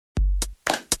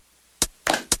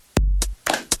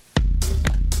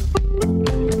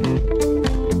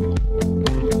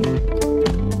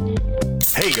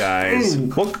guys.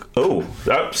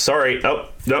 Sorry. Oh,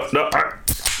 no.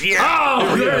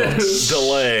 Yeah.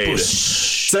 Delayed.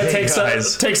 Does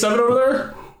that take 7 over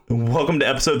there? Welcome to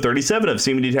episode 37 of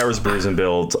CMD Towers Brews and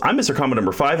Builds. I'm Mr. Combo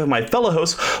number 5, and my fellow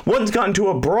hosts once got into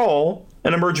a brawl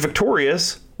and emerged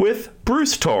victorious with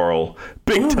Bruce Tarl.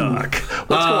 Big talk.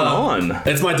 What's going on?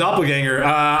 It's my doppelganger.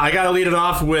 I got to lead it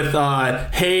off with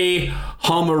Hey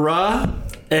Hamara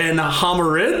and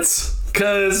Hamarids.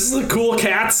 Because the cool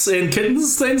cats and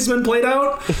kittens thing's been played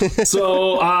out.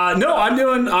 So no, I'm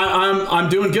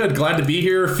doing good. Glad to be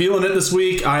here. Feeling it this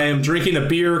week. I am drinking a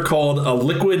beer called a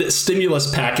Liquid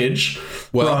Stimulus Package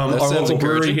from our local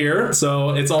brewery here.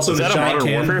 So it's also in a giant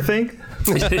can. Warfare thing?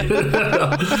 Have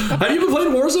you been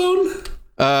playing Warzone?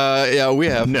 Yeah, we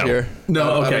have here.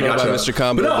 No, okay, gotcha. Mr.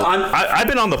 Combo. No, I've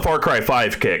been on the Far Cry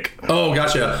 5 kick. Oh,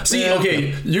 gotcha. See,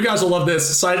 okay, you guys will love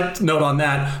this. Side note on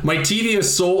that, my TV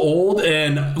is so old,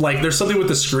 and like there's something with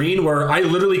the screen where I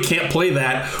literally can't play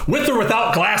that with or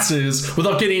without glasses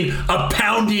without getting a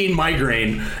pounding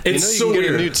migraine. It's so weird. You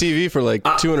can get a new TV for like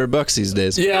 $200 these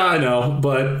days. Yeah, I know,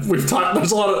 but we've talked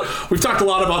a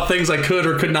lot about things I could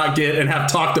or could not get and have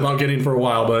talked about getting for a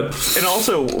while, but and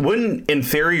also wouldn't in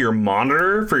theory your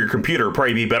monitor for your computer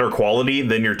probably be better quality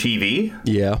than your TV?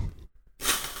 Yeah.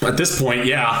 At this point,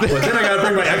 yeah. But then I gotta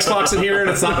bring my Xbox in here, and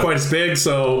it's not quite as big,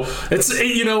 so it's,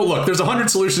 look, there's 100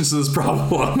 solutions to this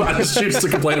problem. I just choose to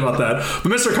complain about that.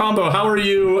 But Mr. Combo, how are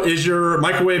you? Is your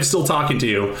microwave still talking to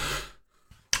you?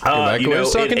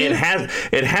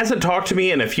 It hasn't talked to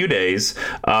me in a few days,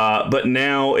 but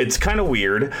now it's kind of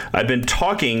weird. I've been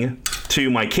talking to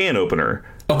my can opener,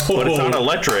 but it's not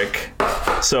electric,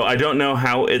 so I don't know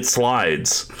how it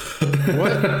slides.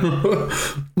 What?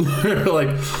 Like,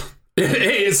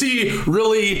 hey, is he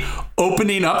really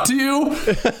opening up to you?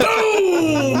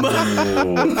 Boom!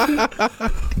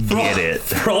 Get it.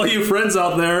 For all you friends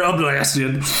out there, I'm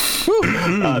blasted.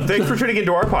 Thanks for tuning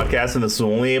into our podcast, and this is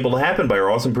only able to happen by our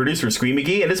awesome producer, Squee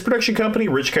McGee, and his production company,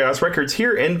 Rich Chaos Records,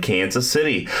 here in Kansas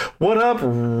City. What up,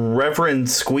 Reverend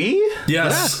Squee?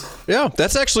 Yes. Yeah,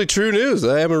 that's actually true news.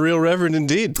 I am a real reverend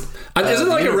indeed. Isn't it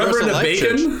like a reverend of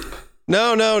bacon? Church.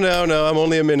 No. I'm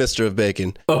only a minister of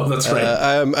bacon. Oh, that's right.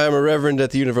 I'm a reverend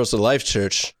at the Universal Life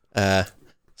Church. So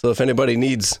if anybody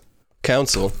needs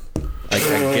counsel, I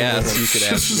guess you could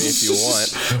ask me if you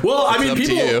want. Well, I mean,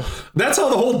 people. That's how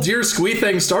the whole Dear Squee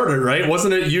thing started, right?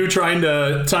 Wasn't it you trying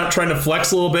to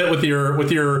flex a little bit with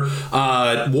your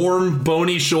warm,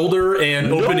 bony shoulder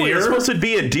and open ear? It was supposed to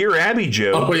be a Dear Abby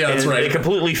joke. Oh, yeah, that's right. It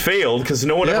completely failed because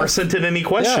no one ever sent in any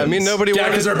questions. Yeah, I mean, nobody wanted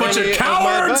because they're a bunch of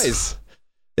cowards.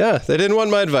 Yeah, they didn't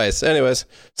want my advice. Anyways,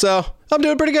 so I'm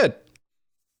doing pretty good.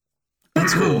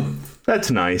 That's cool. That's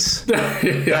nice. Yeah,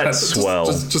 that's swell.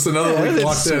 Just another week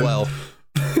locked in. Swell.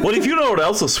 Well, if you know what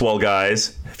else is swell,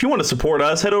 guys, if you want to support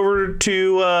us, head over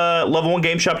to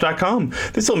level1gameshop.com.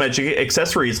 They sell magic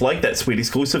accessories like that sweet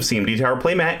exclusive CMD Tower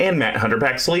playmat and Matt Hunter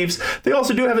Pack sleeves. They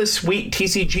also do have a sweet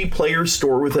TCG player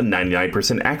store with a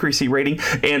 99% accuracy rating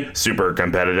and super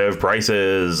competitive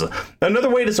prices. Another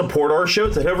way to support our show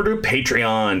is to head over to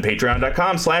Patreon,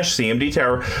 patreon.com/CMD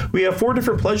Tower. We have 4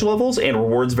 different pledge levels, and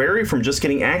rewards vary from just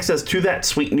getting access to that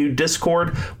sweet new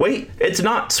Discord. Wait, it's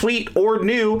not sweet or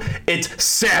new, it's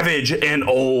savage and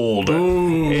old.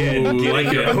 Ooh. And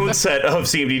getting your own set of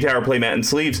CMD Tower playmat and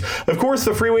sleeves. Of course,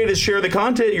 the free way to share the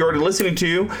content you're already listening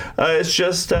to is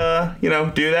just, do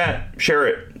that. Share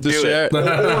it. Just do share it.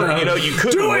 it. Or, you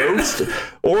could roast.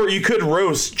 Or you could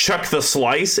roast Chuck the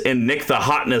Slice and Nick the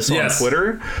Hotness on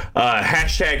Twitter.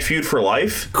 Hashtag feud for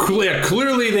life.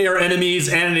 Clearly they are enemies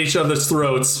and at each other's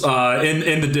throats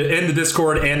in the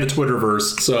Discord and the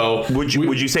Twitterverse. So would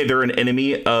you say they're an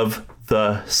enemy of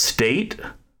the state?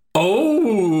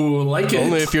 Oh, like it.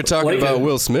 Only if you're talking about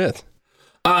Will Smith.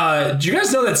 Do you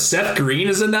guys know that Seth Green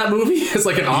is in that movie? It's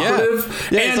like an operative.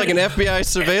 Yeah, it's like an FBI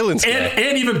surveillance guy.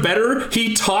 And even better,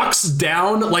 he talks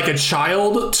down like a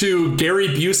child to Gary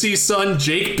Busey's son,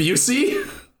 Jake Busey.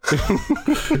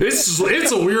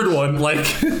 It's a weird one. Like,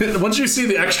 once you see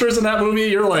the extras in that movie,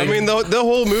 you're like... I mean, the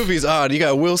whole movie's odd. You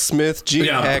got Will Smith, Gene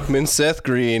Hackman, Seth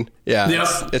Green. Yeah,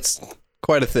 it's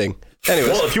quite a thing. Anyways.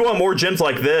 Well, if you want more gems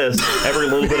like this, every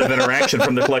little bit of interaction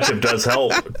from the collective does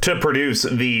help to produce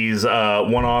these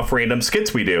one-off random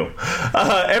skits we do.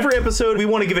 Every episode, we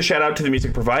want to give a shout out to the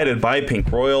music provided by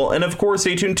Pink Royal, and of course,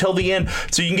 stay tuned till the end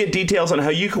so you can get details on how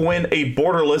you can win a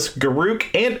borderless Garruk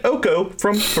and Oko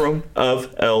from Throne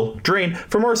of Eldraine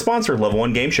from our sponsor, Level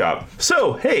 1 Game Shop.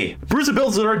 So, hey, Brews and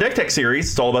Builds in our Deck Tech series.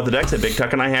 It's all about the decks that Big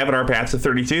Tuck and I have in our Paths to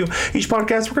 32. Each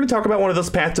podcast, we're going to talk about one of those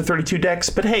Paths to 32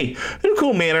 decks, but hey, in a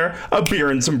cool manner, a beer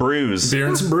and some brews. Beer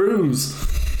and some brews.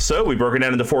 So we broke it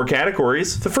down into 4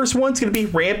 categories. The first one's going to be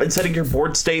ramp and setting your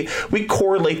board state. We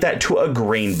correlate that to a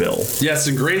grain bill. Yes,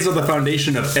 and grains are the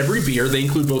foundation of every beer. They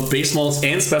include both base malts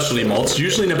and specialty malts,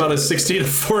 usually in about a 60 to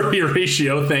 40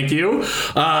 ratio. Thank you.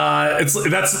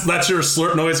 That's your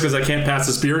slurp noise because I can't pass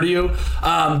this beer to you.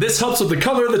 This helps with the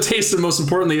color, the taste, and most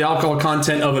importantly, the alcohol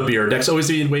content of a beer. Decks always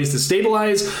need ways to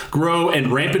stabilize, grow,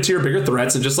 and ramp into your bigger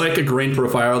threats. And just like a grain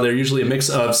profile, they're usually a mix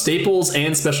of staples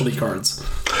and specialty cards.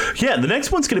 Yeah, the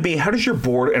next one's going to be how does your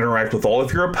board interact with all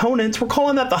of your opponents? We're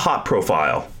calling that the hop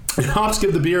profile. And hops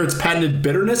give the beer its patented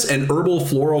bitterness and herbal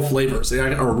floral flavors. They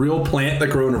are a real plant that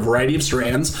grow in a variety of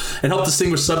strands and help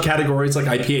distinguish subcategories like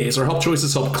IPAs. Our hop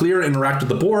choices help clear and interact with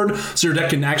the board so your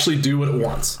deck can actually do what it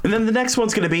wants. And then the next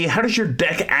one's going to be how does your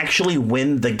deck actually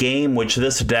win the game, which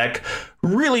this deck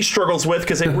really struggles with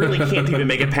because it really can't even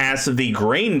make it past the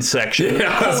grain section.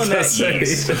 Yeah, I was gonna say.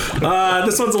 This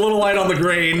one's a little light on the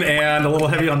grain and a little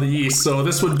heavy on the yeast. So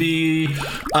this would be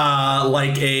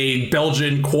like a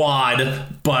Belgian quad,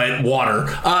 but water.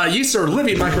 Yeast are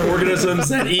living microorganisms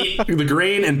that eat the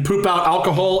grain and poop out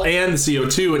alcohol and the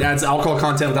CO2. It adds alcohol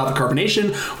content without the carbonation.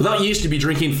 Without yeast, you'd be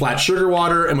drinking flat sugar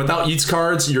water, and without yeast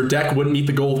cards, your deck wouldn't meet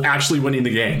the goal of actually winning the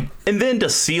game. And then to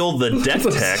seal the deck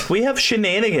tech, we have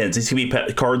shenanigans. These can be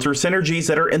cards or synergies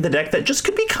that are in the deck that just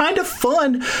could be kind of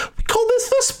fun. We call this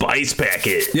the spice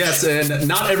packet. Yes, and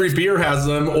not every beer has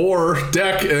them, or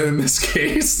deck in this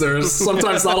case. There's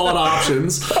sometimes not a lot of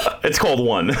options. It's called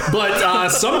one. But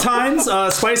sometimes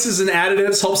spices and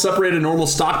additives help separate a normal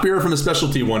stock beer from a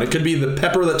specialty one. It could be the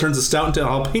pepper that turns a stout into a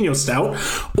jalapeno stout,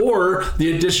 or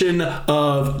the addition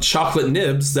of chocolate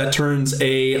nibs that turns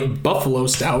a buffalo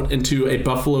stout into a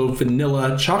buffalo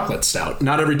vanilla chocolate stout.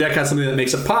 Not every deck has something that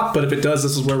makes it pop, but if it does,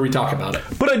 this is where we talk about it.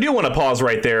 But I do want to pause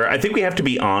right there. I think we have to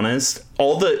be honest.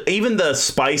 Even the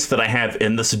spice that I have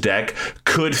in this deck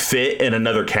could fit in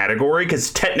another category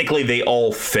because technically they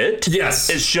all fit. Yes.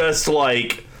 It's just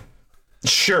like,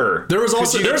 sure. There's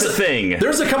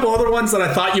a couple other ones that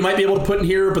I thought you might be able to put in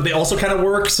here, but they also kind of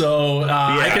work. So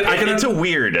it's a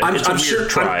weird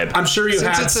tribe. I'm sure you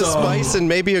Since had it's some. a spice and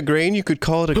maybe a grain, you could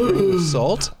call it a grain of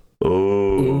salt.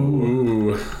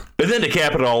 Ooh. And then to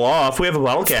cap it all off, we have a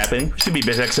bottle capping, which could be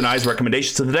Bitex and I's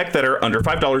recommendations to the deck that are under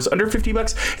 $5, under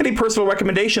 $50, and a personal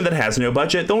recommendation that has no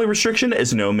budget. The only restriction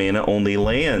is no mana only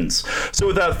lands. So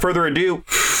without further ado,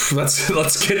 let's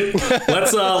get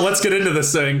into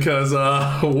this thing because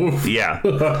yeah.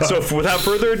 So without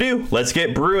further ado, let's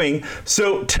get brewing.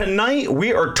 So tonight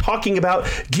we are talking about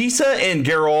Gisa and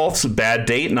Geralf's Bad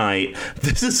Date Night.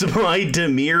 This is my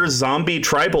Dimir zombie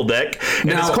tribal deck,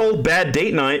 and it's called Bad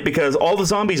Date Night because all the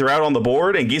zombies are out on the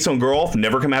board, and Gisa and Geralf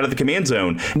never come out of the command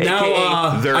zone,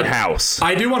 aka their house.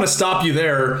 I do want to stop you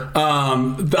there.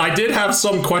 I did have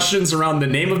some questions around the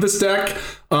name of this deck.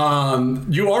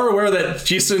 You are aware that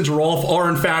Gisa and Geralf are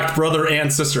in fact brother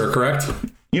and sister, correct?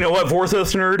 You know what,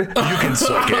 Vorthos nerd? You can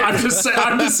suck it.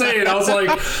 I'm just saying. I was like,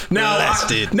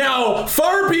 now,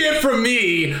 far be it from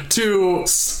me to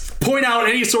point out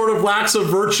any sort of lacks of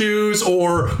virtues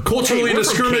or culturally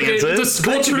discriminate.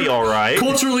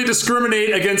 Culturally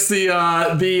discriminate against the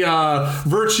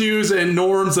virtues and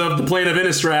norms of the plane of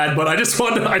Innistrad. But I just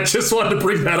wanted to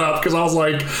bring that up because I was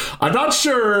like, I'm not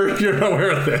sure if you're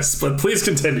aware of this, but please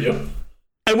continue.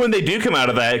 And when they do come out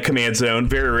of that command zone,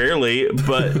 very rarely,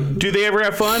 but do they ever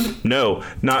have fun? No,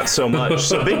 not so much.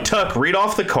 So Big Tuck, read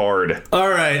off the card. All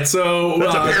right, so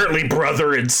that's apparently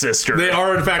brother and sister. They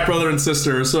are in fact brother and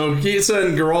sister. So Gisa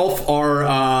and Geralf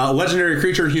are legendary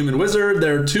creature, human wizard.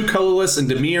 They're 2 colorless and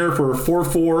Dimir for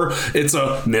 4/4. It's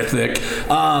a mythic.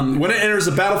 When it enters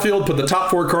the battlefield, put the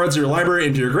top 4 cards of your library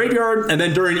into your graveyard, and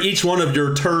then during each one of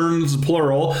your turns,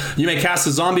 plural, you may cast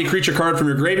a zombie creature card from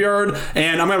your graveyard.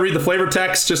 And I'm gonna read the flavor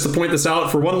text just to point this out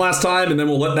for one last time, and then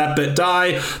we'll let that bit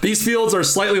die. These fields are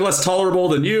slightly less tolerable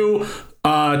than you.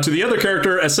 To the other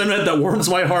character, a sentiment that warms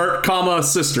my heart, comma,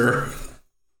 sister.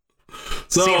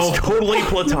 So seems totally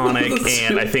platonic,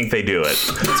 and I think they do it.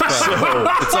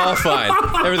 It's all fine.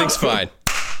 Everything's fine.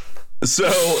 So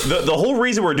the whole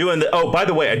reason we're doing the by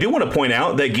the way, I do want to point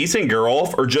out that Gisa and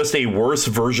Geralf are just a worse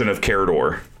version of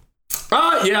Carador.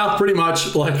 Yeah, pretty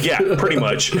much. Pretty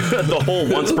much. The whole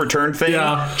once per turn thing,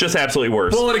 just absolutely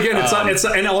worse. Well, and again, it's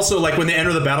and also like when they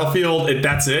enter the battlefield,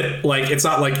 that's it. Like it's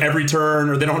not like every turn,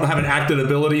 or they don't have an active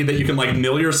ability that you can like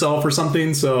mill yourself or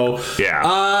something. So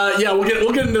we'll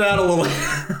get into that a little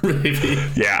later, maybe.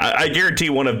 Yeah, I guarantee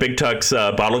one of Big Tuck's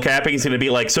bottle capping is going to be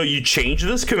like, so you change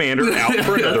this commander out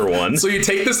for another one. So you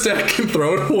take this deck and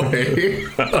throw it away.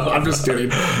 I'm just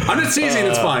kidding. I'm just teasing.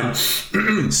 It's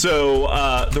fine. So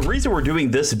the reason we're doing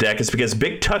doing this deck is because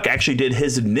Big Tuck actually did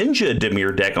his Ninja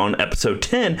Dimir deck on episode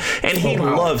 10, and he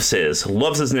loves his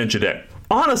Ninja deck.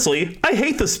 Honestly, I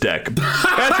hate this deck.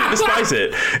 I absolutely despise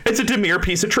it. It's a Dimir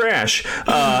piece of trash.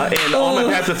 And on my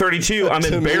path to 32, I'm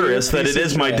embarrassed that it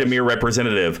is my Dimir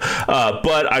representative.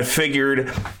 But I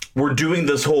figured we're doing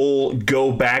this whole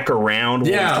go back around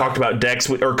when we talked about decks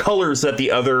or colors that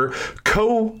the other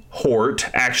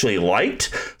cohort actually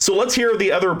liked. So let's hear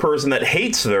the other person that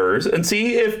hates theirs and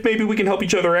see if maybe we can help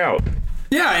each other out.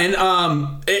 Yeah,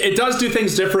 and it does do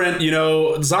things different. You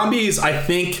know, zombies, I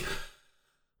think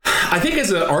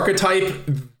as an archetype,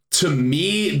 to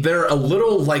me, they're a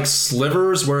little like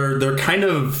slivers where they're kind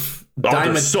of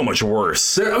they're so much worse.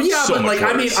 So like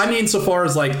worse. I mean, so far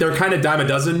as like they're kind of dime a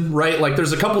dozen, right? Like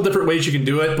there's a couple different ways you can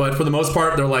do it, but for the most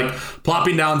part, they're like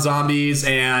plopping down zombies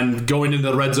and going into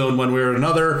the red zone one way or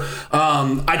another.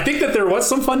 I think that there was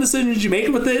some fun decisions you made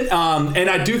with it, and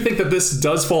I do think that this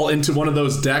does fall into one of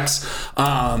those decks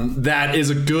that is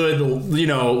a good,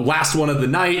 last one of the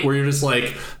night where you're just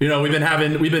like, we've been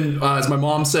as my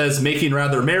mom says, making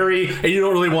rather merry, and you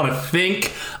don't really want to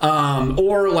think,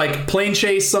 or like plane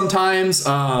chase sometimes. It's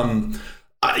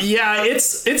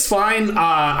fine.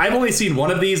 I've only seen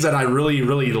one of these that I really,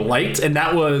 really liked, and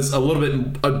that was a little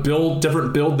bit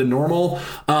different build than normal.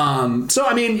 So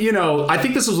I mean, I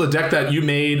think this was a deck that you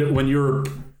made when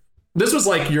this was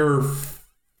like your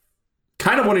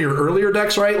kind of one of your earlier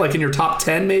decks, right? Like in your top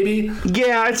 10, maybe?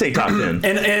 Yeah, I'd say top 10.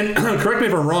 And correct me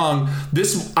if I'm wrong,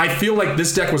 I feel like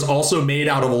this deck was also made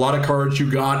out of a lot of cards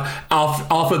you got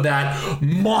off of that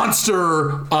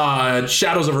monster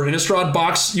Shadows over Innistrad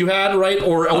box you had, right?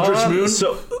 Or Eldritch Moon?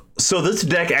 So this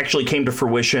deck actually came to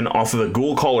fruition off of a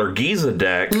Ghoul-Caller Giza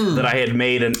deck that I had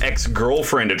made an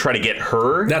ex-girlfriend to try to get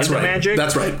her into Magic.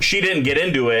 That's right. She didn't get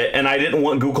into it, and I didn't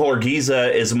want Ghoul-Caller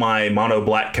Giza as my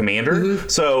mono-black commander.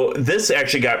 So this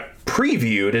actually got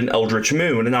previewed in Eldritch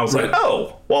Moon, and I was like,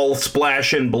 oh, well,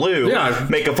 splash in blue,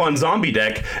 make a fun zombie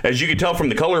deck. As you can tell from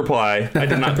the color plie, I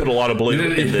did not put a lot of blue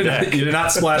in the deck. You did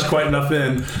not splash quite enough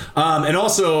in. And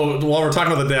also, while we're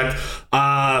talking about the deck,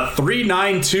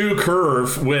 3-9-2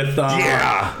 curve with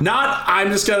I'm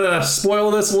just gonna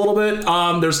spoil this a little bit.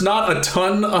 There's not a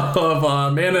ton of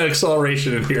mana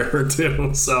acceleration in here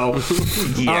too. So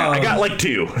I got like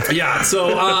 2. Yeah.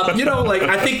 So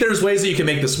I think there's ways that you can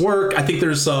make this work. I think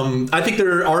there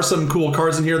are some cool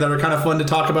cards in here that are kind of fun to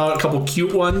talk about. A couple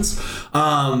cute ones,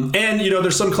 and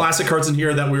there's some classic cards in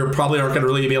here that we probably aren't going to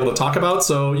really be able to talk about.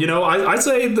 So I'd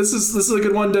say this is a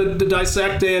good one to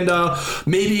dissect and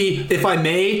maybe, if I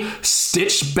may,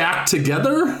 stitch back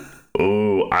together.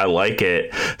 Ooh, I like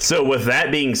it. So with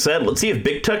that being said, let's see if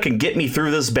Big Tuck can get me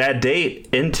through this bad date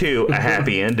into a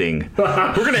happy ending.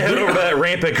 We're going to head over to that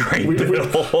rampant great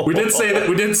bill. We did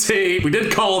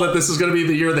call that this is going to be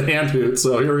the year of the hand hoot,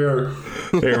 so here we are.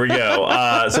 There we go.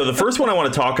 So the first one I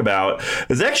want to talk about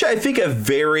is actually, I think, a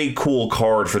very cool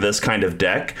card for this kind of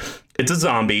deck. It's a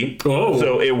zombie. Oh.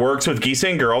 So it works with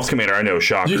Gisane Geralf's commander. I know,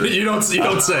 shocker. You don't say.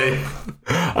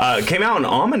 Came out in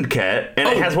Amonkhet, and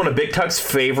it has one of Big Tuck's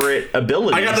favorite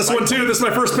abilities. I got this one too. This is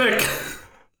my first pick.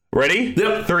 Ready?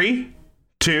 Yep. 3,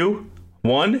 2,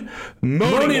 1.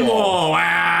 Moaning Wall.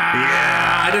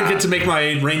 I didn't get to make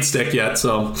my rain stick yet,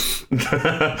 so.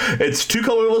 It's 2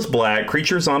 colorless black,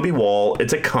 creature zombie wall.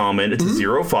 It's a common. It's a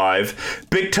 0/5.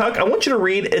 Big Tuck, I want you to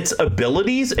read its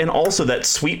abilities and also that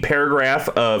sweet paragraph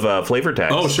of flavor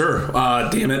text. Oh, sure.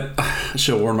 Damn it. I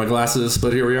should have worn my glasses,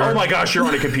 but here we are. Oh my gosh, you're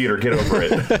on a computer. Get over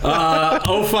it.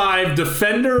 05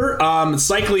 Defender,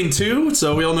 cycling 2.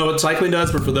 So we all know what cycling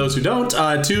does, but for those who don't,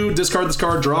 2, discard this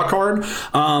card, draw a card.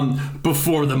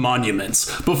 Before the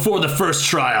monuments, before the first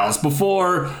trials,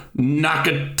 before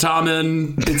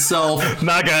Nakataman itself.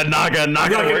 Not gonna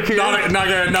work here. Not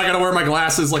gonna wear my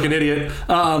glasses like an idiot.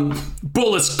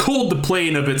 Bolas culled the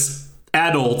plane of its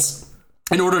adults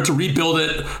in order to rebuild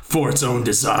it for its own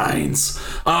designs.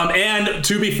 And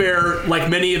to be fair, like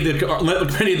many of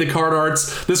the card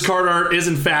arts, this card art is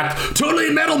in fact totally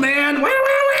Metal Man.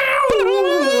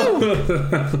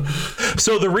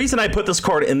 So the reason I put this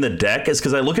card in the deck is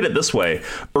because I look at it this way.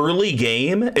 Early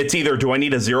game, it's either do I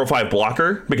need a 0/5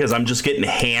 blocker because I'm just getting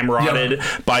ham-rotted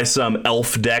by some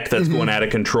elf deck that's going out of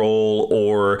control,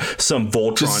 or some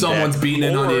Voltron just someone's deck, beating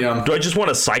in on you. Do I just want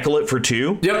to cycle it for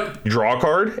 2? Yep. Draw a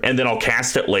card, and then I'll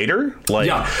cast it later?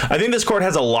 I think this card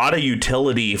has a lot of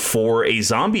utility for a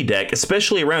zombie deck,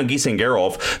 especially around Gisane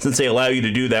Geralf, since they allow you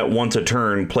to do that once a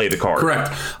turn, play the card.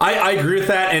 Correct. I agree with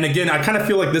that, and again, I kind of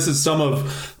feel like this is some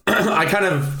of...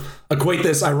 equate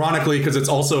this ironically because it's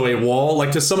also a wall.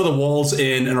 Like to some of the walls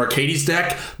in an Arcades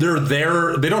deck, they're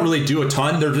there. They don't really do a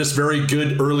ton. They're just very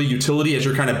good early utility as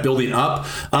you're kind of building up.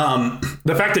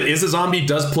 The fact that it is a zombie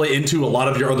does play into a lot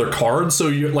of your other cards. So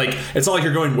you're like, it's not like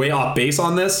you're going way off base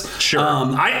on this. Sure.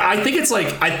 I think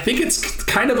it's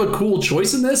kind of a cool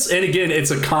choice in this. And again,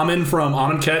 it's a common from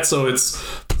Amonkhet, so it's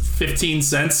 15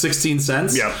 cents, 16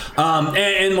 cents. Yeah.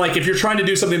 And like if you're trying to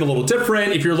do something a little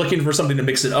different, if you're looking for something to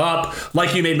mix it up,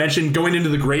 like you may mention, going into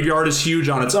the graveyard is huge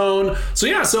on its own. So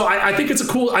yeah, so I think it's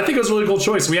I think it was a really cool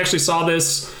choice. We actually saw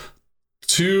this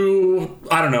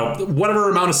I don't know,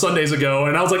 whatever amount of Sundays ago,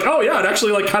 and I was like, oh yeah, it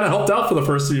actually like kind of helped out for the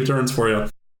first few turns for you.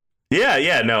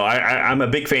 Yeah, no, I'm a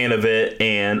big fan of it,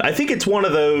 and I think it's one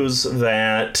of those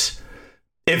that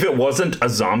if it wasn't a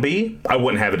zombie, I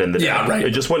wouldn't have it in the deck. Yeah, right. It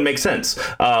just wouldn't make sense.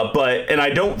 And I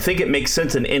don't think it makes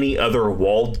sense in any other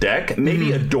wall deck.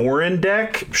 Maybe a Doran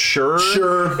deck, sure.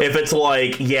 If it's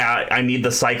like, yeah, I need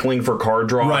the cycling for card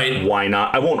draw, right. Why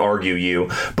not? I won't argue you.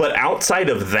 But outside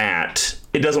of that,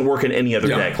 it doesn't work in any other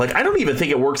deck. Like, I don't even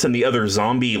think it works in the other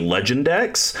zombie legend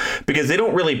decks because they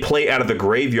don't really play out of the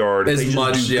graveyard. As they just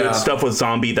much, do good stuff with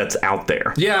zombie that's out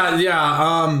there.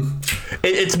 Yeah.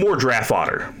 It's more draft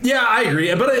fodder. Yeah, I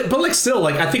agree. But like still,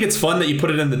 like I think it's fun that you put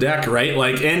it in the deck, right?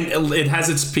 Like, and it has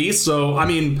its piece. So I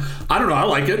mean, I don't know, I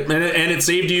like it, and it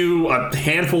saved you a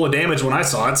handful of damage when I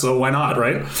saw it. So why not,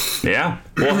 right? Yeah.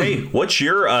 Well, hey, what's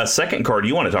your second card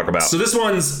you want to talk about? So this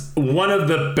one's one of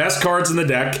the best cards in the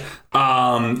deck.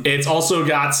 It's also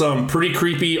got some pretty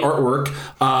creepy artwork,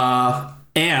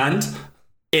 and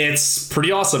it's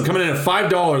pretty awesome. Coming in at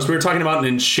 $5. We were talking about an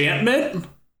enchantment.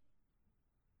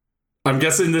 I'm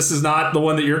guessing this is not the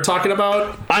one that you're talking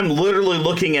about. I'm literally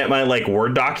looking at my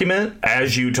Word document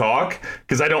as you talk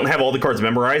because I don't have all the cards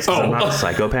memorized because I'm not a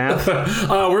psychopath.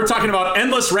 We're talking about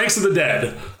Endless Ranks of the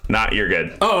Dead. You're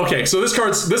good. Oh, okay. So this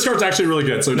card's actually really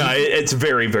good. So it's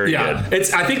very, very good.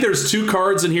 I think there's two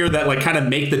cards in here that kind of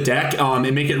make the deck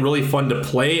and make it really fun to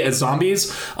play as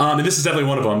zombies. And this is definitely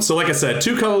one of them. So like I said,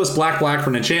 2 colorless black for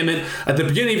an enchantment. At the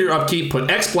beginning of your upkeep, put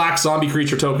X black zombie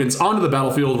creature tokens onto the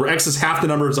battlefield where X is half the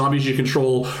number of zombies you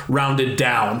control rounded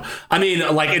down. I mean,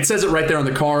 like it says it right there on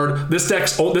the card. This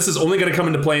is only going to come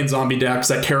into play in zombie decks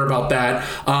that care about that.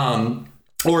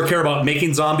 Or care about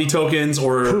making zombie tokens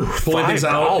or pulling things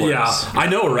out. Yeah, I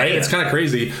know, right? Man. It's kind of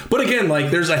crazy. But again,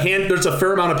 like there's a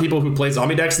fair amount of people who play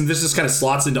zombie decks, and this just kind of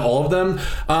slots into all of them.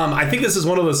 I think this is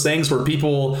one of those things where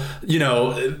people,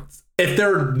 if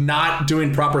they're not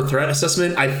doing proper threat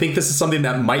assessment, I think this is something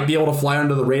that might be able to fly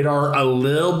under the radar a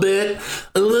little bit,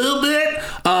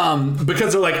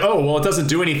 because they're like, oh, well, it doesn't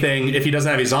do anything if he doesn't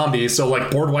have any zombies, so like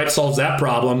board wipe solves that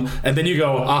problem, and then you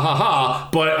go,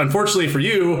 but unfortunately for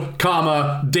you,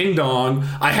 ding dong,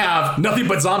 I have nothing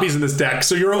but zombies in this deck,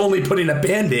 so you're only putting a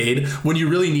band-aid when you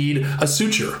really need a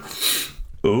suture.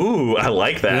 Ooh, I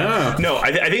like that. Yeah. No,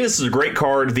 I think this is a great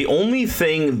card. The only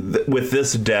thing with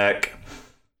this deck,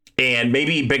 and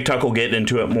maybe Big Tuck will get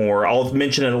into it more, I'll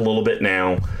mention it a little bit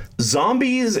now.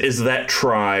 Zombies is that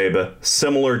tribe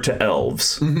similar to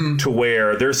elves, to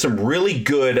where there's some really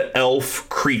good elf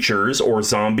creatures or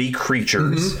zombie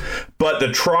creatures, but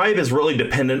the tribe is really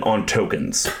dependent on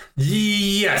tokens.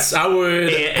 Yes, I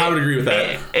would agree with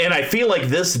that. And I feel like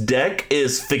this deck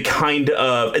is the kind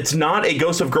of, it's not a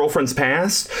Ghost of Girlfriend's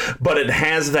Past, but it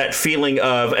has that feeling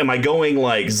of, am I going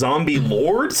like zombie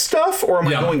lord stuff or am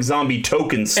I going zombie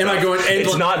token stuff?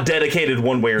 It's not dedicated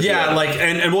one way or the other. Yeah,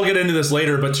 and we'll get into this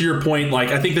later, but to your point, like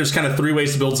I think there's kind of 3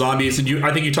 ways to build zombies, and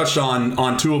I think you touched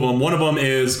on 2 of them. One of them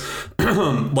is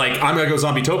like I'm gonna go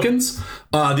zombie tokens.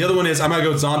 The other one is I'm gonna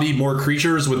go zombie more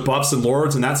creatures with buffs and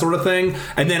lords and that sort of thing.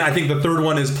 And then I think the third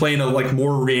one is playing a like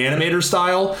more reanimator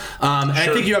style. And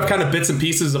I think you have kind of bits and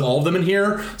pieces of all of them in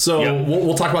here. So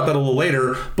we'll talk about that a little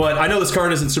later. But I know this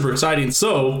card isn't super exciting.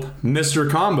 So Mr.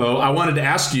 Combo, I wanted to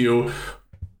ask you,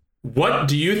 what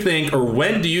do you think, or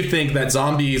when do you think that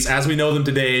zombies, as we know them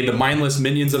today, the mindless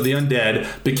minions of the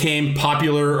undead, became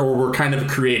popular or were kind of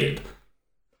created?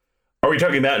 Are we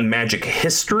talking about in Magic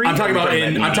history? I'm talking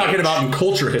about in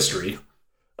culture history.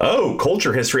 Oh,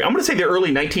 culture history. I'm going to say the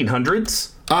early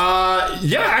 1900s.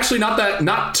 Yeah, actually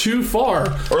not too far.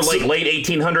 Or like late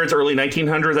 1800s, early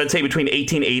 1900s. I'd say between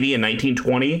 1880 and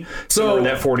 1920. So in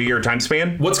that 40-year time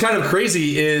span. What's kind of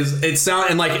crazy is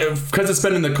because it's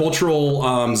been in the cultural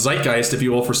zeitgeist, if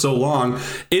you will, for so long.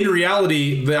 In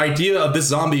reality, the idea of this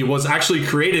zombie was actually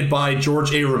created by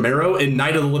George A. Romero in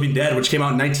Night of the Living Dead, which came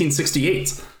out in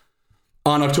 1968.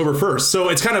 on October 1st. So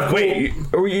it's kind of cool. Wait,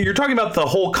 you're talking about the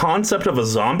whole concept of a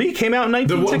zombie came out in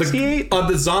 1968?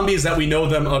 The zombies that we know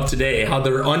them of today, how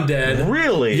they're undead.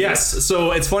 Really? Yes.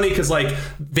 So it's funny because like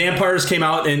vampires came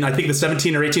out in I think the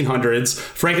 17 or 1800s.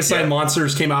 Frankenstein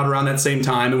monsters came out around that same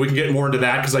time, and we can get more into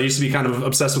that because I used to be kind of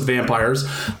obsessed with vampires.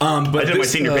 But I did my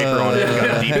senior paper on it.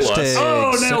 Got a D+.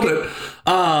 Oh, nailed it.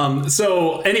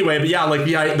 So anyway, but yeah, like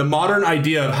the modern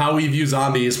idea of how we view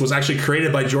zombies was actually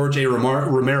created by George A.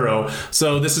 Romero.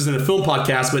 So this isn't a film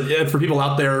podcast, but for people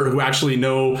out there who actually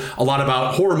know a lot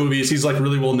about horror movies, he's like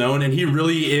really well known, and he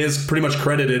really is pretty much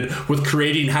credited with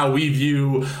creating how we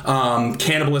view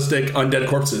cannibalistic undead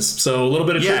corpses. So a little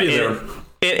bit of trivia there.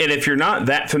 And if you're not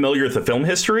that familiar with the film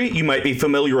history, you might be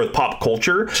familiar with pop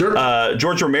culture. Sure.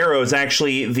 George Romero is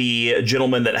actually the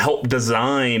gentleman that helped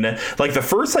design like the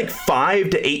first 5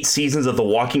 to 8 seasons of The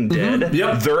Walking Dead.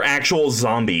 Yep. They're actual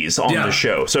zombies on the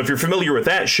show. So if you're familiar with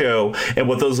that show and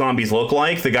what those zombies look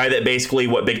like, the guy that basically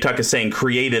what Big Tuck is saying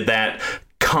created that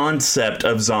concept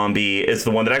of zombie is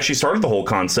the one that actually started the whole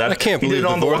concept. I can't believe the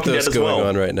Walking Dead going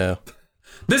on right now.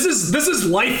 This is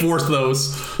life worth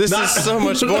those. This is so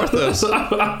much worth those.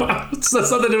 That's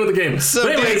nothing to do with the game. So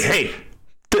anyways, hey,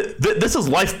 this is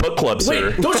Life Book Club, sir.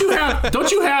 Wait,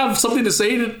 don't you have something to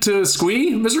say to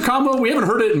Squee, Mr. Combo? We haven't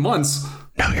heard it in months.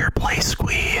 Know your place,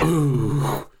 Squee.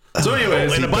 Ooh. So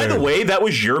anyways, and by the way, that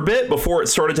was your bit before it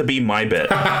started to be my bit.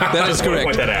 That is correct.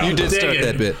 Point that out. You did start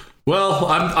that bit. Well,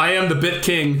 I am the bit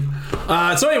king.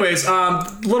 So anyways,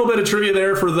 a little bit of trivia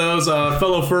there for those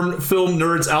fellow film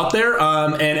nerds out there.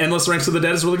 And Endless Ranks of the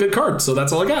Dead is a really good card. So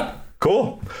that's all I got.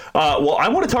 Cool. Well, I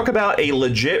want to talk about a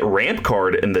legit ramp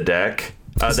card in the deck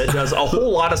that does a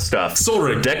whole lot of stuff. Soul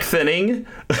Ring. Deck thinning.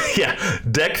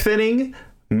 Deck thinning.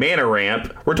 Mana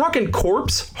ramp. We're talking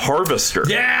Corpse Harvester.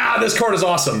 Yeah, this card is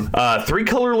awesome. 3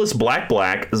 colorless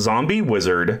black, zombie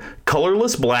wizard,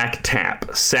 colorless black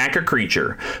tap, sack a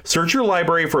creature. Search your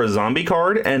library for a zombie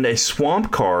card and a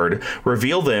swamp card.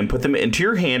 Reveal them, put them into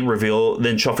your hand, reveal,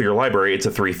 then shuffle your library. It's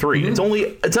a 3/3.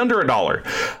 It's under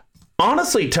 $1.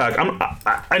 Honestly, Tuck,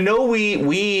 I know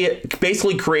we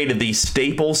basically created the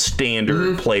staple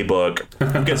standard playbook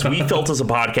because we felt as a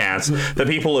podcast that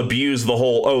people abuse the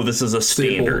whole, this is a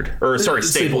standard.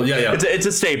 Staple. Yeah. It's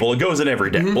a staple. It goes in every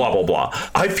deck, blah, blah, blah.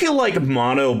 I feel like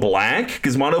mono black,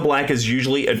 because mono black is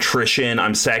usually attrition,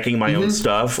 I'm sacking my own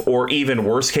stuff, or even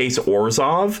worst case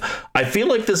Orzhov. I feel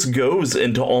like this goes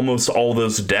into almost all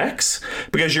those decks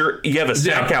because you have a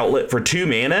sack outlet for 2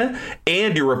 mana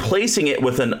and you're replacing it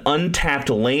with an untapped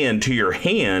land to your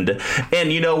hand,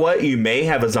 and you know what? You may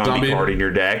have a zombie card in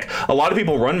your deck. A lot of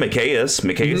people run Mikaeus.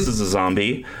 Mikaeus is a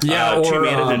zombie. Yeah, 2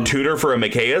 mana to tutor for a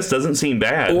Mikaeus doesn't seem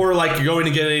bad. Or like going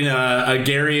and getting a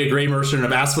Gary, a Grey Merchant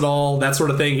of Asphodel, that sort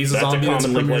of thing. He's a zombie. That's a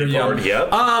commonly played card.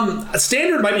 Yep.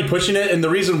 Standard might be pushing it, and the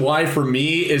reason why for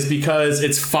me is because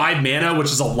it's 5 mana,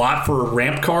 which is a lot for a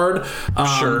ramp card.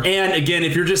 Sure. And again,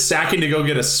 if you're just sacking to go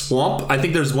get a swamp, I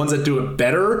think there's ones that do it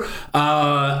better.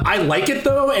 I like it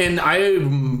though, and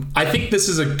I think this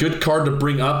is a good card to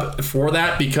bring up for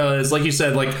that because, like you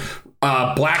said, like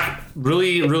black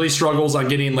really struggles on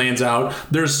getting lands out.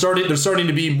 There's starting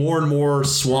to be more and more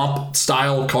swamp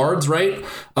style cards, right?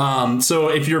 So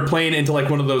if you're playing into like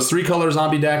one of those 3-color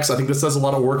zombie decks, I think this does a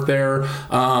lot of work there.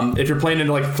 If you're playing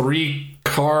into like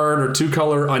 3-card or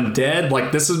 2-color undead,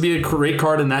 like this would be a great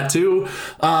card in that too.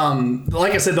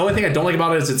 Like I said, the only thing I don't like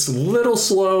about it is it's a little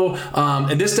slow.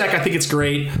 In this deck, I think it's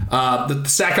great. The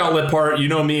sack outlet part, you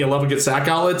know me, I love a good sack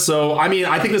outlet. So I mean,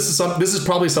 I think this is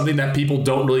probably something that people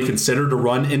don't really consider to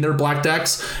run in their black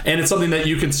decks, and it's something that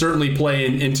you can certainly play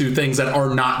into things that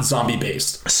are not zombie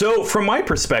based. So from my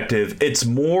perspective, it's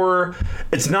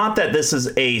not that this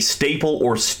is a staple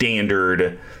or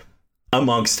standard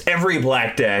amongst every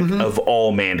black deck of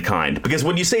all mankind, because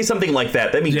when you say something like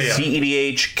that means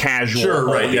CEDH, casual, sure,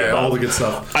 right? Yeah, all the good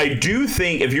stuff. I do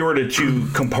think if you were to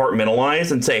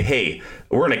compartmentalize and say, hey,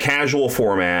 we're in a casual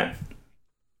format,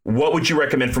 what would you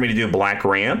recommend for me to do? Black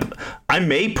ramp? I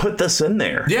may put this in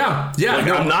there. Yeah. Like,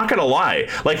 I'm not gonna lie.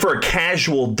 Like for a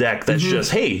casual deck that's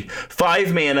just, hey,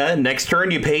 5 mana, next turn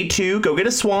you pay 2, go get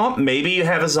a swamp. Maybe you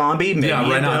have a zombie, maybe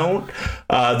you don't.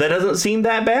 That doesn't seem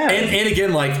that bad. And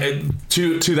again, like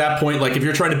to that point, like if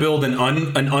you're trying to build an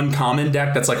uncommon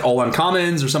deck that's like all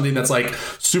uncommons or something that's like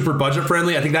super budget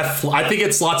friendly, I think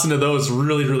it slots into those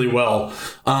really, really well.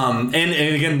 And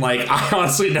again, like I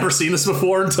honestly never seen this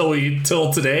before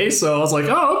until today. So I was like,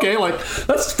 oh, okay, like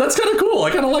that's kind of cool.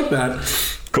 I kind of like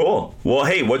that. Cool. Well,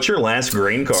 hey, what's your last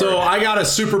grain card? So I got a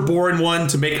super boring one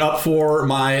to make up for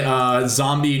my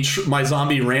zombie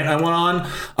rant I went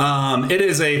on. It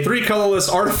is a 3 colorless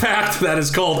artifact that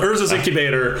is called Urza's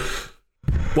Incubator.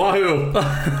 Wahoo!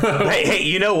 hey,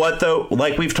 you know what though?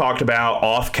 Like we've talked about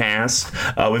off cast,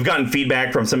 we've gotten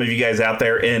feedback from some of you guys out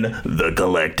there in the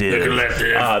collective.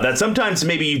 That sometimes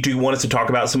maybe you do want us to talk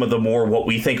about some of the more what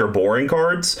we think are boring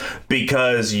cards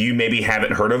because you maybe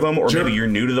haven't heard of them or maybe you're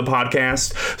new to the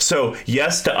podcast. So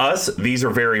yes, to us these are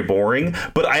very boring.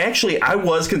 But I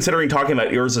was considering talking about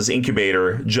Urza's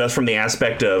Incubator just from the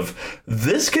aspect of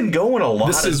this can go in a lot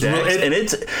of decks, and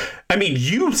it's. I mean,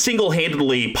 you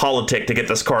single-handedly politic to get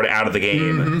this card out of the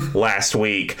game last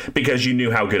week because you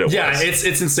knew how good it was. Yeah, it's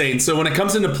insane. So when it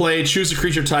comes into play, choose a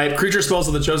creature type. Creature spells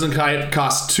of the chosen type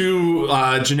cost 2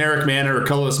 generic mana or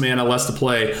colorless mana less to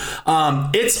play.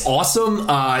 It's awesome.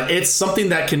 It's something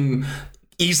that can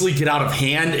easily get out of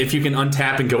hand if you can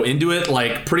untap and go into it.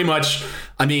 Like, pretty much...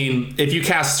 I mean, if you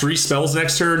cast 3 spells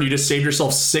next turn, you just saved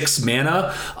yourself 6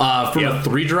 mana from a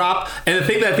 3-drop. And the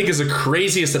thing that I think is the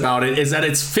craziest about it is that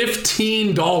it's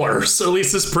 $15, so at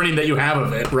least this printing that you have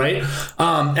of it, right?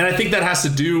 And I think that has to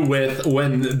do with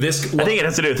when this... I think it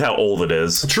has to do with how old it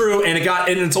is. True, and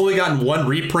it's only gotten 1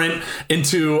 reprint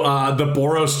into the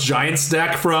Boros Giants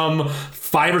deck from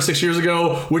 5 or 6 years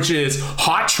ago, which is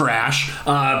hot trash.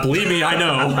 Believe me, I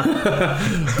know.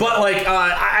 But like,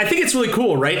 I think it's really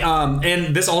cool, right?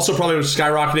 And this also probably was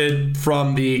skyrocketed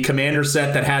from the Commander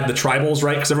set that had the tribals,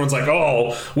 right? Because everyone's like,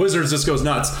 oh, Wizards, this goes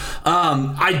nuts.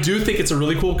 I do think it's a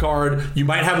really cool card. You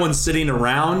might have one sitting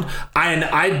around, and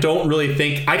I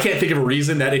can't think of a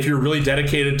reason that if you're really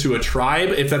dedicated to a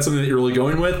tribe, if that's something that you're really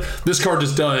going with, this card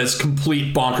just does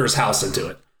complete bonkers house into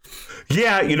it.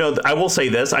 Yeah, I will say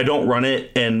this. I don't run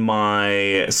it in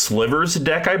my Slivers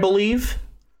deck, I believe.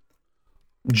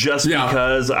 Just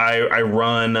because I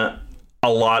run a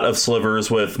lot of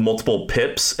Slivers with multiple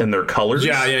pips in their colors.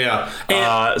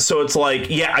 Yeah. So it's like,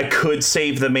 I could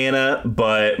save the mana,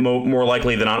 but more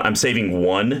likely than not, I'm saving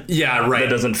 1. Yeah, right. That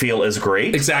doesn't feel as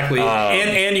great. Exactly.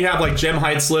 And you have like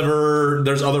Gemhide Sliver.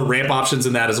 There's other ramp options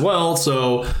in that as well.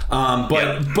 So,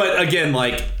 but again,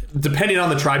 like... depending on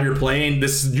the tribe you're playing,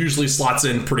 this usually slots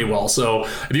in pretty well. So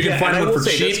if you can find one for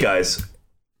cheap, guys,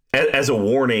 as a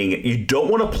warning, you don't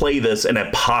want to play this in a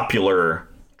popular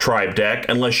tribe deck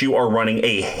unless you are running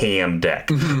a ham deck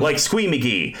like Squee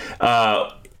McGee.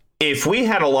 If we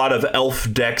had a lot of elf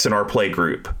decks in our play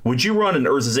group, would you run an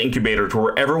Urza's Incubator to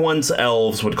where everyone's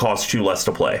elves would cost 2 less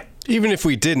to play? Even if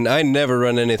we didn't, I never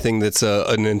run anything that's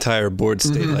an entire board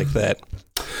state like that.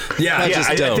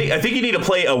 I think you need to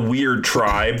play a weird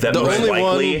tribe that most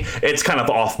likely it's kind of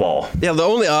off ball. Yeah, the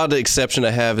only odd exception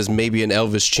I have is maybe an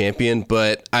Elvish Champion,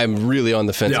 but I'm really on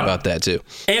the fence about that too.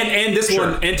 And this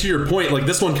one, and to your point, like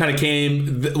this one kind of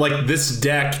came like this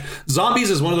deck. Zombies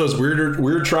is one of those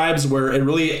weird tribes where it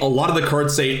really a lot of the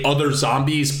cards say other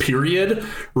zombies, period,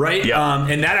 right? Yeah.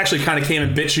 And that actually kind of came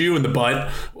and bit you in the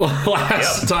butt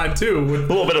last time too. A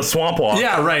little bit of swamp walk.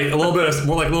 Yeah, right. A little bit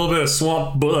of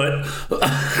swamp butt.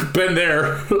 Been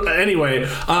there. Anyway,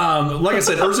 like I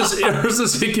said,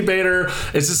 Urza's Incubator,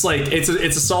 it's just like it's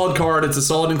a solid card. It's a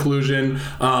solid inclusion.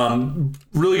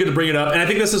 Really good to bring it up. And I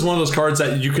think this is one of those cards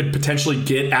that you could potentially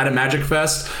get at a Magic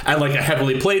Fest at like a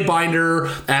heavily played binder,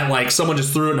 at like someone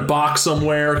just threw it in a box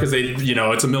somewhere because they,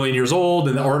 it's a million years old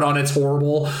and the art on it's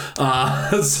horrible.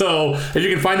 So if you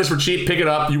can find this for cheap, pick it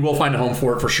up. You will find a home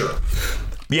for it for sure.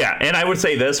 Yeah, and I would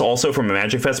say this also from a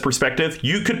Magic Fest perspective,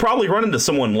 you could probably run into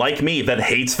someone like me that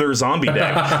hates their zombie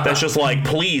deck. That's just like,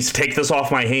 please take this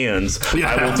off my hands.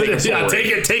 Yeah, I will take this away. Take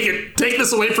it. Take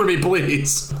this away from me,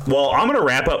 please. Well, I'm going to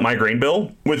wrap up my grain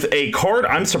bill with a card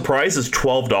I'm surprised is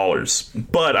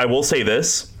 $12. But I will say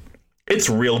this. It's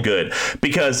real good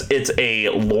because it's a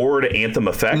Lord Anthem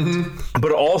effect,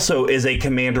 but also is a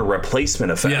Commander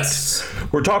replacement effect. Yes.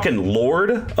 We're talking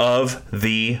Lord of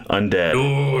the Undead.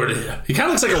 Lord. He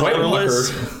kind of looks like a white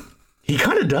walker. He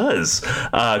kind of does.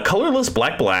 Colorless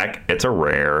black. It's a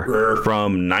rare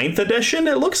from 9th edition,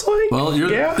 it looks like. Well,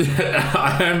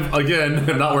 I am, again,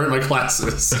 not wearing my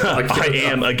glasses. I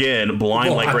am, again,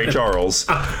 blind like Ray Charles.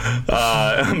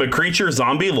 I'm a creature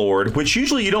zombie lord, which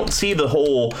usually you don't see the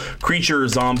whole creature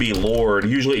zombie lord.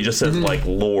 Usually it just says like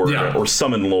lord or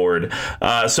summon lord.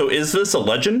 So is this a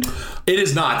legend? It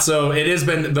is not. So it has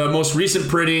been, the most recent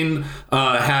printing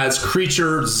has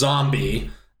creature zombie.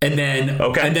 And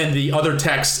then the other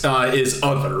text is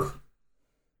other.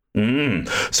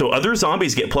 So other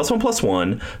zombies get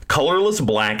 +1/+1, colorless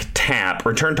black, tap,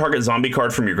 return target zombie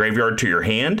card from your graveyard to your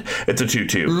hand. It's a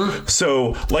 2/2.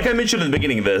 So, like I mentioned in the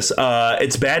beginning of this,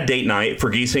 it's bad date night for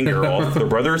Geese and Geralt. Their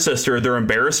brother or sister, they're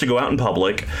embarrassed to go out in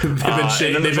public. They've been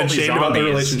shamed about their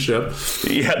relationship.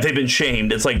 Yeah, they've been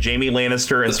shamed. It's like Jaime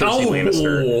Lannister and Cersei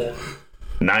Lannister.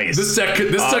 Nice. This deck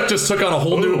just took on a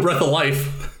whole new breath of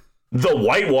life. The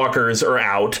White Walkers are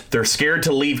out. They're scared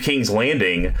to leave King's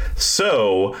Landing.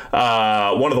 So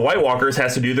one of the White Walkers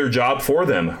has to do their job for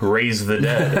them. Raise the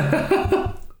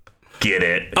dead. Get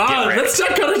it. That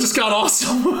deck kind of just got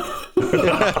awesome.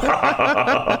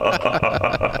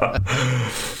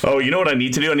 Oh, you know what I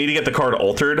need to do? I need to get the card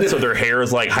altered so their hair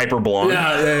is like hyper blonde.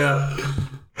 Yeah.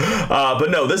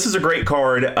 But no, this is a great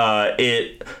card.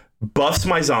 It buffs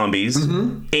my zombies,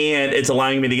 and it's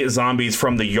allowing me to get zombies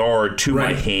from the yard to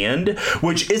my hand,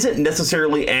 which isn't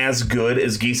necessarily as good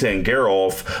as Gisa and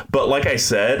Geralf. But like I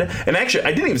said, and actually,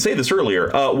 I didn't even say this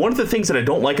earlier, one of the things that I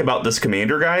don't like about this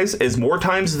commander, guys, is more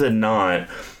times than not,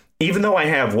 even though I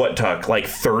have, Tuck, like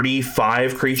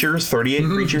 35 creatures, 38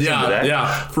 creatures in the deck,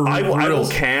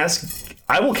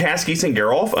 I will cast Geese and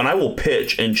Geralf, and I will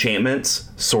pitch enchantments,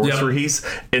 sorceries,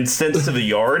 and sends to the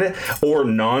yard, or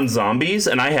non-zombies,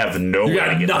 and I have no way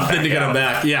to get nothing to get them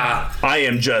back. Yeah, I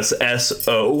am just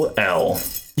SOL.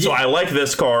 So I like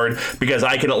this card because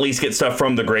I can at least get stuff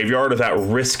from the graveyard without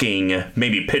risking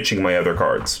maybe pitching my other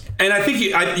cards. And I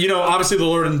think obviously the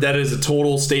Lord of the Dead is a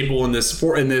total staple in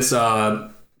this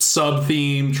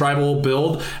sub-theme tribal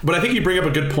build, but I think you bring up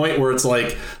a good point where it's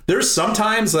like there's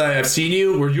sometimes that I've seen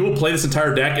you where you will play this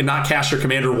entire deck and not cast your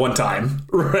commander one time,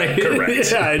 right?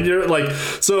 Correct. Yeah, and you're like,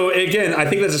 so again, I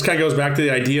think that just kind of goes back to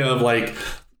the idea of like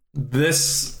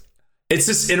this. It's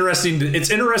just interesting. It's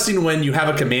interesting when you have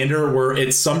a commander where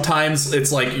it's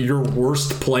like your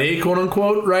worst play, quote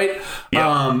unquote, right?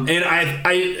 Yeah. And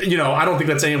I don't think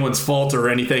that's anyone's fault or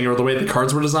anything or the way the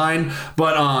cards were designed,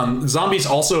 but zombies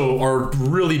also are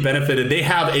really benefited. They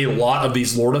have a lot of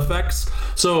these lord effects.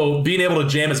 So being able to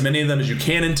jam as many of them as you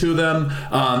can into them,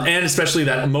 and especially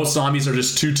that most zombies are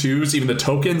just 2/2s, even the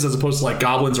tokens, as opposed to like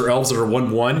goblins or elves that are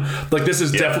 1/1. Like this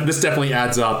is this definitely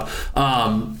adds up.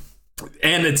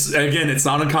 And it's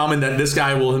not uncommon that this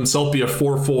guy will himself be a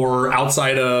 4/4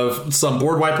 outside of some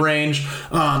board wipe range,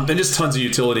 and just tons of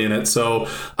utility in it. So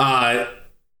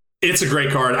it's a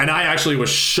great card, and I actually was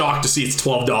shocked to see it's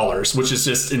 $12, which is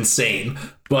just insane.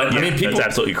 But I mean, people, that's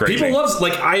absolutely crazy. People love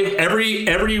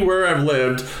everywhere I've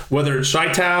lived, whether it's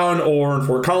Chi-Town or in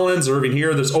Fort Collins or even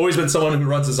here, there's always been someone who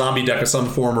runs a zombie deck of some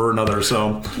form or another.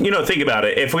 So think about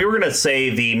it. If we were going to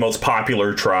say the most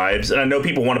popular tribes, and I know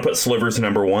people want to put Slivers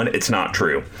number one, it's not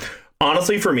true.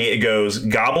 Honestly, for me, it goes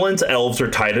goblins, elves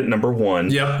are tied at number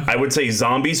one. Yep. I would say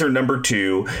zombies are number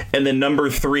two. And then number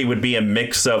three would be a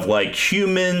mix of like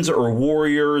humans or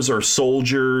warriors or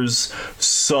soldiers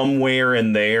somewhere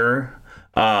in there.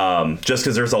 Just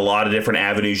because there's a lot of different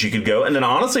avenues you could go. And then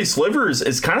honestly, Slivers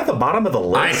is kind of the bottom of the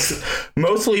list.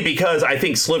 Mostly because I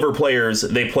think Sliver players,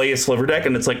 they play a Sliver deck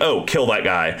and it's like, oh, kill that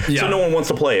guy. Yeah. So no one wants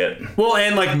to play it. Well,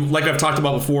 and like I've talked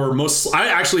about before,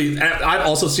 I've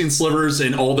also seen Slivers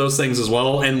in all those things as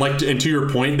well. And and to your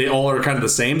point, they all are kind of the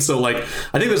same. So like,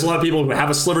 I think there's a lot of people who have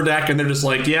a Sliver deck and they're just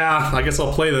like, yeah, I guess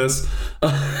I'll play this.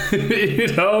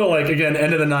 Again,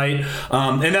 end of the night.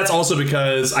 And that's also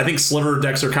because I think Sliver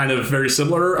decks are kind of very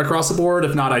similar across the board,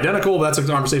 if not identical. But that's a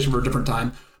conversation for a different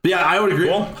time. But yeah, I would agree.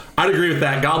 Cool. I'd agree with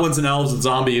that. Goblins and elves and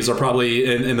zombies are probably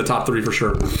in the top three for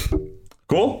sure.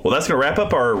 Cool. Well, that's going to wrap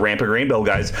up our Rampant Grainbill,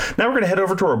 guys. Now we're going to head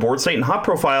over to our board state and hot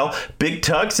profile. Big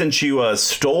Tuck, since you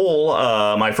stole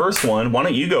my first one, why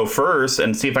don't you go first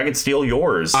and see if I can steal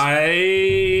yours?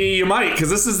 You might, because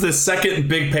this is the second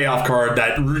big payoff card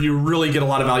that you really get a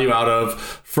lot of value out of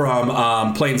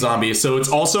from playing zombies. So it's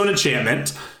also an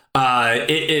enchantment.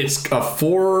 It's a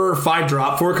 4/5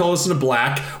 drop, 4 colors and a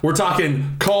black. We're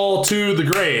talking Call to the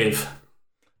Grave.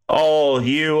 Oh,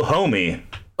 you homie.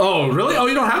 Oh, really? Oh,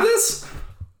 you don't have this?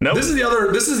 Nope. This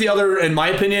is the other, in my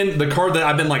opinion, the card that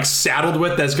I've been like saddled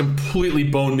with that's completely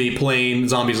boned me playing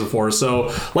zombies before.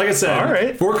 So, like I said, all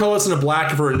right. 4 colors and a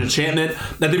black for an enchantment.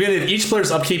 At the beginning of each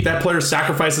player's upkeep, that player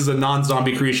sacrifices a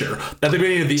non-zombie creature. At the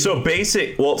beginning of the So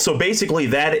basically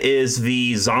that is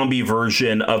the zombie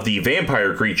version of the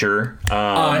vampire creature.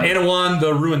 Anawan,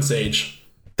 the Ruin Sage.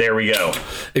 There we go.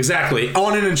 Exactly.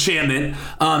 On an enchantment.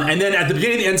 And then at the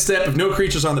beginning of the end step, if no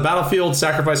creatures on the battlefield,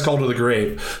 sacrifice Call to the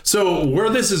Grave. So where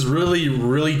this is really,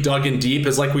 really dug in deep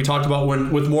is like we talked about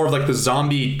with more of like the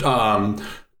zombie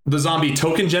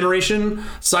token generation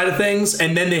side of things,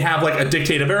 and then they have like a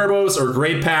Dictate of Erebos or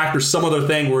Grave Pact or some other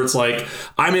thing where it's like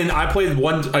I played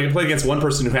against one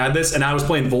person who had this, and I was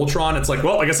playing Voltron. It's like,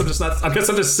 well, I guess I'm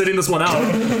just sitting this one out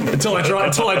until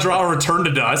I draw a Return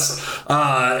to Dust.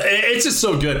 It's just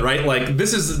so good, right? Like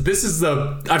this is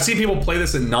I've seen people play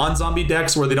this in non-zombie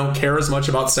decks where they don't care as much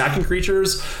about sacking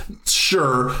creatures.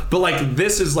 Sure, but like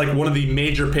this is like one of the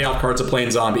major payoff cards of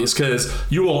playing zombies, because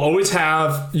you will always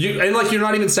have and like you're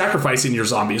not even sacrificing your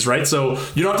zombies, right? So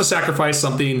you don't have to sacrifice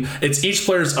something. It's each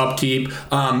player's upkeep,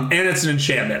 and it's an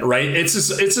enchantment, right? It's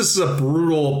just a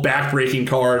brutal backbreaking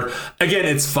card. Again,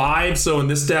 it's 5, so in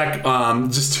this deck,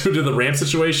 just due to the ramp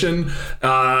situation,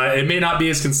 it may not be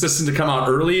as consistent to come out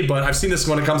early, but I've seen this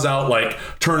when it comes out like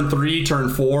turn 3, turn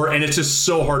 4, and it's just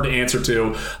so hard to answer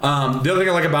to. The other thing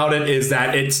I like about it is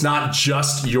that it's not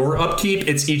just your upkeep,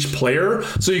 it's each player,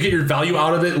 so you get your value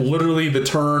out of it literally the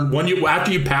turn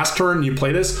after you pass turn and you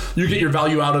play this, you get your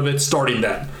value out of it starting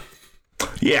then.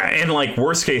 Yeah, and like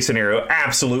worst case scenario,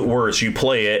 absolute worst, you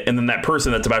play it, and then that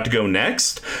person that's about to go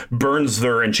next burns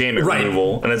their enchantment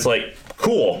removal, and it's like,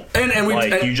 cool. And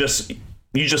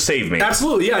you just saved me.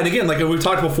 Absolutely, yeah. And again, like we've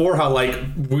talked before, how like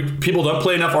people don't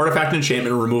play enough artifact and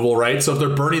enchantment removal, right? So if they're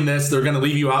burning this, they're going to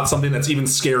leave you out something that's even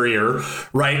scarier,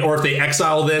 right? Or if they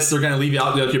exile this, they're going to leave you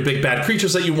out like your big bad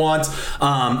creatures that you want.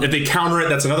 If they counter it,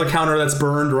 that's another counter that's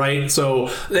burned, right? So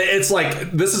it's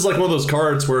like, this is like one of those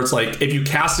cards where it's like, if you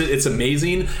cast it, it's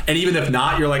amazing. And even if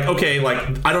not, you're like, okay,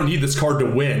 like I don't need this card to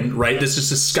win, right? This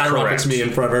just skyrockets me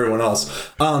in front of everyone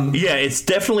else. Yeah, it's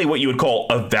definitely what you would call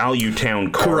a value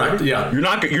town card. Correct, yeah.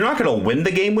 You're not going to win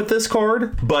the game with this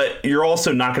card, but you're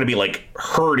also not going to be like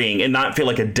hurting and not feel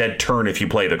like a dead turn if you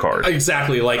play the card.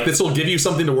 Exactly. Like this will give you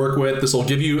something to work with. This will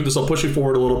push you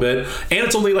forward a little bit, and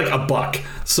it's only like $1.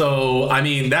 So I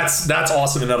mean that's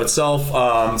awesome in and of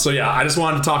itself. So yeah, I just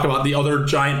wanted to talk about the other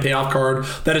giant payoff card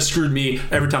that has screwed me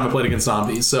every time I played against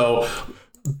zombies. So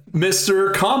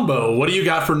Mr. Combo, what do you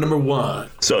got for number 1?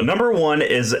 So number 1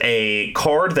 is a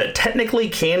card that technically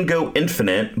can go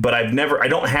infinite, but I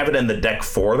don't have it in the deck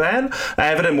for that. I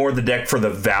have it in more the deck for the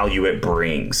value it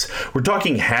brings. We're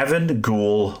talking Havin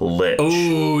Ghoul Lich.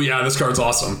 Oh yeah, this card's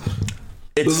awesome.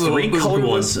 It's 3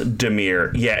 colorless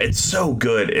Dimir. Yeah, it's so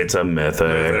good. It's a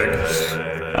mythic.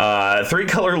 3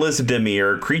 colorless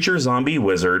Dimir, creature zombie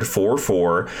wizard,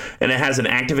 4/4, and it has an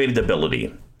activated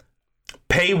ability.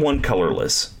 Pay 1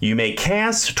 colorless. You may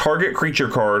cast target creature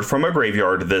card from a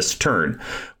graveyard this turn.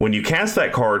 When you cast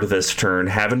that card this turn,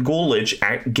 Havin Ghoul Lich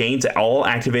gains all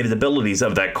activated abilities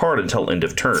of that card until end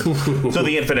of turn. So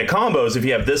the infinite combos, if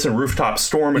you have this and Rooftop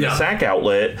Storm and a sack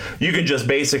outlet, you can just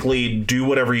basically do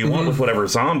whatever you want with whatever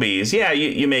zombies. Yeah,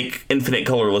 you make infinite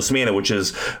colorless mana, which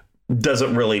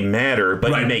doesn't really matter,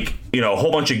 but you make a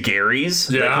whole bunch of Garys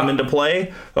that come into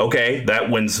play. Okay, that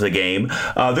wins the game.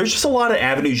 There's just a lot of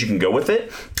avenues you can go with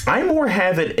it. I more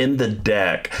have it in the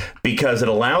deck because it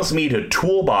allows me to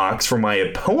toolbox for my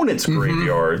opponent's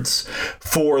graveyards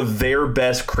for their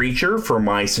best creature for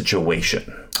my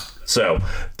situation. So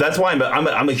that's why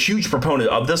I'm a huge proponent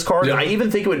of this card. I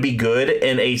even think it would be good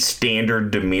in a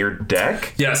standard Dimir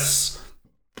deck. Yes.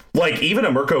 Like, even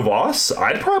a Mirko Voss,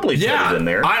 I'd probably put it in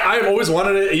there. I've always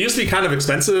wanted it. It used to be kind of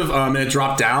expensive, and it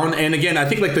dropped down. And again, I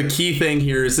think like the key thing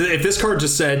here is that if this card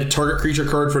just said target creature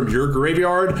card from your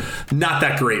graveyard, not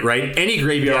that great, right? Any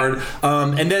graveyard.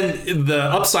 And then the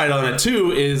upside on it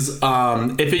too is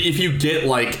if you get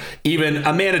like even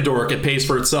a mana dork, it pays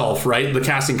for itself, right? The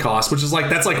casting cost, which is like,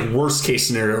 that's like worst case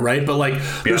scenario, right? But like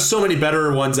there's so many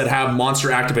better ones that have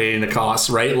monster activating the cost,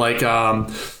 right? Like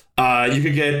you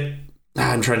could get,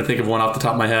 I'm trying to think of one off the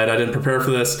top of my head. I didn't prepare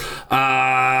for this.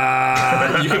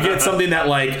 You could get something that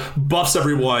like buffs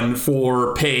everyone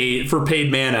for paid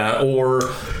mana,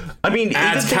 or I mean,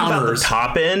 adds even counters.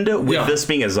 About the top end with this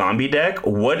being a zombie deck.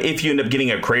 What if you end up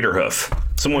getting a Crater Hoof?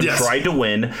 Someone tried to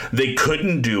win, they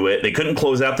couldn't do it. They couldn't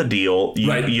close out the deal.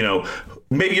 You know.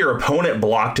 Maybe your opponent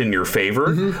blocked in your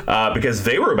favor because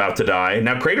they were about to die.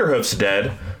 Now Crater Hoof's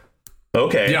dead.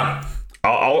 Okay. Yeah.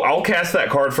 I'll cast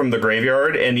that card from the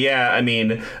graveyard, and I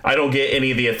mean, I don't get any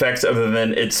of the effects other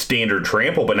than its standard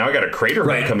trample, but now I got a Crater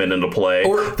Hoof come into play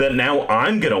that now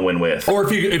I'm gonna win with.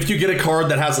 Or if you get a card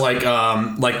that has like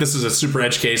this is a super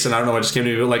edge case, and I don't know what just came to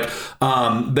me, but like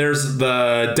there's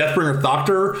the Deathbringer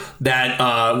Thopter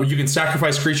that you can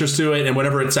sacrifice creatures to it, and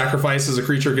whenever it sacrifices a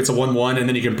creature, it gets a 1/1, and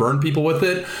then you can burn people with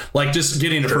it. Like just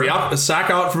getting a free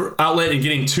sack outlet and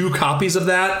getting 2 copies of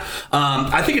that.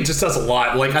 I think it just does a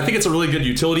lot. Like I think it's a really good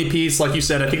utility piece. Like you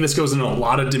said, I think this goes into a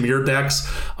lot of Dimir decks.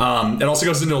 It also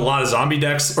goes into a lot of zombie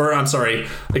decks, or I'm sorry,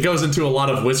 it goes into a lot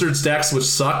of Wizards decks, which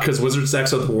suck because Wizards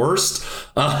decks are the worst,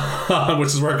 which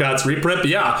is where it got its reprint.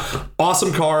 But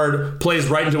awesome card, plays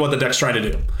right into what the deck's trying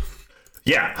to do.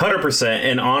 Yeah, 100%.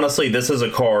 And honestly, this is a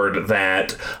card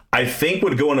that I think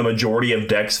would go in a majority of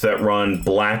decks that run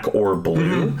black or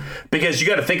blue, because you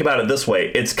got to think about it this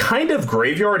way. It's kind of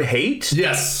graveyard hate.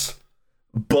 Yes.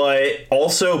 But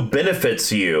also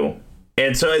benefits you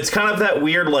And so it's kind of that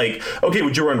weird, like, okay,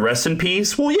 would you run Rest in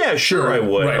Peace? Well, yeah, sure I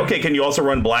would. Right. Okay, can you also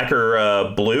run black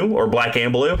or blue, or black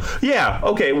and blue? Yeah,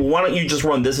 okay, well, why don't you just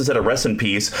run this instead of Rest in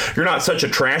Peace? You're not such a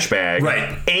trash bag.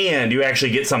 Right. And you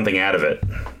actually get something out of it.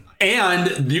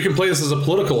 And you can play this as a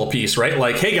political piece, right?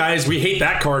 Like, hey guys, we hate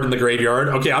that card in the graveyard.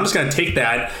 Okay, I'm just going to take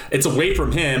that. It's away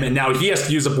from him, and now he has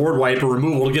to use a board wipe or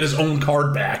removal to get his own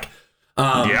card back.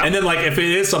 And then, like, if it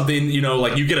is something, you know,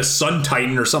 like you get a Sun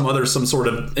Titan or some sort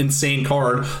of insane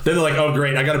card, then they're like, oh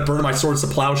great, I got to burn my Swords to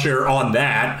Plowshare on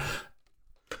that.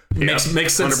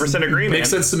 Makes sense. 100% agree, man.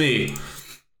 Makes sense to me.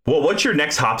 Well, what's your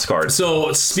next Hops card?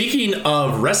 So, speaking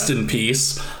of Rest in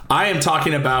Peace, I am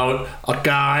talking about a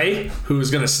guy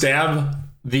who's going to stab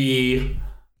the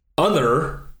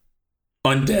other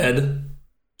undead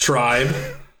tribe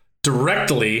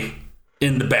directly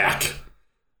in the back.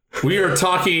 We are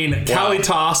talking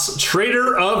Kalitas,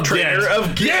 Trader of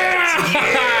Geth.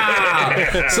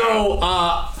 Yeah! So,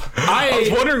 I was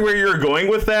wondering where you were going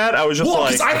with that. I was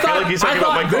just I feel like he's talking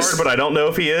about my card, but I don't know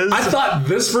if he is. I thought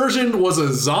this version was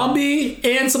a zombie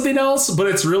and something else, but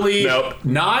it's really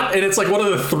not. And it's like one of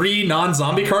the 3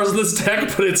 non-zombie cards in this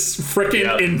deck, but it's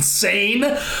freaking insane.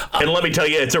 And let me tell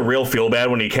you, it's a real feel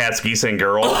bad when you cast Geese and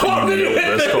Girl and you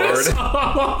know this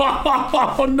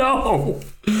card. Oh, no.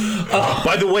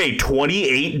 By the way,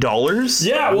 $28?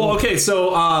 Yeah, well, okay,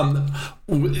 so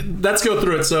let's go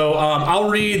through it. So I'll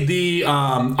read the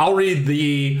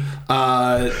CMC.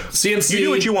 You do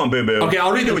what you want, Boo Boo. Okay,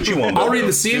 I'll read what you want. I'll read the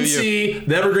CMC,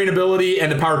 the Evergreen ability,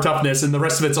 and the Power Toughness, and the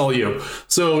rest of it's all you.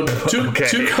 So two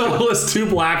colorless, 2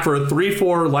 black for a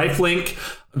 3/4 lifelink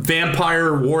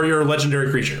vampire warrior legendary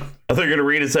creature. I thought you were gonna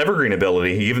read its Evergreen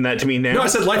ability. You giving that to me now? No, I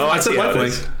said life. I said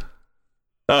lifelink.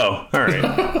 Oh, all right.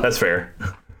 That's fair.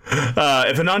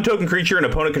 If a non-token creature an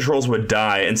opponent controls would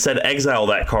die, instead exile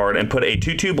that card and put a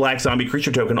 2/2 black zombie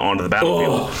creature token onto the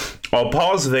battlefield. I'll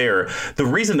pause there. The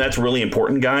reason that's really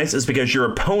important, guys, is because your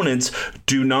opponents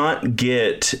do not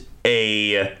get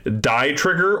a die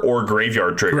trigger or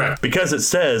graveyard trigger. Correct. Because it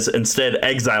says instead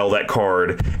exile that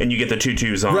card and you get the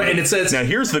 2/2 zombie. Right, and it says... Now,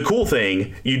 here's the cool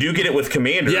thing. You do get it with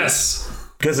commanders. Yes.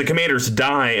 Because the commanders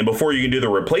die, and before you can do the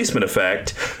replacement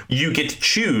effect, you get to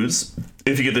choose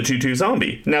if you get the 2/2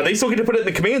 zombie. Now, they still get to put it in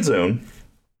the command zone,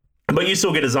 but you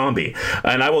still get a zombie.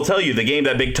 And I will tell you, the game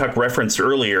that Big Tuck referenced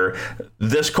earlier,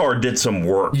 this card did some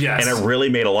work. Yes. And it really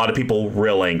made a lot of people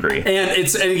real angry.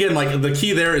 And again, like, the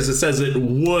key there is it says it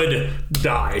would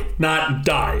die, not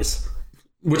dies,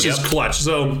 which is clutch.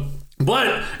 So,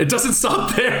 but it doesn't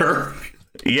stop there.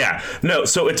 Yeah, no,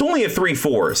 so it's only a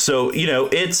 3/4, so, you know,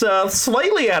 it's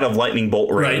slightly out of Lightning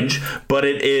Bolt range, but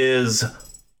it is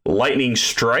Lightning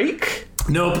Strike?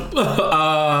 Nope.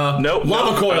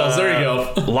 Lava Coils, there you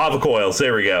go. Lava Coils,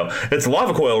 there we go. It's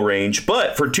Lava Coil range,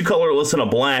 but for 2 colorless and a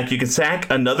black, you can sack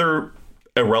another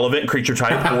irrelevant creature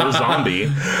type or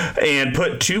zombie and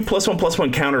put 2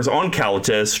 +1/+1 counters on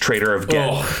Kalitas, Trader of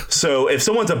Geth. So if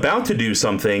someone's about to do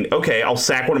something, okay, I'll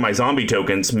sack one of my zombie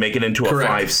tokens, make it into a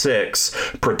 5/6,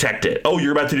 protect it. Oh,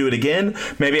 you're about to do it again?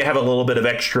 Maybe I have a little bit of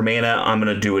extra mana, I'm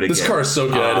gonna do it again. This card's so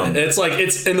good. It's like,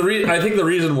 and I think the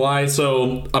reason why,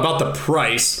 so about the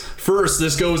price, first,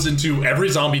 this goes into every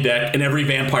zombie deck and every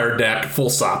vampire deck, full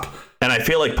stop. And I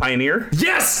feel like Pioneer?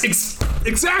 Yes,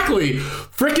 exactly.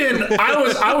 Freaking,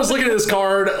 I was looking at this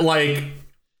card like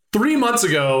 3 months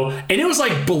ago, and it was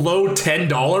like below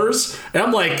 $10, and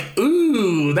I'm like,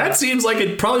 ooh, that seems like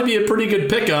it'd probably be a pretty good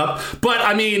pickup. But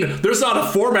I mean, there's not a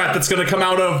format that's going to come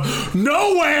out of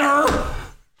nowhere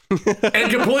and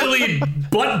completely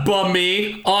butt bum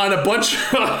me on a bunch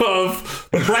of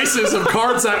prices of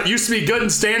cards that used to be good in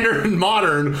standard and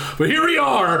modern. But here we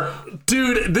are.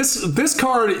 Dude, this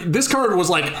card was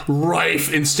like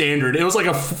rife in standard. It was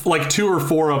like 2 or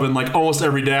 4 of them, like almost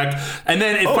every deck. And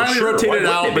then it finally rotated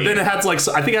out, but then it had like,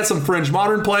 I think it had some fringe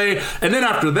modern play. And then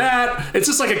after that, it's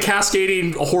just like a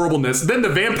cascading horribleness. Then the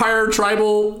vampire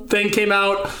tribal thing came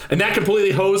out, and that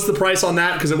completely hosed the price on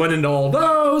that because it went into all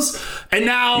those. And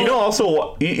now you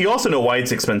also know why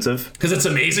it's expensive, because it's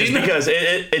amazing. It's because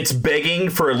it's begging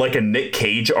for like a Nick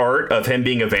Cage art of him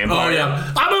being a vampire. Oh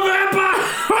yeah, I'm a vampire.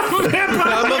 I'm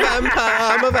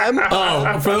a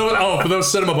vampire. For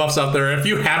those cinema buffs out there, if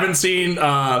you haven't seen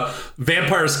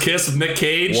Vampire's Kiss with Nick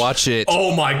Cage, watch it.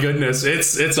 Oh my goodness,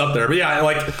 it's up there. But yeah,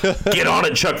 like, get on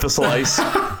it, Chuck the Slice.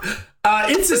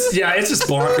 It's just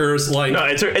bonkers. Like, no,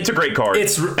 it's a great card. I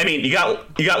mean, you got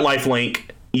lifelink.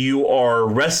 You are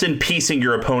rest in peacing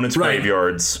your opponent's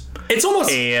graveyards. It's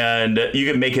almost, and you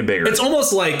can make it bigger. it's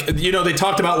almost like, they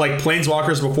talked about like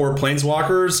planeswalkers before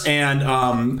planeswalkers,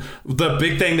 and the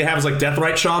big thing they have is like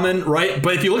Deathrite Shaman, right?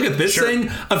 But if you look at this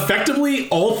thing, effectively,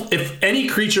 if any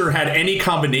creature had any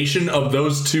combination of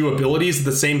those two abilities at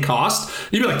the same cost,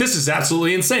 you'd be like, this is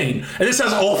absolutely insane. And this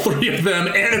has all three of them,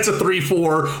 and it's a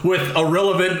 3/4 with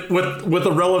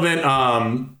a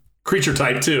relevant creature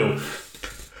type too.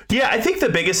 Yeah, I think the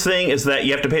biggest thing is that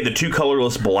you have to pay the 2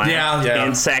 colorless black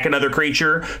and sack another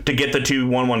creature to get the 2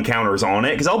 1/1 counters on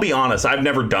it. Because I'll be honest, I've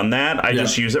never done that. I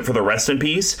just use it for the rest in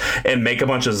peace and make a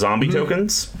bunch of zombie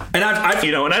tokens. And I've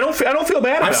and I don't feel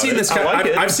bad about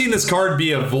it. I've seen this card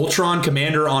be a Voltron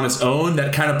commander on its own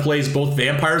that kind of plays both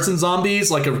vampires and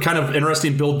zombies, like a kind of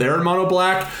interesting build there in mono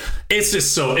black. It's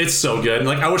just it's so good.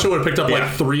 Like, I wish I would have picked up like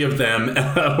 3 of them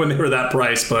when they were that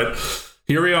price, but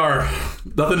here we are.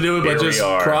 Nothing to do but just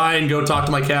cry and go talk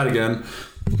to my cat again.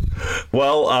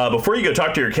 Well, before you go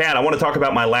talk to your cat, I want to talk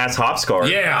about my last Hops card.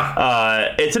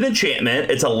 Yeah. It's an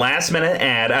enchantment. It's a last-minute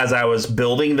ad as I was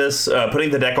building this, putting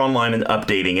the deck online and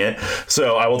updating it.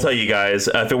 So I will tell you guys,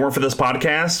 if it weren't for this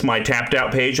podcast, my tapped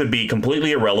out page would be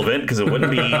completely irrelevant because it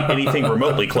wouldn't be anything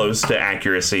remotely close to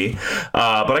accuracy.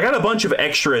 But I got a bunch of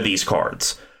extra of these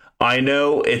cards. I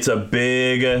know it's a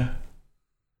big,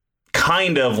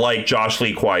 kind of like Josh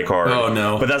Lee Kwai card. Oh,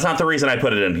 no. But that's not the reason I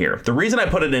put it in here. The reason I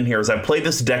put it in here is I've played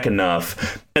this deck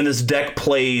enough, and this deck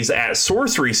plays at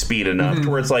sorcery speed enough to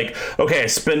where it's like, okay, I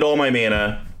spend all my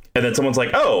mana, and then someone's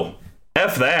like, oh,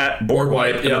 F that, board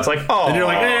wipe. And it's like, oh. And you're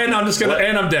like, and I'm just going to,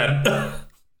 and I'm dead.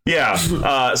 Yeah.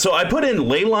 So I put in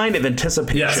Leyline of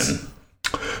Anticipation. Yes.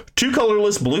 2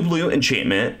 colorless blue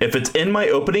enchantment. If it's in my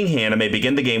opening hand, I may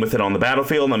begin the game with it on the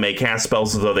battlefield, and I may cast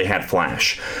spells as though they had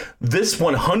flash. This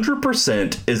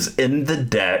 100% is in the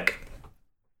deck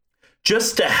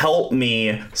just to help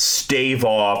me stave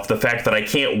off the fact that I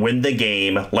can't win the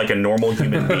game like a normal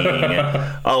human being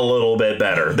a little bit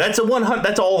better. That's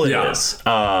all it is.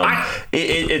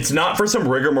 It's not for some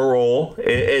rigmarole.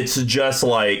 It's just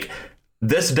like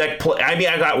this deck.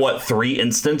 I got 3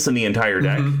 instants in the entire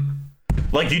deck.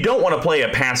 Like, you don't want to play a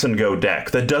pass and go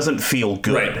deck that doesn't feel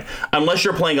good, unless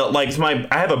you're playing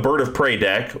I have a Bird of Prey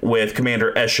deck with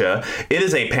Commander Esha. It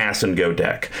is a pass and go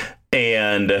deck,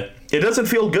 and it doesn't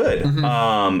feel good.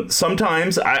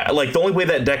 Sometimes the only way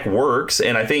that deck works,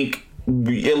 and I think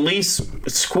at least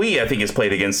Squee, I think, has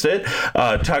played against it.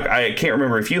 Tuck, I can't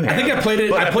remember if you have. I think I played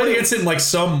it. I played against it in like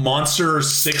some monster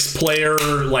 6-player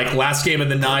like last game of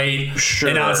the night. Sure.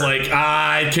 And I was like,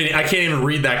 I can't even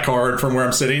read that card from where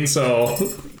I'm sitting. So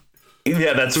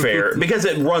yeah, that's fair, because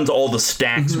it runs all the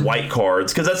stacks white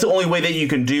cards, because that's the only way that you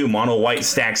can do mono white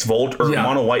stacks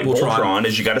mono white Voltron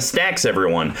is you got to stacks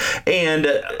everyone. And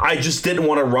I just didn't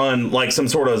want to run like some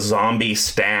sort of zombie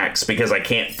stacks because I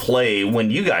can't play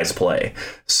when you guys play.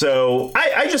 So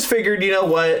I just figured, you know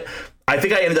what? I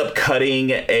think I ended up cutting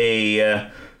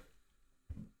a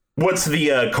what's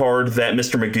the card that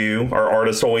Mr. Magoo, our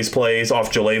artist, always plays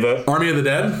off Jaleva? Army of the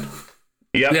Dead?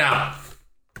 Yep. Yeah.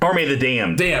 Army of the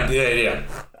Damned. Yeah.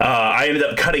 I ended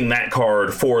up cutting that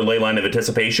card for Leyline of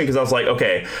Anticipation because I was like,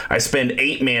 okay, I spend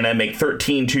 8 mana, make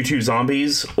 13 2/2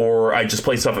 zombies, or I just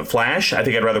play stuff at Flash. I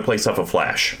think I'd rather play stuff at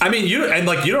Flash. I mean, you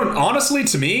don't, honestly,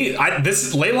 to me,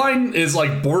 this Leyline is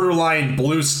like borderline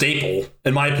blue staple,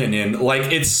 in my opinion.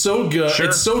 Like, it's so good. Sure.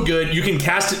 It's so good. You can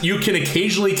cast it. You can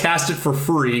occasionally cast it for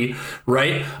free,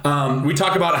 right? We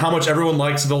talk about how much everyone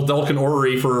likes Veldelkin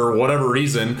Orrery for whatever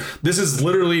reason. This is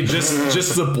literally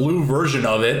just the blue version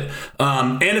of it.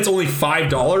 And it's only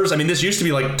 $5. I mean, this used to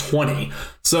be like $20.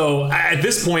 So at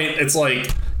this point, it's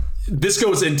like this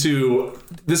goes into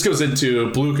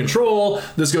blue control.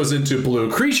 This goes into blue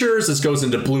creatures. This goes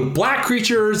into blue black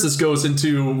creatures. This goes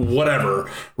into whatever,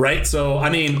 right? So I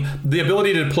mean, the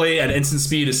ability to play at instant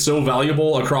speed is so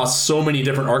valuable across so many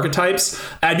different archetypes.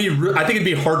 I think it'd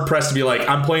be hard pressed to be like,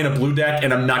 I'm playing a blue deck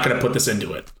and I'm not going to put this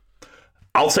into it.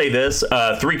 I'll say this: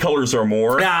 3 colors or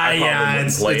more. It's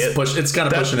kind of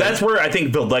pushing it. That's where I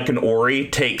think Veldelkin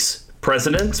Orrery takes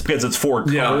precedence, because it's 4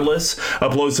 colorless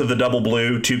opposed to the double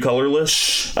blue 2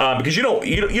 colorless. Because you don't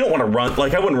want to run,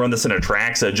 like, I wouldn't run this in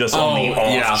Atraxa just on the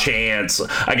off chance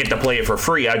I get to play it for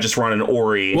free. I just run an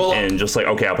Orrery and just like,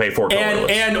 okay, I'll pay 4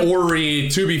 colorless. And Orrery,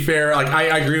 to be fair, like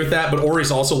I agree with that, but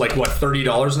Orrery's also like what,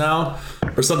 $30 now?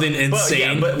 Or something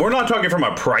insane. But we're not talking from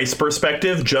a price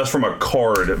perspective, just from a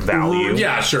card value.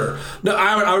 Yeah, sure. No,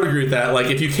 I would agree with that. Like,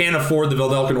 if you can't afford the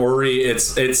Veldelkin Orrery,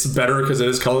 it's better because it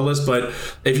is colorless. But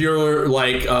if you're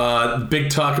like Big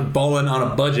Tuck balling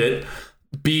on a budget,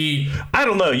 be. I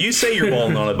don't know. You say you're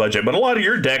balling on a budget, but a lot of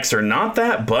your decks are not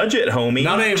that budget, homie.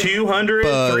 Not a- $200,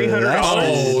 $300.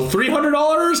 Oh,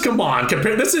 $300? Come on.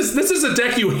 This is a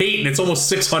deck you hate, and it's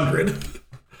almost $600.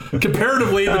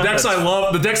 Comparatively, the decks I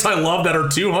love that are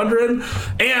 $200.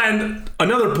 And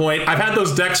another point, I've had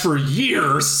those decks for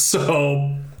years,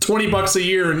 so $20 a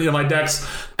year in my decks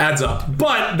adds up.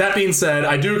 But that being said,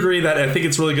 I do agree that I think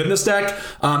it's really good in this deck,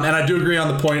 and I do agree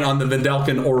on the point on the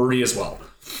Vendelkin Orrery as well.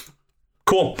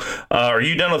 Cool. Are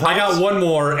you done with Hobbs? I got one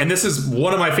more, and this is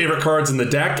one of my favorite cards in the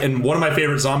deck, and one of my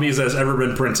favorite zombies that has ever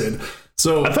been printed.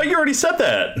 So, I thought you already said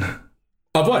that.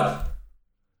 Of what?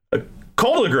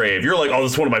 Call to the Grave. You're like, oh,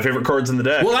 this is one of my favorite cards in the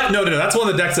deck. Well, no. That's one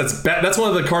of the decks that's one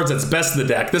of the cards that's best in the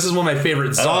deck. This is one of my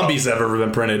favorite zombies that have ever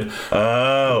been printed.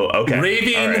 Oh, okay.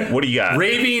 Raving. All right, what do you got?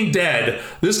 Raving Dead.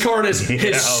 This card is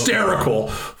hysterical.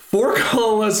 4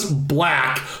 colorless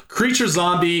black creature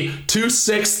zombie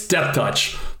 2/6 Death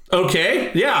Touch.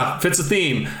 Okay, yeah, fits the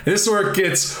theme. And this is where it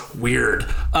gets weird.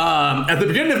 At the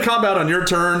beginning of combat on your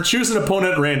turn, choose an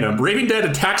opponent at random. Raving Dead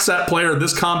attacks that player in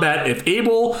this combat if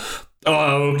able.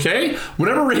 Okay.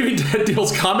 Whenever Raving Dead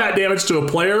deals combat damage to a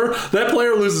player, that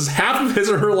player loses half of his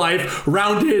or her life,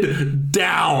 rounded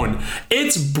down.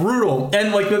 It's brutal. And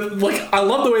I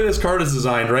love the way this card is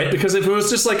designed, right? Because if it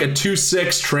was just like a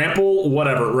 2/6 trample,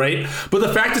 whatever, right? But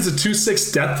the fact it's a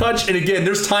 2/6 Death Touch, and again,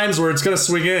 there's times where it's gonna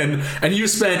swing in, and you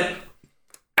spent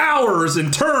hours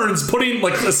and turns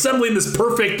assembling this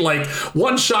perfect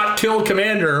one-shot kill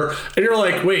commander, and you're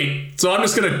like, wait, so I'm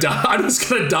just gonna die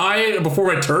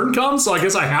before my turn comes, so I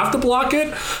guess I have to block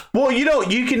it. Well,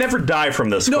 you can never die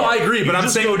from this card. I agree, but I'm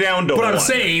saying go down to one. I'm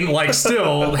saying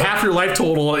still half your life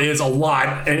total is a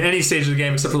lot at any stage of the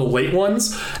game except for the late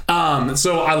ones.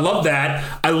 So I love that.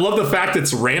 I love the fact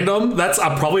it's random. That's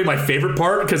probably my favorite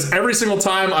part, because every single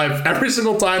time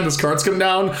this card's come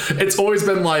down, it's always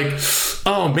been like,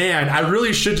 oh man, I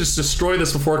really should just destroy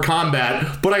this before combat,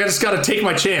 but I just gotta take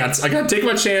my chance.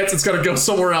 It's gotta go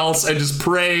somewhere else and just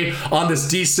pray on this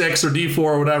D6 or D4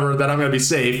 or whatever that I'm gonna be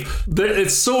safe.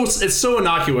 It's so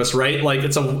innocuous, right?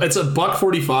 It's a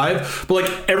 $1.45,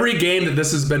 but every game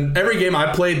I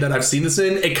played that I've seen this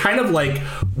in, it kind of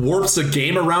warps the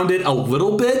game around it a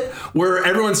little bit, where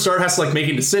everyone has to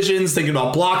making decisions, thinking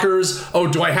about blockers. Oh,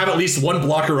 do I have at least one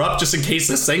blocker up just in case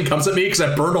this thing comes at me because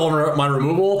I burned all my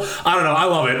removal? I don't know. I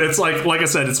love it. It's like I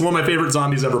said, it's one of my favorite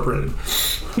zombies ever printed.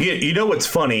 You know what's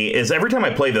funny is every time I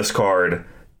play this card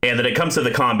and then it comes to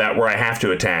the combat where I have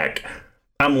to attack,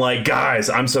 I'm like, guys,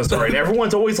 I'm so sorry. And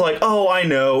everyone's always like, oh, I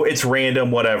know, it's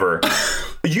random, whatever.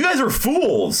 You guys are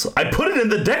fools. I put it in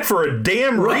the deck for a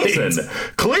damn reason.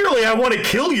 Clearly, I want to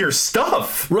kill your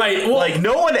stuff. Right. Well,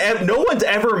 no one's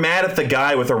ever mad at the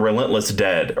guy with a raving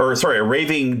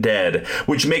dead,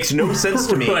 which makes no sense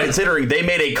to me, considering they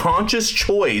made a conscious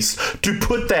choice to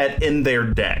put that in their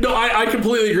deck. No, I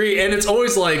completely agree. And it's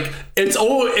always it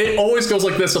always goes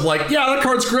like this of yeah, that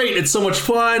card's great. It's so much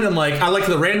fun. And I like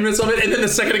the randomness of it. And then the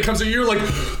second it comes to you, you're like,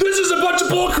 this is a bunch of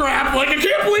bullcrap. I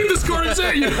can't believe this card is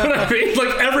it. You know what I mean?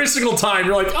 Every single time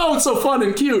you're like, oh, it's so fun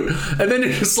and cute, and then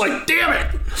you're just like, damn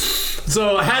it.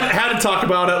 So I had to talk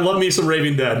about it. Love me some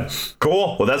Raving Dead.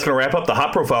 Cool. Well, that's going to wrap up the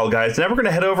hot profile, guys. Now we're going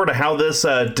to head over to how this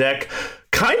deck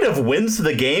kind of wins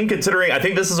the game, considering I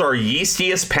think this is our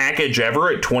yeastiest package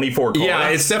ever at 24 cards. Yeah,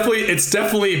 it's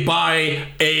definitely by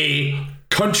a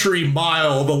country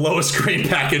mile the lowest grade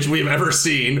package we've ever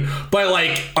seen, by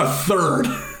a third.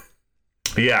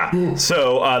 Yeah.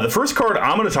 So the first card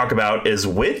I'm going to talk about is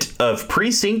Wit of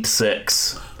Precinct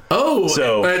 6. Oh.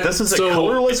 So this is a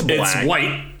colorless black. It's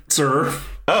white, sir.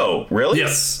 Oh, really?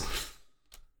 Yes.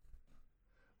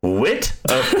 Wit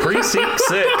of Precinct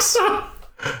 6.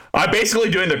 I'm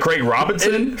basically doing the Craig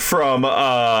Robinson from Squee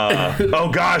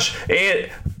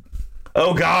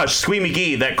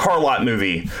McGee, that Carlot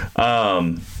movie.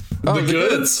 The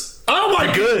Goods. Oh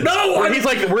my Goods! No, where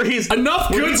he's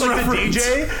enough Goods reference.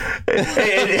 The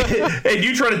DJ, and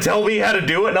you try to tell me how to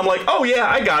do it, and I'm like, oh yeah,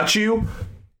 I got you.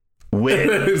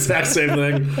 Win. Exact same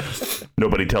thing.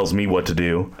 Nobody tells me what to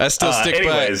do. I still stick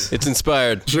by it. It's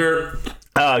inspired. Sure.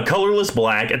 Colorless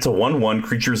black. It's a 1/1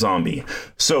 creature zombie.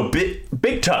 So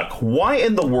Big Tuck, why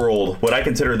in the world would I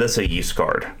consider this a use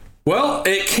card? Well,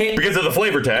 it can't... Because of the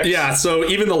flavor text. Yeah, so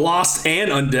even the Lost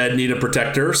and Undead need a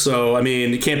protector, so, I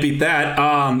mean, you can't beat that.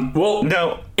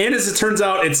 No. And as it turns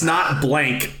out, it's not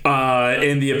blank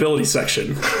in the ability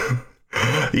section.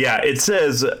 Yeah, it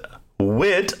says...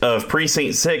 Wit of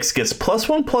Precinct 6 gets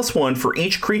 +1/+1 for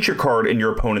each creature card in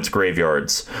your opponent's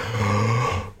graveyards.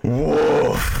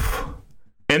 Woof.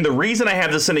 And the reason I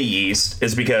have this in a yeast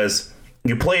is because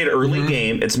you play it early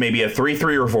game, it's maybe a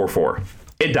 3/3 or 4/4.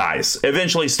 It dies.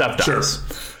 Eventually stuff dies. Sure.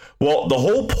 Well, the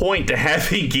whole point to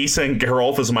having Gisa and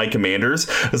Geralf as my commanders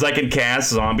is I can cast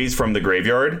zombies from the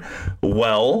graveyard.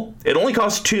 Well, it only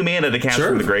costs 2 mana to cast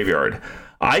from the graveyard.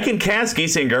 I can cast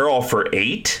Gisa and Geralf for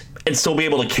 8 and still be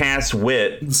able to cast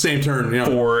Wit same turn, yeah,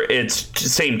 for its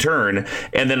same turn,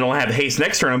 and then it'll have haste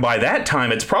next turn, and by that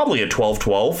time it's probably a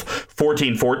 12-12,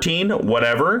 14-14,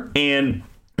 whatever. And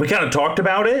we kind of talked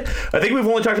about it. I think we've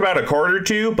only talked about a card or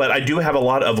two, but I do have a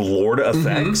lot of Lord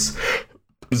effects.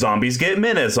 Zombies get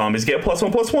menace, zombies get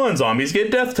 +1/+1, zombies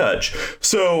get death touch.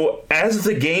 So as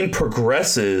the game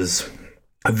progresses,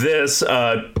 this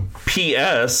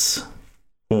PS1,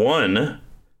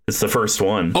 it's the first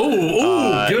one.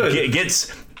 Good.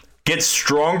 Gets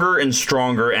stronger and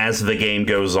stronger as the game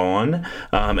goes on,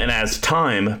 and as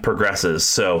time progresses.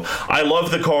 So I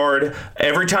love the card.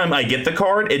 Every time I get the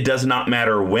card, it does not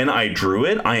matter when I drew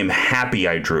it. I am happy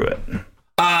I drew it.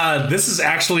 This is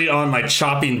actually on my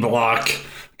chopping block.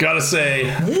 Gotta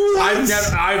say,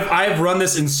 I've run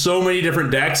this in so many different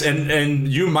decks, and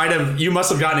you must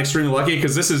have gotten extremely lucky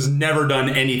because this has never done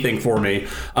anything for me in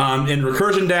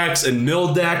recursion decks and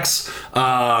mill decks.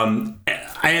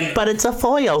 But it's a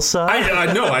foil, so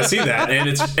I know, I see that,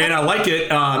 and I like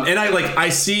it, and I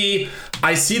see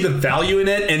the value in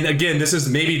it. And again, this is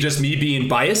maybe just me being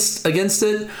biased against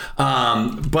it,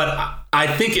 but I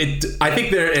think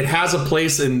it has a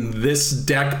place in this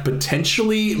deck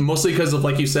potentially, mostly because of,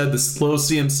 like you said, the slow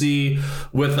CMC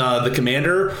with the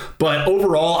commander. But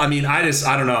overall, I mean, I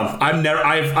don't know.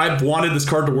 I've wanted this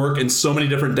card to work in so many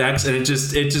different decks, and it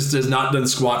just has not done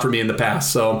squat for me in the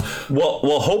past. So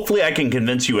well, hopefully I can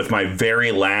convince you with my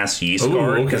very last yeast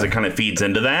card, because it kind of feeds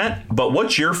into that. But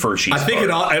what's your first yeast card? I think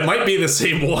it might be the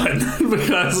same one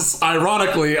because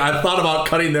ironically, I thought about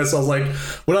cutting this. I was like,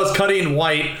 when I was cutting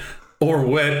white or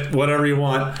wit, whatever you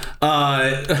want,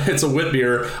 it's a wit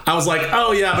beer, I was like,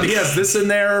 oh yeah, but he has this in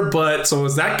there, but so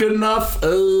is that good enough?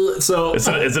 So is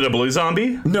it a blue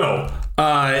zombie? No,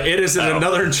 it is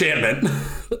another enchantment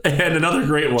and another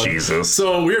great one. Jesus.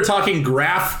 So we are talking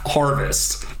Graph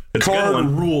Harvest. It's card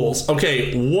rules.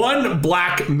 Okay, 1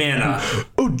 black mana.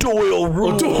 Doyle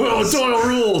rules. Doyle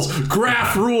rules.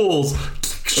 Graph rules.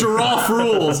 Geralf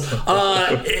rules.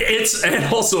 It's and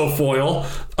also a foil.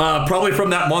 Probably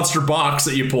from that monster box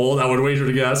that you pulled, I would wager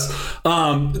to guess.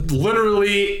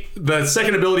 Literally, the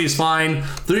second ability is fine.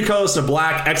 3 colors to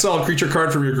black. Exile a creature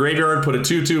card from your graveyard. Put a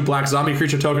 2/2 black zombie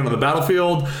creature token on the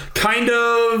battlefield. Kind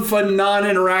of a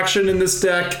non-interaction in this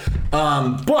deck.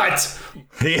 But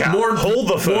yeah, hold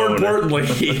the phone. More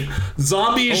importantly,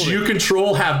 zombies you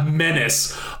control have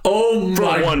menace. Oh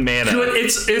my! For 1 mana.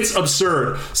 It's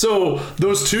absurd. So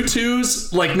those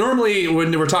 2/2s, like normally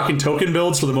when we're talking token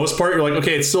builds, for the most part, you're like,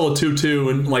 okay, it's still a 2/2,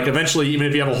 and like eventually, even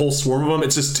if you have a whole swarm of them,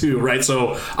 it's just 2, right?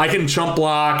 So I can chump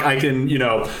block, I can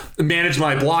manage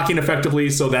my blocking effectively,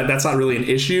 so that's not really an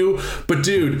issue. But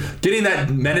dude, getting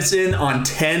that menace in on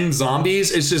 10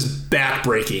 zombies is just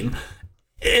backbreaking.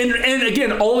 And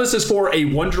again, all this is for a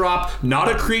 1-drop, not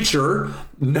a creature,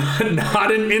 not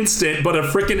an instant, but a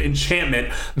freaking enchantment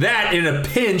that in a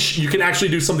pinch you can actually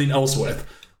do something else with.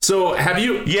 So have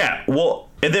you? Yeah, well,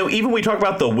 and then even we talk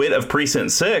about the wit of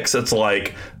Precinct 6, it's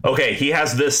like, okay, he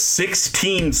has this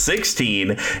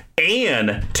 16/16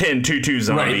 and 10 2/2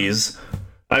 zombies.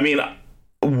 Right. I mean,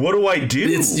 what do I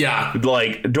do?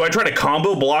 Like, do I try to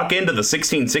combo block into the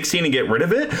 16/16 and get rid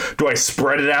of it? Do I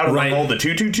spread it out among all the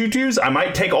 2/2/2/2s? I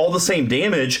might take all the same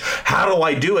damage. How do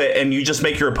I do it? And you just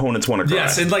make your opponents want to cry.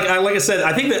 Yes, and like I said,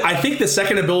 I think the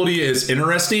second ability is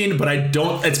interesting, but I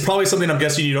don't. It's probably something I'm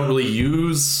guessing you don't really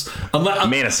use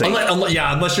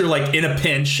unless you're like in a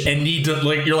pinch and need to,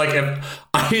 like, you're like, if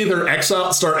I either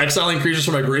start exiling creatures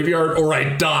from my graveyard or I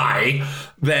die,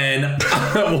 then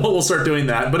we'll start doing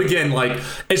that. But again, like,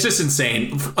 it's just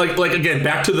insane. Like again,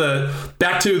 back to the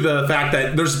fact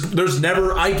that there's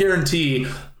never, I guarantee,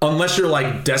 unless you're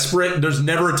like desperate, there's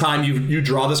never a time you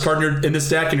draw this card in this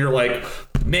deck and you're like,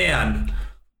 man,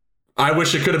 I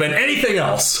wish it could have been anything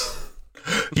else.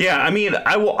 Yeah, I mean,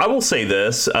 I will say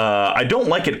this. I don't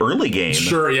like it early game.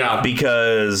 Sure, yeah.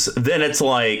 Because then it's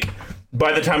like,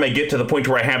 by the time I get to the point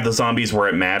where I have the zombies where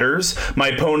it matters, my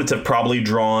opponents have probably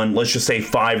drawn, let's just say,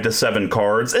 5 to 7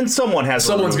 cards, and someone's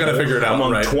going to figure it out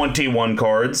among 21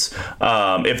 cards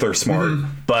if they're smart. Mm-hmm.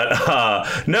 But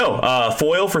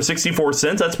foil for 64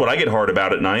 cents. That's what I get hard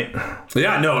about at night.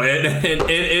 Yeah, no,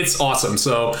 it's awesome.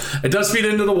 So it does feed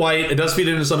into the white. It does feed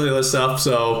into some of the other stuff.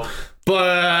 So,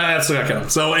 but that's what I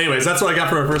got. So, anyways, that's what I got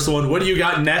for my first one. What do you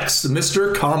got next,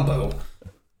 Mr. Combo?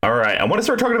 All right, I want to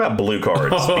start talking about blue cards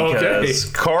because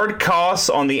Okay. card costs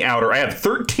on the outer. I have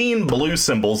 13 blue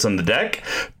symbols in the deck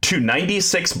to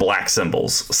 96 black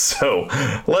symbols. So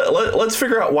let's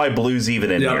figure out why blue's even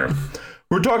in Yep. here.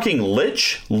 We're talking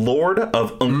Lich, Lord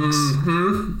of Unks.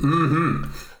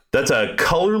 That's a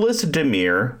colorless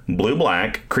Dimir,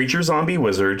 blue-black, creature zombie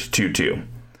wizard, 2/2.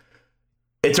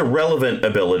 It's a relevant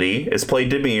ability. It's play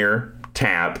Dimir,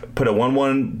 tap, put a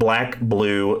 1/1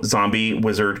 black-blue zombie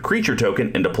wizard creature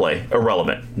token into play.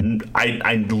 Irrelevant.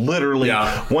 I literally,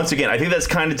 once again, I think that's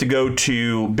kind of to go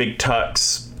to Big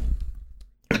Tuck's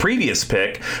previous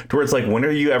pick, to where it's like, when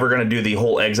are you ever going to do the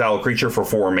whole exile creature for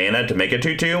 4 mana to make a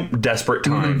 2/2? Desperate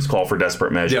times call for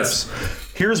desperate measures. Yes.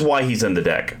 Here's why he's in the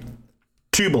deck.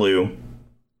 2 blue,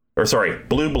 or sorry,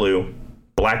 blue,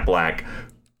 black.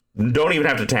 Don't even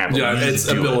have to tap him. Yeah, You it's just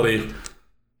do ability. it.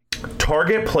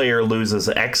 Target player loses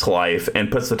X life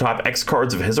and puts the top X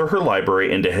cards of his or her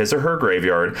library into his or her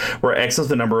graveyard, where X is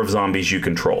the number of zombies you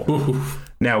control.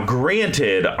 Now,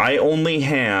 granted, I only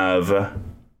have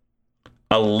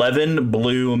 11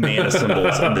 blue mana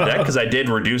symbols in the deck because I did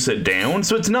reduce it down,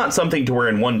 so it's not something to where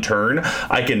in one turn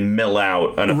I can mill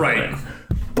out an opponent. Right.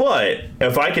 But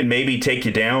if I can maybe take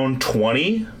you down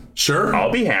 20, Sure.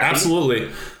 I'll be happy. Absolutely.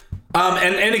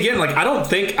 And again, like, I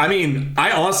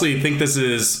honestly think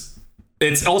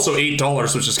it's also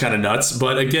 $8, which is kind of nuts.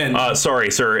 But again,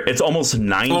 sorry, sir, it's almost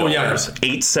 $9. Oh, yeah.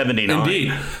 $8.79.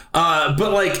 indeed.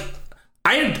 But like,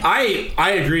 I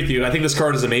agree with you. I think this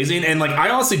card is amazing, and like, I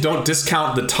honestly don't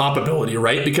discount the top ability,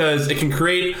 right? Because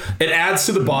it adds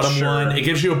to the bottom one. It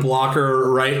gives you a blocker,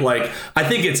 right? Like, I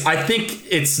think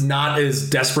it's not as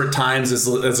desperate times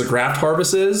as a Graft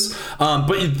Harvest is.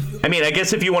 But I mean, I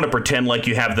guess if you want to pretend like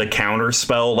you have the counter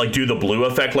spell, like do the blue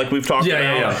effect like we've talked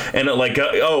about, and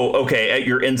okay, at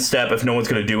your end step, if no one's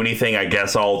going to do anything, I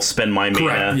guess I'll spend my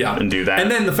mana and do that. And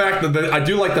then the fact that I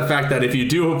do like the fact that if you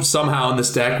do somehow in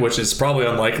this deck, which is probably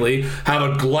unlikely, have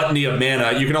a gluttony of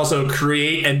mana, you can also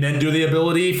create and then do the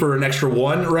ability for an extra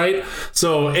 1, right?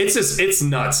 So it's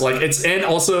nuts. Like, it's a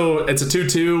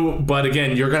 2/2, but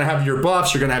again, you're gonna have your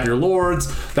buffs, you're gonna have your lords,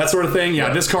 that sort of thing.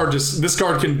 Yeah, this card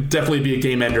can definitely be a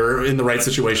game ender in the right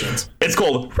situations. It's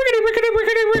called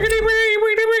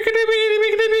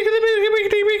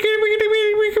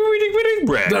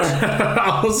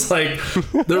I was like,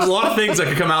 there's a lot of things that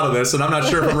could come out of this, and I'm not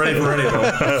sure if I'm ready for any of them.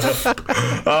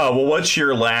 Well, what's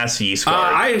your last yeast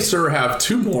card? I, sir, have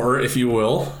 2 more, if you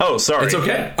will. Oh, sorry. It's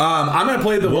okay. I'm going to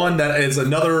play the one that is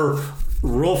another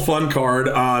real fun card,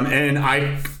 and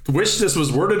I wish this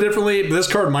was worded differently, but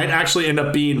this card might actually end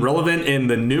up being relevant in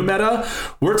the new meta.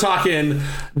 We're talking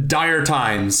Dire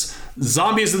Times.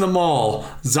 Zombies in the mall.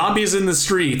 Zombies in the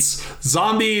streets.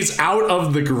 Zombies out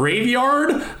of the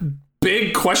graveyard.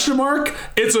 Big question mark.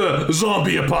 It's a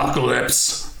zombie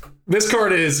apocalypse. This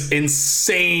card is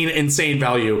insane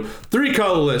value. 3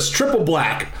 colorless, triple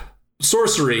black,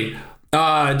 sorcery,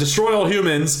 destroy all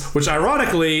humans, which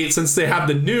ironically, since they have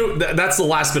the new, that's the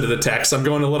last bit of the text. I'm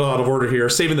going a little out of order here,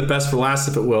 saving the best for last,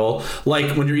 if it will.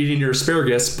 Like when you're eating your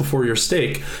asparagus before your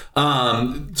steak.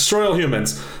 Destroy all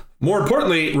humans. More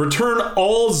importantly, return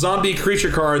all zombie creature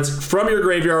cards from your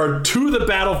graveyard to the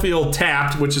battlefield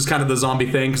tapped, which is kind of the zombie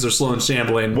thing because they're slow and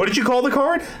shambling. What did you call the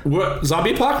card? What,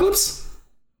 zombie apocalypse?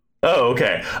 Oh,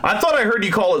 okay. I thought I heard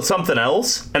you call it something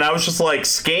else, and I was just like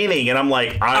scanning, and I'm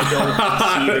like, I don't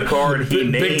see the card he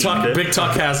named. Big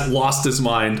Tuck has lost his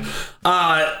mind.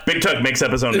 Big Tuck makes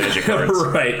up his own magic cards.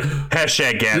 Right.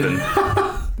 Hashtag Gavin.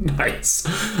 Nice.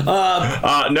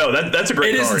 No, that's a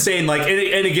great It card. is insane. Like,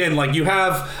 and again, like, you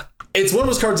have. It's one of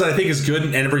those cards that I think is good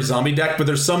in every zombie deck, but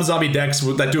there's some zombie decks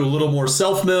that do a little more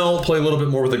self-mill, play a little bit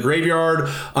more with the graveyard,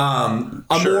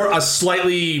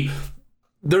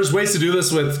 there's ways to do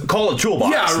this with... Call it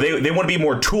toolbox. Yeah. They want to be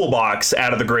more toolbox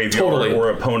out of the graveyard or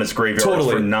opponent's graveyard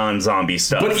for non-zombie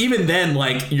stuff. But even then,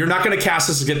 like, you're not going to cast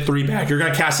this to get 3 back. You're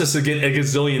going to cast this to get a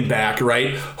gazillion back,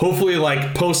 right? Hopefully,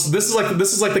 like, this is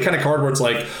like the kind of card where it's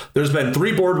like, there's been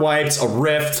 3 board wipes, a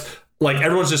rift... Like,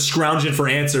 everyone's just scrounging for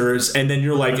answers, and then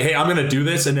you're like, hey, I'm going to do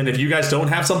this, and then if you guys don't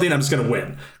have something, I'm just going to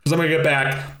win. Because I'm going to get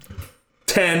back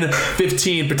 10,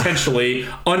 15, potentially,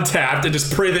 untapped, and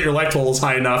just pray that your life total is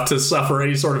high enough to suffer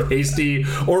any sort of hasty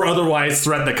or otherwise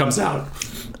threat that comes out.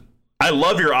 I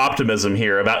love your optimism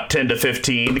here about 10 to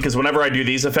 15, because whenever I do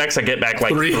these effects, I get back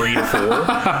like 3 to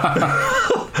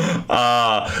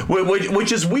 4.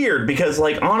 Which is weird, because,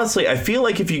 like, honestly, I feel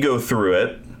like if you go through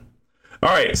it, all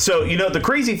right, so, you know, the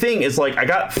crazy thing is, like, I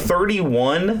got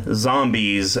 31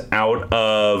 zombies out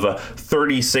of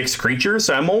 36 creatures,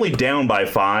 so I'm only down by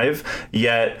 5,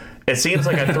 yet It seems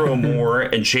like I throw more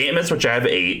enchantments, which I have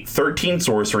 8, 13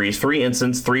 sorceries, 3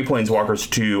 instants, 3 planeswalkers,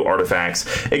 2 artifacts.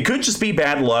 It could just be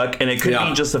bad luck, and it could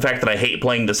be just the fact that I hate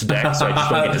playing this deck, so I just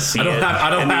don't get to see I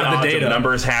don't have the data.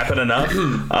 Numbers happen enough.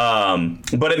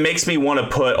 But it makes me want to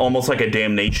put almost like a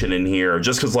damnation in here,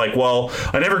 just because, like, well,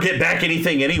 I never get back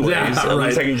anything anyways. At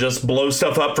least I can just blow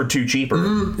stuff up for 2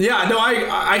 cheaper. Yeah, no,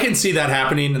 I can see that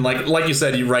happening, and like you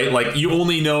said, you're right. Like, you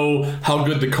only know how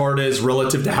good the card is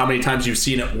relative to how many times you've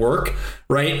seen it work,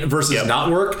 right? Versus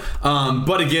not work.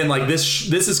 But again, like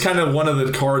this is kind of one of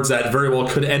the cards that very well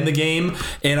could end the game.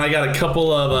 And I got a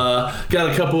couple of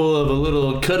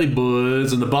little cutty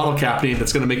boys in the bottle capping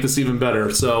that's going to make this even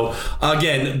better. So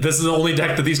again, this is the only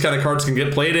deck that these kind of cards can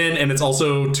get played in, and it's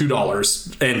also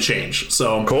 $2 and change.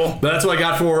 So cool. That's what I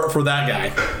got for that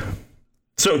guy.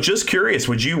 So just curious,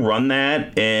 would you run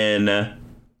that in a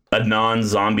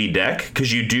non-zombie deck?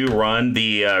 Because you do run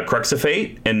the Crux of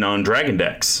Fate and non-dragon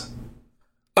decks.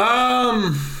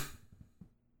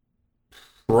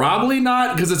 Probably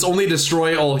not, because it's only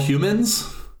destroy all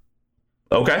humans.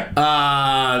 Okay.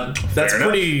 That's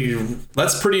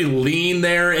pretty lean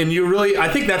there, and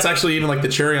I think that's actually even like the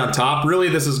cherry on top. Really,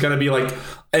 this is going to be like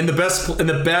in the best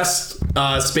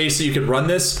space that you could run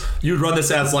this. You'd run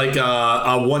this as like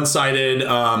a one-sided.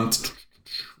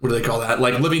 What do they call that?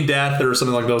 Like Living Death or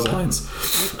something like those lines.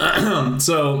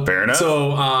 So fair enough.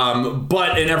 So,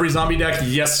 but in every zombie deck,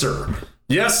 yes, sir.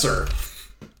 Yes, sir.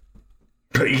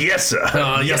 Yes,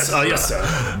 sir. Yes,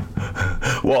 sir.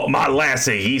 Well, my last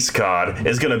Yeast card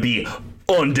is going to be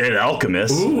Undead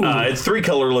Alchemist. It's 3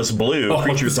 colorless blue,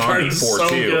 creature zombie 4/2. So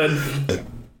good.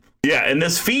 Yeah, and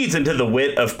this feeds into the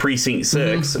wit of Precinct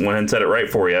 6. Went ahead and said it right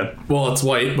for you. Well, it's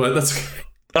white, but that's okay.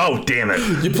 Oh, damn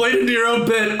it. You played into your own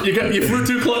bit. You flew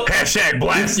too close. Hashtag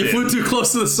blasted. You flew too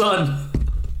close to the sun.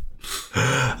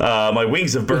 My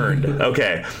wings have burned.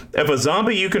 Okay. If a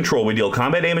zombie you control would deal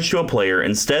combat damage to a player,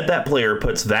 instead that player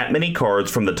puts that many cards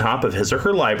from the top of his or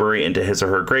her library into his or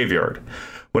her graveyard.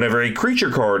 Whenever a creature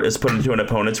card is put into an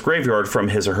opponent's graveyard from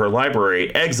his or her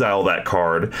library, exile that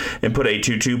card and put a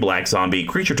 2/2 black zombie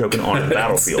creature token onto the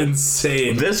battlefield.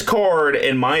 Insane. This card,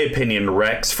 in my opinion,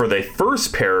 wrecks for the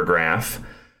first paragraph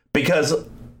because,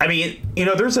 I mean, you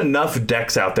know, there's enough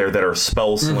decks out there that are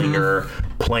Spellslinger,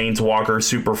 Planeswalker,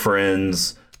 Super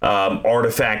Friends,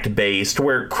 artifact based,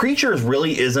 where creatures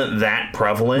really isn't that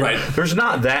prevalent. Right. There's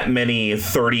not that many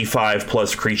 35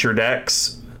 plus creature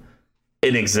decks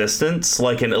in existence,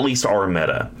 like in at least our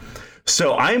meta.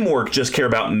 So I more just care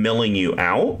about milling you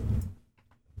out.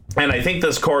 And I think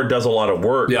this card does a lot of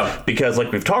work because,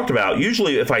 like we've talked about,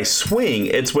 usually if I swing,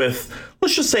 it's with,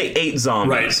 let's just say 8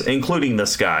 zombies, including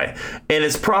this guy. And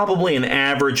it's probably an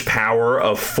average power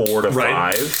of 4 to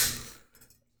 5.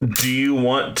 Do you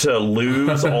want to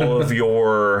lose all of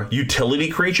your utility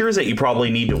creatures that you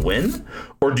probably need to win?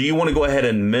 Or do you want to go ahead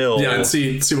and mill? Yeah, and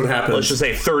see what happens. Let's just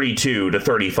say 32 to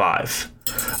 35.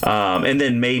 And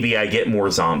then maybe I get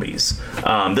more zombies.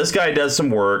 This guy does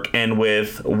some work, and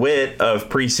with Wit of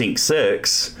Precinct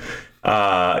 6,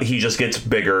 he just gets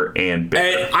bigger and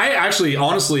bigger. And I actually,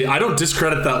 honestly, I don't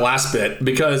discredit that last bit,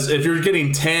 because if you're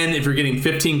getting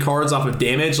 15 cards off of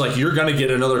damage, like, you're going to get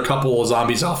another couple of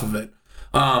zombies off of it.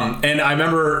 And I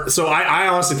remember, so I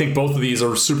honestly think both of these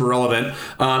are super relevant.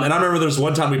 And I remember there's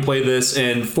one time we played this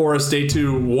and Forest Day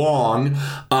 2 Wong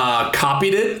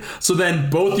copied it. So then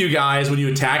both you guys, when you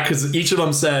attack, because each of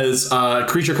them says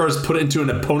creature cards put into an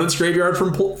opponent's graveyard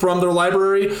from their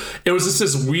library. It was just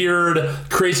this weird,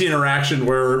 crazy interaction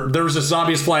where there was just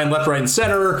zombies flying left, right, and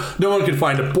center. No one could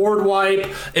find a board wipe.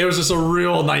 It was just a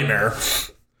real nightmare.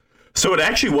 So it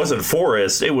actually wasn't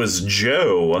Forrest, it was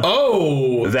Joe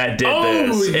that did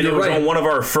this. And it was on one of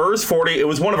our first 40, it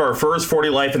was one of our first 40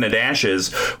 Life in the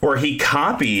Dashes where he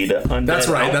copied Undead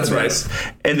Alchemist, that's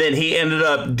right. And then he ended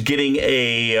up getting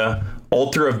a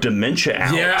Altar of Dementia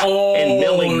out and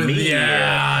milling me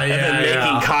and then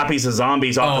making copies of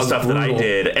zombies off the stuff that I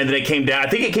did. And then it came down, I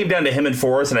think it came down to him and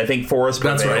Forrest, and I think Forrest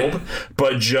prevailed,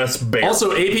 but just barely.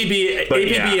 Also,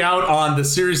 APB out on the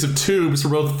series of tubes for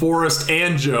both Forrest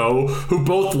and Joe, who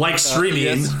both like streaming.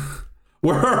 Yes.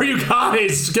 Where are you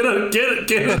guys? Get on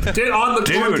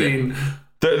the quarantine.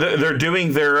 They're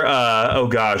doing their oh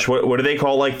gosh, what do they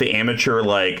call, like, the amateur,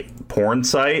 like, porn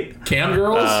site? Cam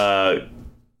girls?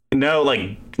 No,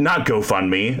 like, not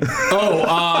GoFundMe.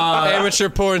 Amateur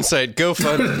porn site,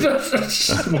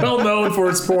 GoFundMe. Well known for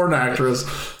its porn actress.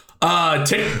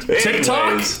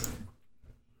 TikTok?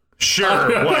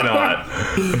 Sure, why not?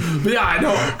 Yeah, I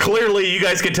know. Clearly, you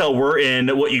guys can tell we're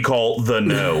in what you call the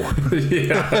no.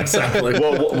 Yeah, exactly.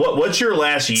 Well, what's your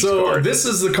last Yeast So card? this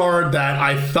is the card that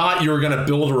I thought you were going to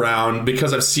build around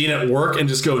because I've seen it work and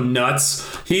just go nuts.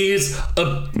 He's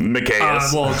a...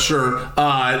 Micaeus. well, sure.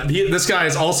 This guy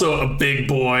is also a big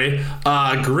boy.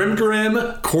 Grim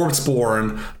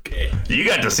Corpseborn. You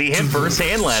got to see him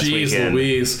firsthand last Jeez weekend.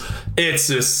 Louise. It's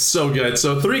just so good.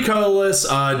 So 3 colorless,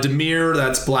 Dimir,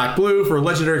 that's black-blue for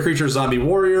legendary creature zombie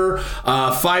warrior.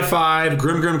 5/5,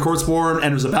 Grim Corpseborn,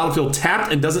 enters the battlefield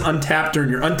tapped and doesn't untap during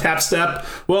your untap step.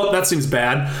 Well, that seems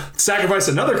bad. Sacrifice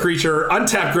another creature,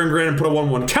 untap Grim and put a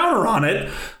 1/1 counter on it.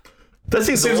 That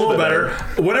seems A little better.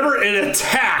 Whenever it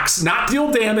attacks, not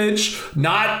deal damage,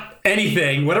 not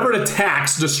anything. Whenever it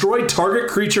attacks, destroy target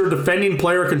creature defending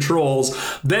player controls,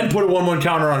 then put a 1/1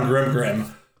 counter on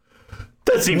Grim.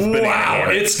 That seems Wow,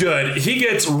 banana. it's good. He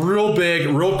gets real big,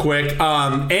 real quick.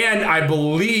 And I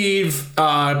believe,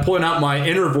 pulling out my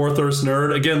inner Vorthos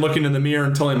nerd, again, looking in the mirror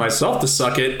and telling myself to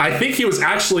suck it, I think he was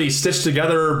actually stitched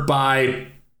together by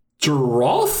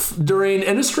Geralf during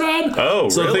Innistrad. Oh,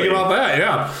 so really? think about that,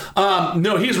 yeah.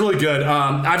 No, he's really good.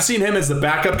 I've seen him as the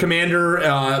backup commander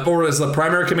or as the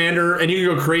primary commander, and you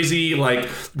can go crazy like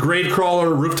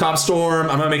Gravecrawler, Rooftop Storm.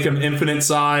 I'm going to make him infinite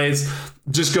size.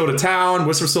 Just go to town,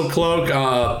 Whisper Silk Cloak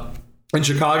in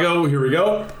Chicago. Here we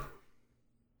go.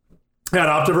 At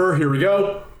Optiver, here we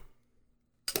go.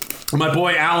 My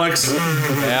boy Alex,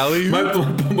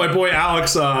 my boy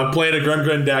Alex played a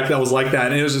Grim deck that was like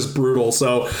that, and it was just brutal.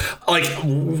 So, like,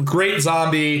 great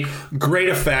zombie, great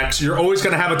effects. You're always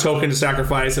going to have a token to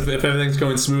sacrifice if everything's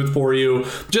going smooth for you.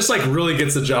 Just, like, really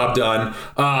gets the job done.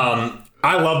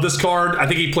 I love this card. I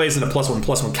think he plays in the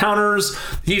 +1/+1 counters.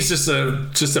 He's just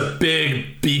a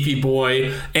big, beefy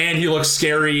boy, and he looks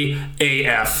scary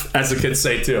AF, as the kids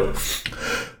say, too.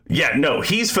 Yeah, no,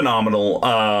 he's phenomenal.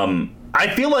 I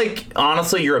feel like,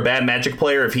 honestly, you're a bad Magic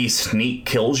player if he sneak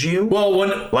kills you. Well,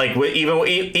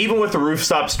 Even with the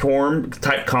Rooftop Storm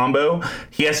type combo,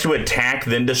 he has to attack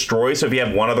then destroy. So if you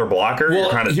have one other blocker, you're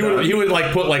kind of he would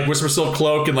like put like Whisper Silk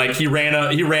Cloak and like he ran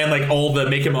like all the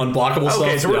make him unblockable stuff.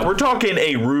 Okay, so we're talking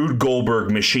a Rude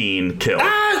Goldberg machine kill.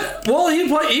 Well,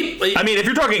 I mean, if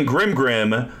you're talking Grim,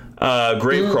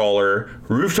 Gravecrawler,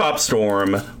 Rooftop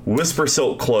Storm, Whisper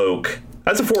Silk Cloak.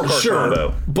 That's a 4-card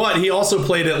combo. But he also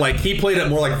played it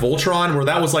more like Voltron, where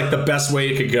that was like the best way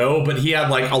it could go. But he had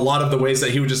like a lot of the ways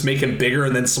that he would just make him bigger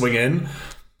and then swing in,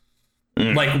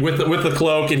 like with the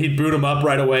cloak, and he'd boot him up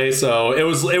right away. So it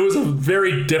was a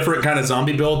very different kind of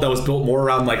zombie build that was built more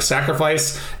around like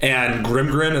sacrifice and Grim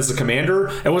as the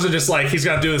commander. It wasn't just like he's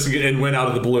got to do this and win out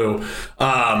of the blue.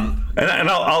 And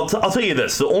I'll tell you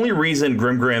this: the only reason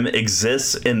Grim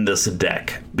exists in this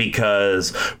deck,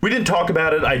 because we didn't talk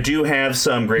about it. I do have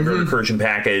some Graveyard Recursion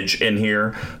package in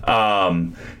here.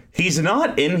 He's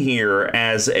not in here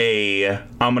as a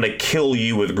I'm gonna kill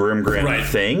you with Grim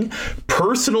thing.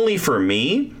 Personally, for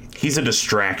me, he's a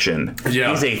distraction.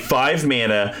 Yeah. He's a 5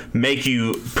 mana, make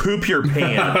you poop your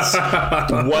pants,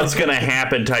 what's gonna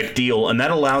happen type deal, and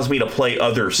that allows me to play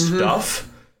other stuff.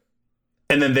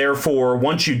 And then, therefore,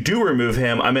 once you do remove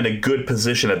him, I'm in a good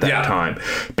position at that time.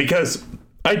 Because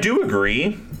I do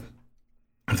agree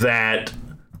that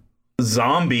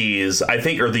zombies, I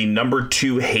think, are the number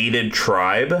 2 hated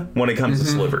tribe when it comes to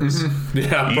slivers.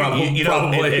 Yeah, probably.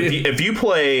 Probably. If you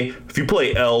play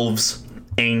elves,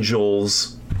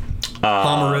 angels,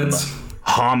 hominids,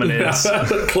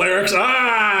 clerics.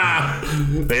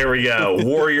 There we go.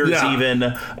 Warriors,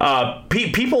 even.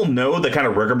 People know the kind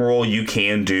of rigmarole you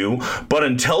can do, but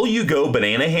until you go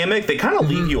banana hammock, they kind of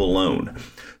leave you alone.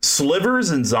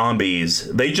 Slivers and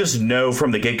zombies, they just know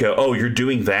from the get-go, oh, you're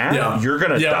doing that? You're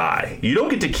going to die. You don't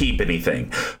get to keep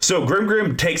anything. So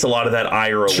Grim takes a lot of that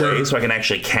ire away, so I can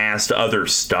actually cast other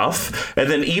stuff. And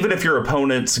then even if your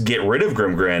opponents get rid of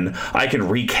Grim, I can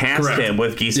recast him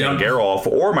with Giselle and Geralf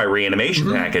or my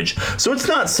reanimation package. So it's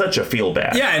not such a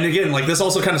feel-bad. Yeah, and again, like this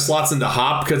also kind of slots into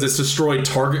Hop because it's destroyed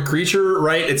target creature,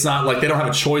 right? It's not like they don't have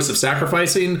a choice of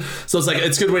sacrificing. So it's like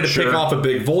it's a good way to pick off a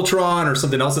big Voltron or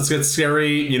something else that's gets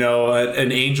scary. You know,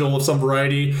 an angel of some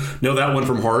variety. Know that one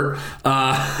from heart.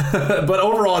 But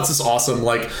overall, it's just awesome.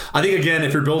 Like, I think, again,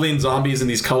 if you're building zombies in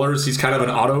these colors, he's kind of an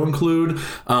auto-include.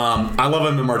 I love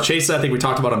him in Marchesa. I think we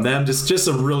talked about him then. Just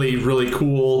a really, really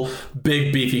cool,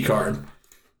 big, beefy card.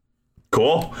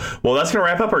 Cool. Well, that's going to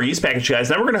wrap up our Yeast package, guys.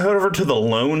 Now we're going to head over to the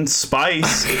Lone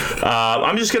Spice.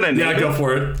 I'm just going to name go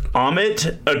for it.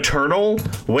 Amit Eternal.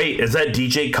 Wait, is that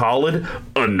DJ Khaled?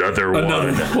 Another one. No,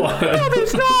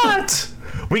 it's not.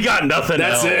 We got nothing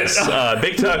That's else. it.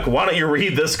 Big Tuck, why don't you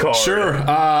read this card? Sure.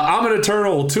 I'm an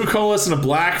Eternal, 2 colorless and a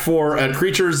black for a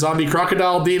creature zombie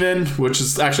crocodile demon, which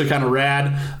is actually kind of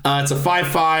rad. It's a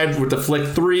 5/5 with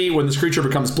deflict 3. When this creature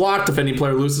becomes blocked, defending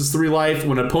player loses 3 life.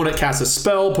 When an opponent casts a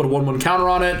spell, put a 1/1 counter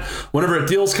on it. Whenever it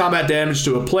deals combat damage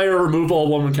to a player, remove all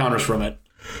 1/1 counters from it.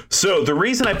 So the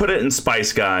reason I put it in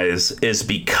Spice, guys, is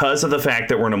because of the fact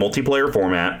that we're in a multiplayer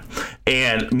format,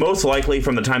 and most likely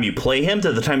from the time you play him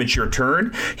to the time it's your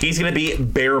turn, he's going to be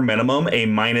bare minimum a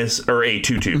minus or a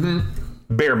 2/2.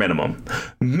 Bare minimum.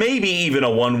 Maybe even a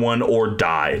 1/1 or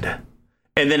died.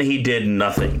 And then he did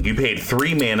nothing. You paid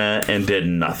 3 mana and did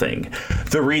nothing.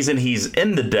 The reason he's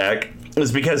in the deck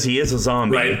is because he is a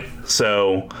zombie. Right.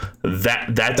 So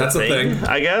that's a thing,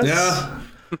 I guess. Yeah.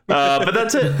 But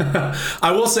that's it.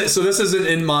 I will say, so this isn't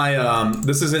in my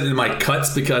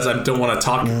cuts because I don't want to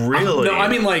talk. Really? No, I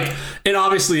mean, like, it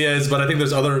obviously is, but I think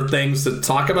there's other things to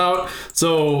talk about.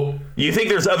 So you think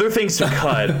there's other things to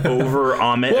cut over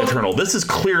Amit Eternal? This is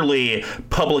clearly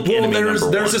public enemy there's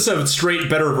number 1. just a straight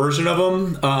better version of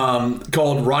him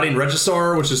called Rotting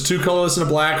Registar, which is 2 colorless and a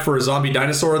black for a zombie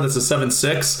dinosaur that's a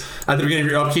 7/6. At the beginning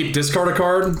of your upkeep, discard a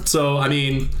card. So, I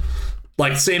mean,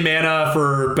 like, same mana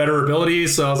for better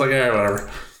abilities, so I was like, whatever.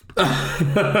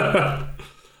 I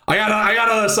got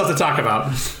other stuff to talk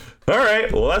about. All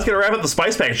right, well, that's going to wrap up the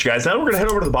Spice Package, guys. Now we're going to head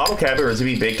over to the bottle cabinet where it's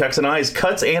Big Tucks and I's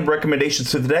cuts and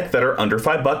recommendations to the deck that are under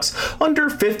 $5, under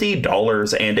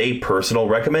 $50, and a personal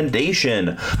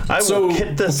recommendation. Will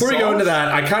hit this before we go into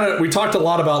that, we talked a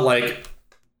lot about, like,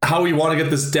 how we want to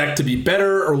get this deck to be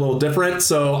better or a little different,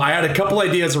 so I had a couple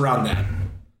ideas around that,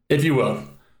 if you will.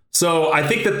 So I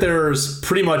think that there's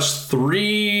pretty much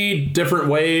 3 different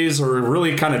ways, or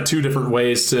really kind of 2 different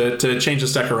ways to change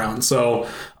this deck around. So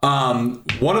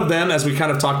one of them, as we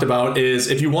kind of talked about, is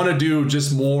if you want to do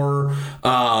just more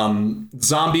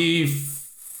zombie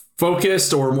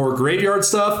focused or more graveyard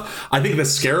stuff, I think the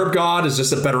Scarab God is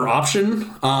just a better option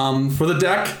for the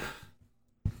deck.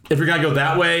 If you're going to go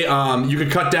that way, you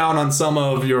could cut down on some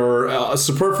of your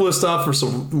superfluous stuff for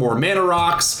some more mana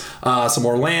rocks, some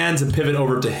more lands, and pivot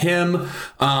over to him.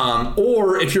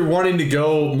 Or if you're wanting to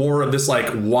go more of this like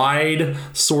wide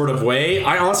sort of way,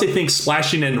 I honestly think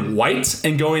splashing in white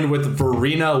and going with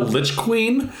Verena Lich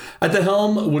Queen at the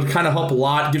helm would kind of help a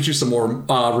lot. Gives you some more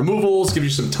removals, gives you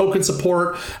some token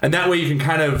support, and that way you can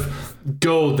kind of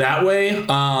go that way.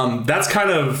 That's kind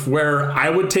of where I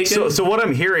would take it. So what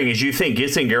I'm hearing is you think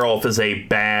Gissan Geralf is a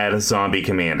bad zombie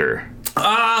commander.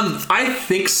 I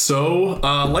think so.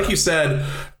 Like you said,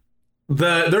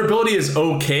 their ability is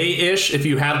okay-ish if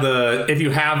you have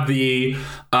the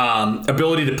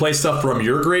ability to play stuff from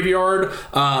your graveyard.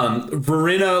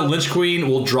 Verena Lich Queen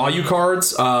will draw you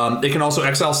cards. It can also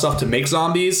exile stuff to make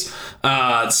zombies.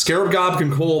 Scarab God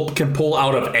can pull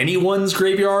out of anyone's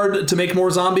graveyard to make more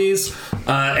zombies,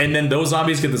 and then those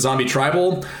zombies get the zombie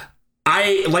tribal.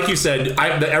 Like you said,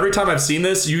 every time I've seen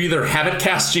this, you either haven't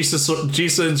cast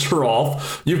Gissan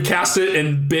Geralf, you've cast it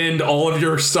and binned all of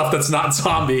your stuff that's not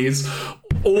zombies,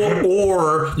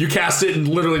 or you cast it and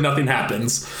literally nothing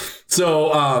happens.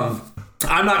 So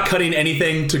I'm not cutting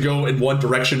anything to go in one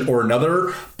direction or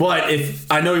another, but if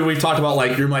I know we've talked about,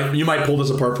 like, you might pull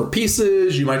this apart for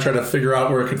pieces, you might try to figure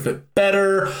out where it could fit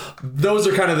better. Those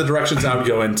are kind of the directions I would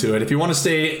go into it. If you want to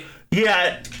stay...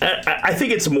 Yeah, I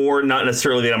think it's more not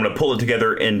necessarily that I'm going to pull it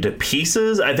together into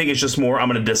pieces. I think it's just more I'm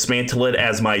going to dismantle it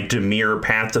as my Dimir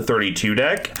Path to 32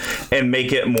 deck and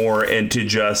make it more into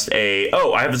just I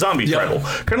have a zombie tribal.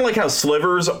 Kind of like how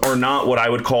Slivers are not what I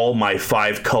would call my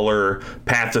 5-color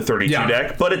Path to 32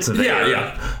 deck, but it's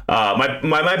there.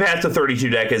 My Path to 32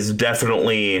 deck is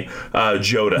definitely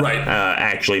Jodah,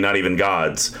 actually, not even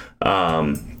Gods.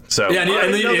 So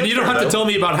and you don't have to tell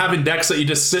me about having decks that you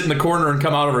just sit in the corner and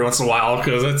come out every once in a while,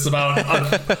 because it's about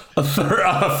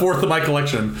a fourth of my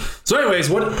collection. So anyways,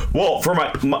 what? Well, for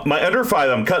my under 5,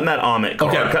 I'm cutting that Amit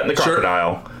card. I'm cutting the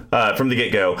Crocodile from the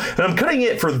get-go. And I'm cutting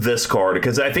it for this card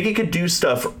because I think it could do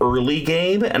stuff early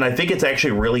game, and I think it's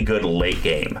actually really good late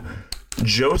game.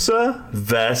 Josa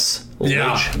Ves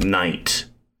Lich Knight.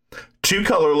 2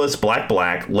 colorless,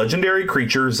 black, legendary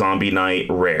creature, zombie knight,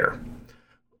 rare.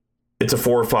 It's a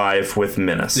 4/5 with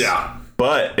Menace. Yeah.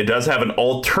 But it does have an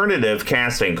alternative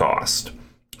casting cost.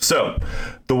 So,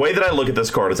 the way that I look at this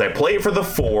card is I play it for the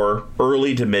 4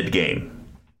 early to mid game.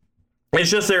 It's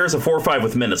just there as a 4/5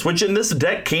 with Menace, which in this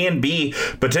deck can be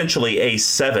potentially a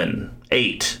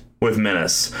 7/8 with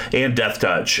Menace and Death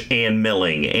Touch and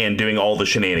milling and doing all the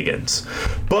shenanigans.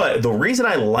 But the reason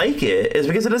I like it is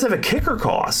because it does have a kicker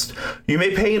cost. You may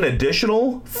pay an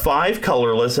additional 5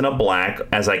 colorless and a black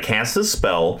as I cast this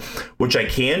spell, which I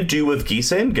can do with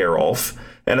Gissan Geralf.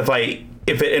 And if I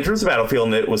if it enters the battlefield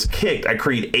and it was kicked, I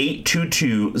create 8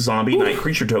 2/2 zombie knight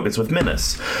creature tokens with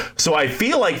menace. So I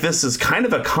feel like this is kind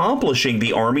of accomplishing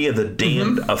the Army of the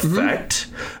Damned effect,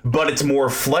 but it's more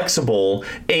flexible.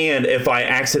 And if I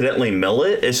accidentally mill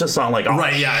it, it's just not like, oh,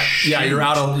 right, yeah, you're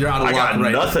out of luck. I got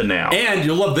right? nothing now. And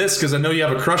you'll love this because I know you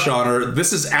have a crush on her.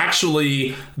 This is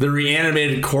actually the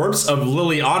reanimated corpse of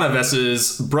Lily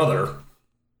Onaves's brother.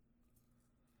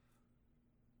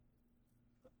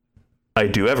 I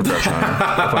do have a crush on her.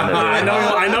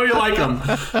 I know you like him.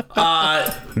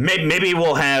 Maybe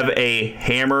we'll have a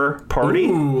hammer party.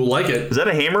 Ooh, like it. Is that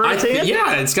a hammer?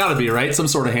 Yeah, it's got to be, right? Some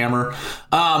sort of hammer.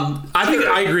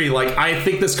 I agree. Like, I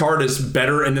think this card is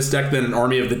better in this deck than an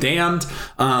Army of the Damned.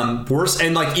 Worse,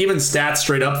 and like even stats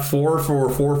straight up 4 for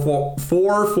a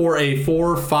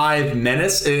 4/5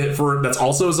 menace that's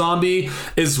also zombie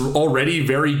is already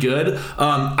very good.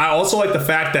 I also like the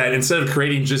fact that instead of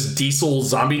creating just diesel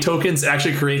zombie tokens, it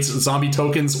actually creates zombie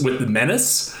tokens with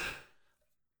menace.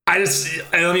 I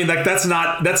mean, like that's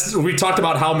we talked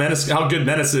about how good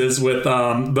menace is with the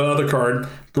other card,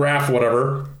 graph,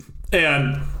 whatever,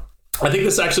 and I think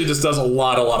this actually just does a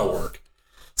lot of work.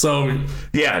 So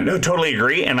yeah, no, totally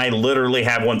agree. And I literally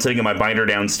have one sitting in my binder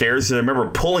downstairs. And I remember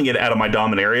pulling it out of my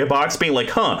Dominaria box, being like,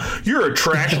 "Huh, you're a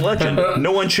trash legend.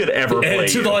 No one should ever play and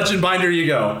to you." the legend binder you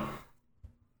go.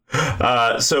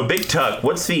 So Big Tuck,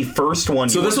 what's the first one?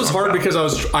 So this was hard about?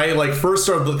 because I first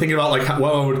started thinking about like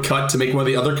what I would cut to make one of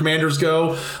the other commanders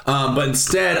go, but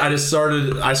instead I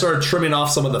started trimming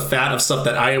off some of the fat of stuff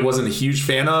that I wasn't a huge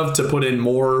fan of to put in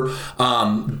more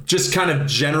just kind of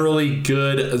generally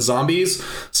good zombies.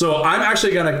 So I'm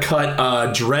actually gonna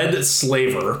cut Dread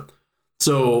Slaver.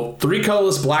 So 3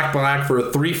 colorless black for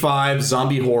a 3/5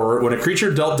 zombie horror. When a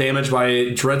creature dealt damage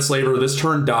by Dread Slaver this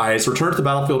turn dies, return to the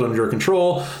battlefield under your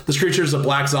control. This creature is a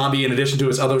black zombie in addition to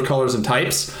its other colors and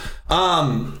types.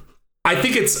 I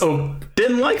think it's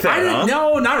didn't like that.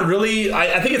 No, not really.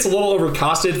 I think it's a little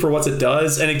overcosted for what it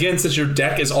does. And again, since your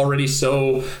deck is already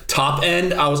so top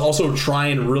end, I was also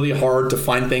trying really hard to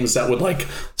find things that would like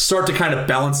start to kind of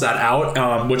balance that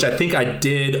out, which I think I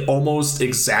did almost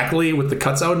exactly with the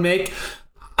cuts I would make.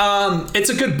 It's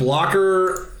a good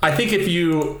blocker. I think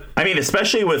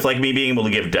especially with like me being able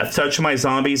to give Death Touch to my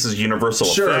zombies as a universal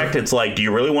effect, it's like, do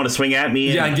you really want to swing at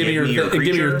me? Yeah, and give me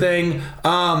your thing.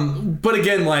 But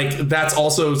again, like that's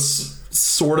also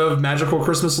sort of magical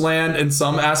Christmas land in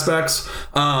some aspects.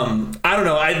 I don't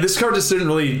know. This card just didn't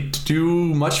really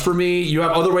do much for me. You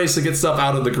have other ways to get stuff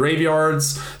out of the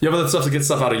graveyards. You have other stuff to get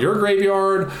stuff out of your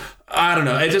graveyard. I don't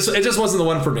know. It just wasn't the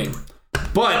one for me.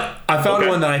 But I found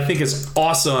one that I think is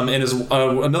awesome and is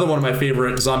another one of my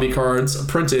favorite zombie cards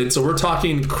printed. So we're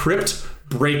talking Crypt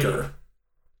Breaker.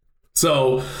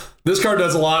 So this card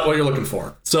does a lot what you're looking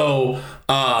for. So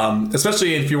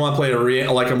especially if you want to play a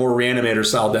more reanimator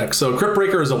style deck. So Crypt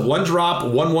Breaker is a 1-drop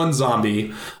 1/1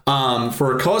 zombie.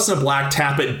 For a colorless and a black,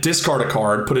 tap it, discard a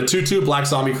card, put a 2/2 black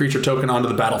zombie creature token onto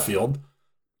the battlefield.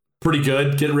 Pretty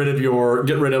good. Get rid of your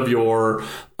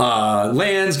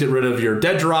lands, get rid of your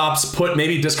dead drops,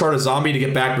 maybe discard a zombie to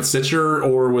get back with Stitcher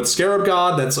or with Scarab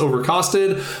God that's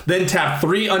overcosted. Then tap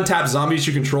 3 untapped zombies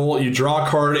you control, you draw a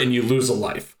card, and you lose a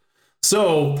life.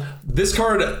 So this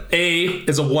card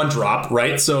is a 1-drop,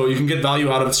 right? So you can get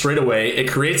value out of it straight away.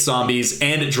 It creates zombies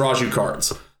and it draws you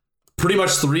cards. Pretty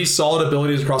much 3 solid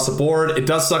abilities across the board. It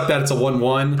does suck that it's a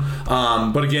 1/1.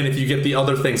 But again, if you get the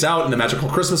other things out in the Magical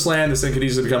Christmas Land, this thing could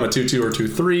easily become a 2/2 or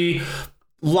 2/3.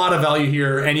 A lot of value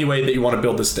here any way that you want to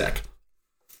build this deck.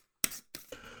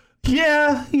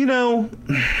 Yeah,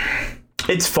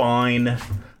 it's fine.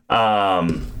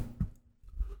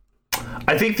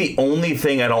 I think the only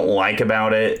thing I don't like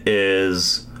about it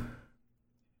is,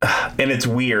 and it's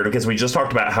weird because we just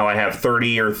talked about how I have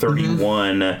 30 or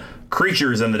 31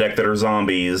 creatures in the deck that are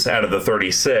zombies out of the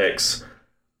 36.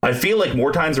 I feel like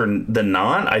more times than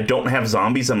not, I don't have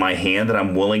zombies in my hand that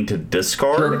I'm willing to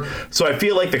discard. Sure. So I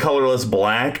feel like the colorless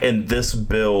black and this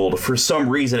build, for some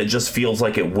reason, it just feels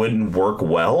like it wouldn't work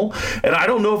well. And I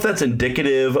don't know if that's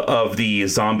indicative of the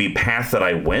zombie path that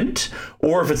I went,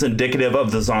 or if it's indicative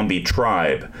of the zombie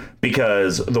tribe.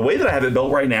 Because the way that I have it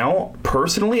built right now,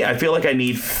 personally, I feel like I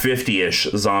need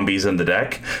 50-ish zombies in the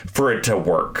deck for it to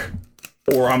work.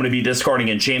 Or I'm going to be discarding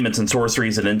enchantments and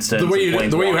sorceries and instants. The way you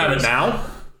have it now?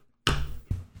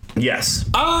 Yes.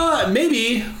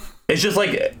 Maybe. It's just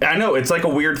like, I know, it's like a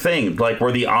weird thing, like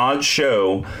where the odds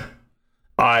show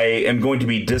I am going to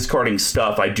be discarding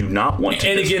stuff I do not want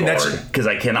to discard because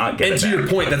I cannot get it back. And to your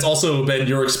point, that's also been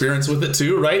your experience with it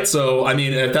too, right? So, I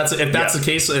mean, if that's the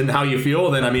case and how you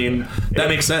feel, then I mean, that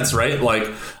makes sense, right? Like,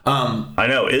 I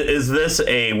know. Is this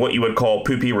a what you would call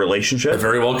poopy relationship? It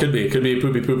very well could be. It could be a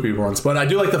poopy once, but I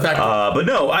do like the fact. But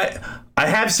no, I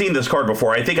have seen this card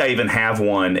before. I think I even have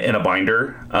one in a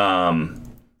binder.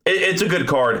 It's a good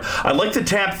card. I like to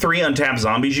tap 3 untap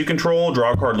zombies you control,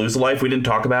 draw a card, lose a life. We didn't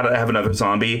talk about it. I have another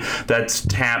zombie that's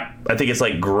tap. I think it's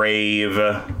like Grave.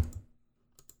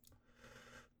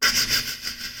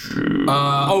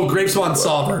 Gravespawn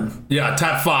Sovereign. Yeah,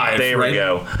 tap 5. There we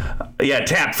go. Yeah,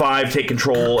 tap 5, take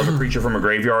control of a creature from a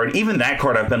graveyard. Even that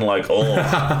card, I've been like, oh,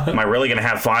 am I really gonna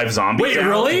have 5 zombies? Wait,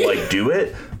 really? To, like, do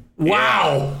it?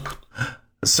 Wow. Yeah.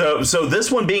 So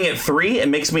this one being at 3, it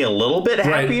makes me a little bit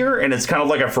happier, and it's kind of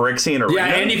like a Phyrexian arena. Yeah,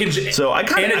 and you can. So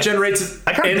it generates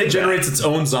its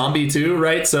own zombie too,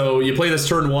 right? So you play this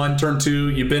turn 1, turn 2,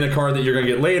 you bin a card that you're gonna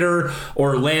get later,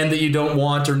 or land that you don't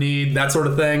want or need, that sort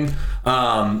of thing.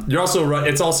 You're also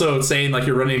it's also saying like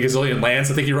you're running a gazillion lands.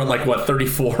 I think you run like what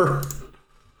 34.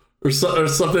 Or something.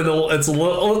 It's a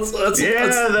little.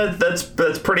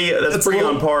 That's pretty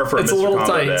on par for. It's Mr. a little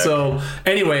Combo tight. deck. So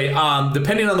anyway,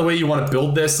 depending on the way you want to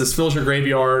build this fills your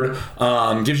graveyard,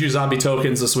 gives you zombie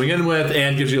tokens to swing in with,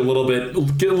 and gives you a little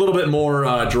bit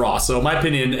more draw. So in my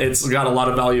opinion, it's got a lot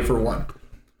of value for 1.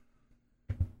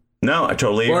 No, I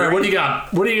totally agree. All right, what do you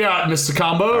got? Mr.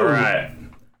 Combo? All right.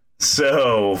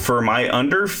 So for my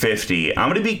under 50, I'm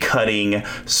going to be cutting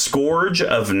Scourge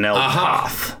of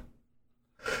Nel'Koth.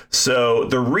 So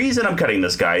the reason I'm cutting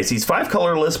this guy is he's 5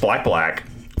 colorless, black,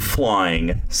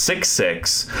 flying,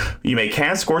 6/6. You may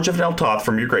cast Scourge of Nel'Koth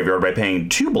from your graveyard by paying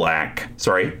 2 black,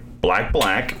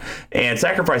 and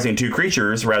sacrificing 2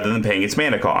 creatures rather than paying its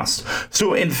mana cost.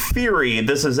 So in theory,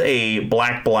 this is a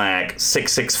black,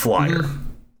 6/6 flyer.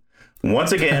 Mm-hmm.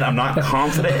 Once again, I'm not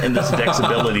confident in this deck's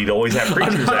ability to always have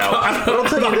creatures out. But I'll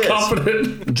tell you this: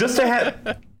 confident. just to have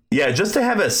a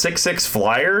 6/6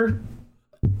 flyer.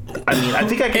 I mean, I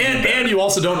think I can. And you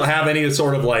also don't have any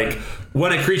sort of like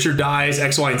when a creature dies,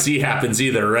 X, Y, and Z happens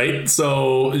either, right?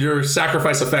 So your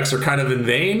sacrifice effects are kind of in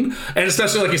vain, and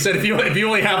especially like you said, if you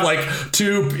only have like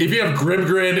 2, if you have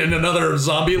Grimgrin and another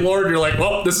zombie lord, you're like,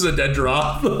 well, this is a dead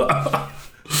draw.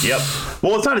 Yep.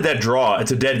 Well, it's not a dead draw.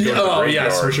 It's a dead go to the graveyard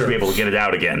yes, for sure. to be able to get it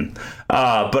out again.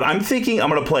 But I'm thinking I'm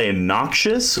going to play a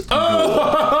Noxious Ghoul.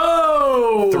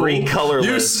 Oh! 3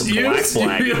 colorless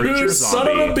black creature son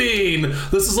zombie. of a bean.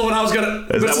 This is the one I was gonna.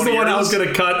 This is the one I was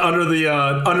gonna cut under the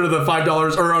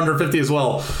 $5 or under 50 as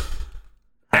well.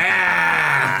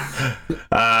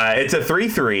 It's a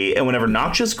 3/3, and whenever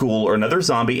Noxious Ghoul or another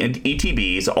zombie and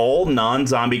ETBs, all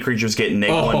non-zombie creatures get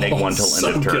 -1/-1 till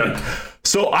end of turn. Good.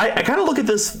 So I kind of look at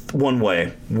this one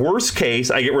way. Worst case,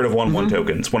 I get rid of 1/1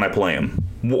 tokens when I play them.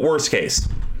 Worst case.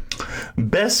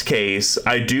 Best case,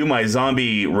 I do my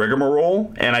zombie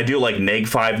rigmarole, and I do like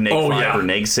 -5, -5, or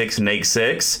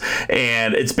 -6,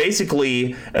 and it's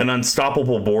basically an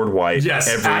unstoppable board wipe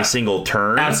every single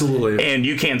turn. Absolutely. And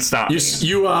you can't stop me.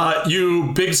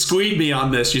 You big squeed me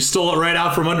on this. You stole it right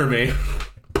out from under me.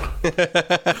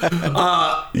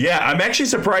 Yeah, I'm actually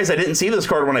surprised I didn't see this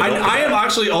card when I am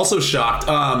actually also shocked.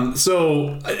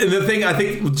 So the thing, I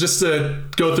think, just to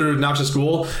go through Noxious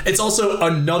Ghoul, it's also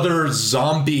another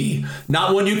zombie,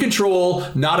 not one you control,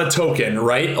 not a token,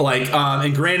 right? Like,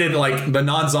 and granted, like the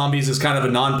non-zombies is kind of a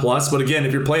non-plus, but again,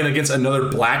 if you're playing against another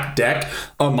black deck,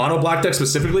 a mono black deck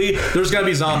specifically, there's gotta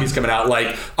be zombies coming out.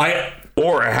 Like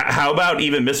Or how about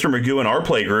even Mr. Magoo in our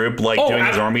play group, like doing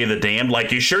his Army of the Damned? Like,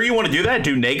 you sure you want to do that?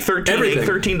 Do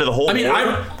neg13 to the whole board?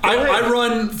 I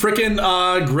run freaking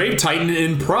Grave Titan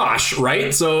in Prosh,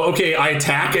 right? So, okay, I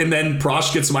attack, and then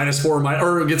Prosh gets -4,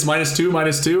 or gets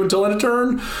 -2 until end of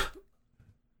turn.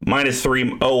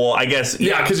 -3. Oh, well, I guess.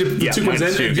 Yeah, because 2 comes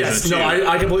in. 2, yes, no,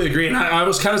 I completely agree. And I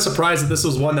was kind of surprised that this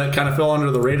was one that kind of fell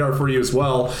under the radar for you as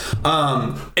well.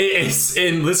 And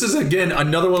this is, again,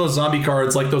 another one of those zombie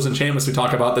cards, like those enchantments we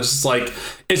talk about, that's just like,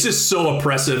 it's just so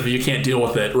oppressive, you can't deal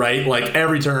with it, right? Like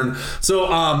every turn. So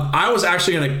I was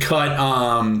actually going to cut,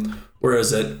 where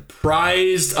is it?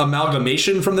 Prized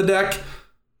Amalgamation from the deck.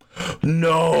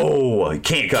 No,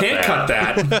 can't cut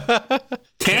that.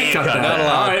 Can't cut that.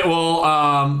 All right,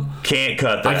 well, can't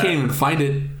cut that. I can't even find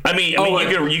it. I mean,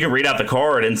 you can read out the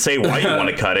card and say why you want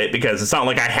to cut it, because it's not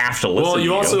like I have to listen. Well,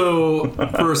 you to also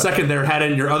for a second there had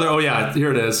it in your other. Oh yeah,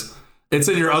 here it is. It's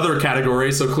in your other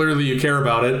category, so clearly you care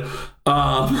about it.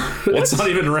 It's not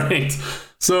even ranked.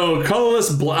 So, colorless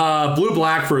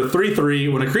blue-black for a 3/3.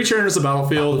 When a creature enters the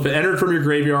battlefield, if it entered from your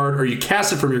graveyard or you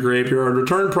cast it from your graveyard,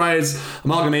 return prize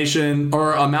amalgamation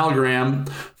or amalgam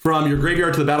from your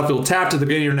graveyard to the battlefield tapped at the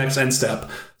beginning of your next end step.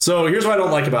 So here's what I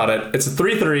don't like about it. It's a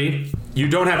 3/3. You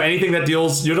don't have anything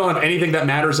that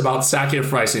matters about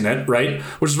sacrificing it, right?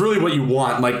 Which is really what you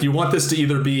want. Like, you want this to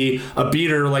either be a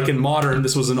beater, like in Modern,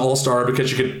 this was an all-star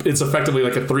because it's effectively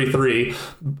like a 3/3,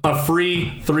 a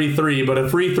free 3/3, but a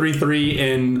free 3/3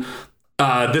 in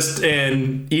this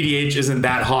and EDH isn't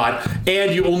that hot,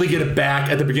 and you only get it back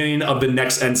at the beginning of the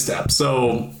next end step.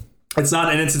 So it's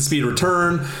not an instant speed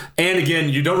return. And again,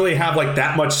 you don't really have like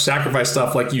that much sacrifice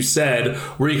stuff, like you said,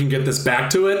 where you can get this back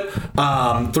to it.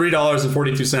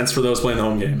 $3.42 for those playing the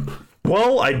home game.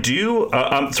 Well, I do.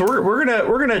 So we're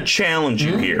gonna challenge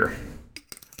you here.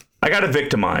 I got to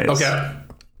victimize. Okay.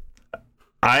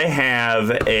 I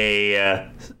have a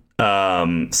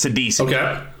Sidisi.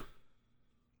 Okay.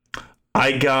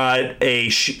 I got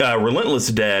a Relentless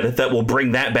Dead that will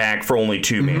bring that back for only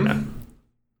 2 mana.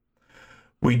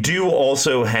 We do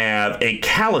also have a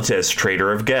Kalitas,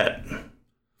 Trader of Get.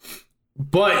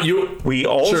 But we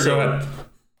also... Sure, go ahead.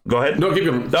 Go ahead. No, keep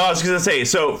going. No, I was going to say,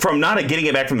 so from not getting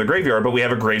it back from the graveyard, but we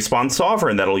have a Gravespawn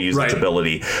Sovereign that'll use its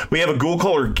ability. We have a Ghoul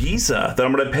Color Giza that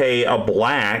I'm going to pay a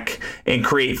black and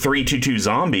create 3/2/2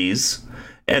 zombies.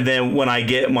 And then when I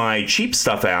get my cheap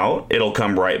stuff out, it'll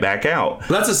come right back out.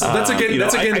 That's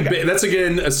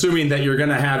again assuming that you're going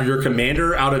to have your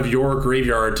commander out of your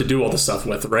graveyard to do all the stuff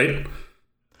with, right?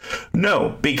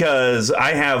 No, because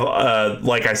I have,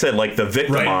 like I said, like the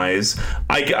victimize.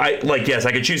 Right. Yes,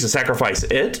 I could choose to sacrifice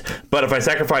it, but if I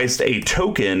sacrificed a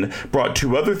token, brought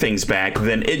 2 other things back,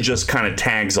 then it just kind of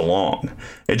tags along.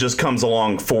 It just comes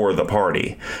along for the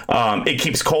party. It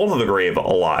keeps Call to the Grave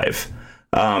alive.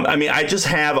 I just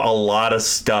have a lot of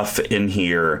stuff in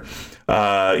here.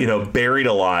 Buried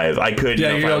Alive. I could,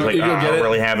 if I was like, I don't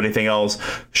really have anything else.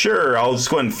 Sure, I'll just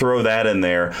go ahead and throw that in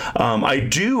there. I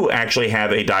do actually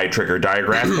have a die trigger,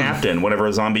 Diagraph Captain. Whenever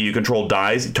a zombie you control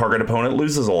dies, target opponent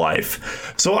loses a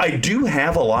life. So I do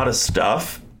have a lot of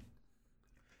stuff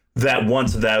that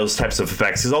wants those types of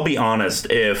effects. Because I'll be honest,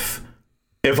 if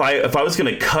I was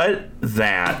going to cut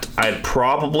that, I'd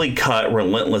probably cut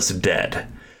Relentless Dead.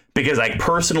 Because I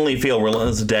personally feel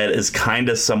Relentless Dead is kind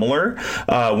of similar.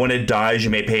 When it dies, you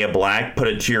may pay a black, put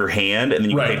it to your hand, and then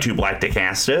you pay 2 black to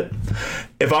cast it.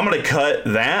 If I'm going to cut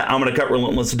that, I'm going to cut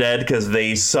Relentless Dead because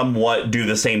they somewhat do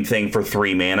the same thing for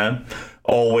 3 mana.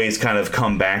 Always kind of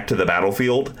come back to the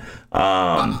battlefield.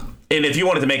 And if you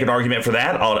wanted to make an argument for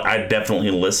that, I'd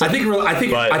definitely listen. I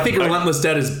think Relentless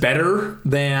Dead is better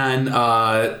than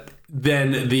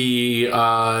the...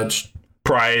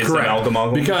 Prize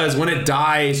Amalgam. Because when it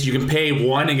dies, you can pay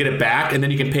 1 and get it back, and then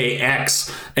you can pay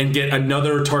X and get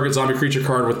another target zombie creature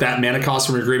card with that mana cost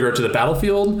from your graveyard to the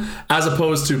battlefield, as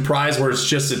opposed to Prize where it's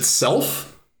just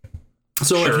itself.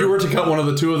 So if you were to cut one of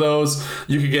the 2 of those,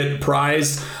 you could get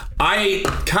Prize. I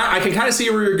can kind of see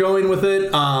where you're going with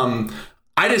it.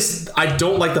 I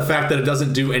don't like the fact that it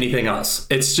doesn't do anything else.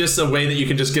 It's just a way that you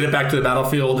can just get it back to the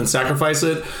battlefield and sacrifice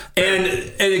it. And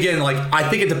again, like, I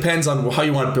think it depends on how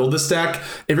you want to build this deck.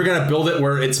 If you're going to build it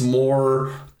where it's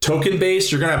more token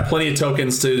based, you're going to have plenty of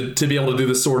tokens to be able to do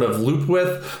this sort of loop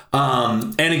with.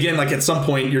 And again, like, at some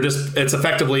point, it's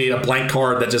effectively a blank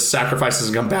card that just sacrifices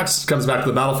and comes back to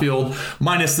the battlefield,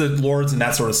 minus the lords and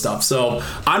that sort of stuff. So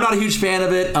I'm not a huge fan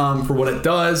of it for what it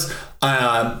does.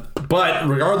 But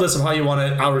regardless of how you want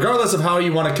to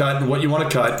cut and what you want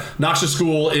to cut, Noxious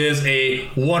Ghoul is a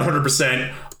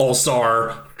 100%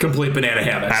 all-star complete banana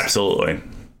hammock. Absolutely.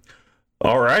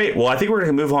 All right. Well, I think we're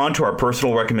going to move on to our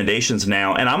personal recommendations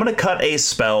now, and I'm going to cut a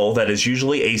spell that is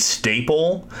usually a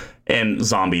staple in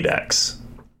zombie decks.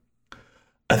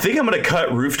 I think I'm going to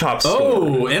cut Rooftop Storm.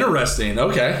 Oh, interesting.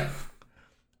 Okay.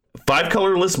 5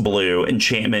 colorless blue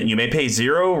enchantment. You may pay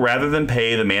 0 rather than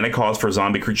pay the mana cost for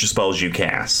zombie creature spells you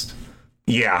cast.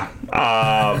 Yeah.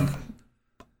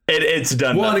 It's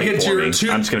done. Well, and again,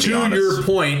 to your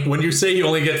point, when you say you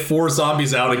only get 4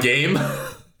 zombies out a game,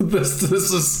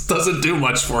 this doesn't do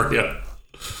much for you.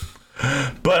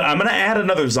 But I'm going to add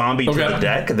another zombie to the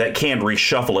deck that can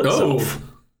reshuffle itself.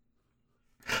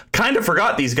 Oh. Kind of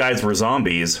forgot these guys were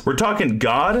zombies. We're talking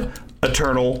God,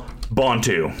 Eternal,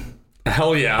 Bontu.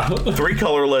 Hell yeah. 3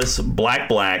 colorless,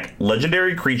 black,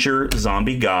 legendary creature,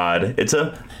 zombie god. It's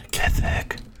a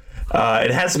Mythic.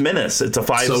 It has menace. It's a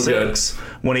 5/6.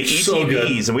 When it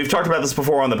ETBs, and we've talked about this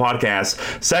before on the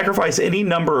podcast, sacrifice any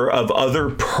number of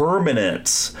other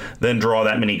permanents, then draw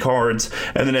that many cards.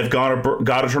 And then if God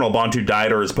Eternal Bontu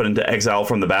died or is put into exile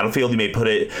from the battlefield, you may put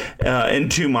it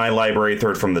into my library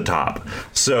 3rd from the top.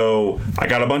 So I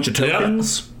got a bunch of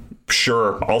tokens.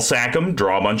 Sure, I'll sack them,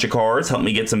 draw a bunch of cards, help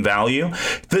me get some value.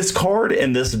 This card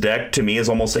in this deck, to me, is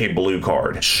almost a blue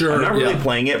card. Sure, I'm not really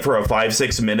playing it for a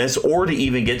 5-6 minutes or to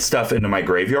even get stuff into my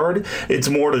graveyard. It's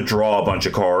more to draw a bunch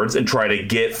of cards and try to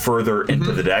get further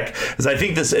into the deck. Because I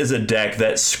think this is a deck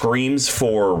that screams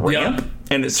for ramp.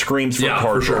 And it screams for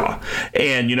card draw.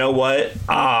 And you know what?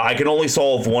 I can only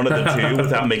solve one of the two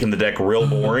without making the deck real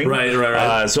boring.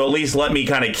 Right. So at least let me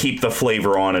kind of keep the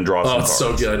flavor on and draw some cards.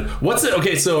 Oh, it's so good. What's it?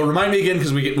 Okay, so remind me again,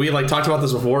 because we like talked about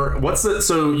this before. What's it?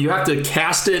 So you have to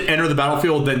cast it, enter the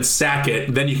battlefield, then sack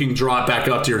it, then you can draw it back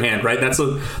up to your hand, right? That's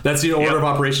the order of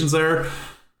operations there.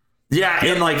 Yeah,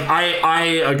 and like I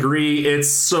agree, it's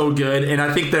so good, and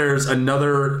I think there's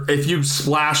another. If you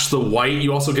splash the white,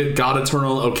 you also get God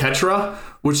Eternal Oketra,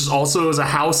 which is also is a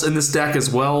house in this deck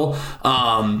as well.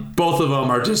 Both of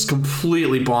them are just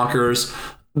completely bonkers.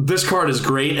 This card is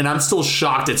great, and I'm still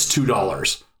shocked it's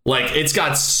 $2. Like, it's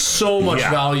got so much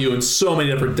value in so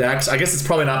many different decks. I guess it's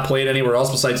probably not played anywhere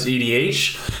else besides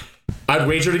EDH. I'd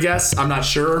wager to guess. I'm not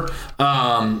sure.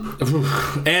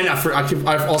 And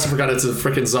I also forgot it's a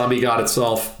freaking zombie god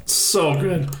itself. So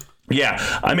good. Yeah,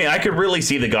 I mean, I could really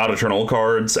see the God Eternal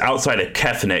cards outside of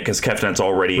Kefnet, because Kefnet's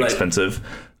already expensive.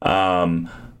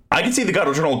 I could see the God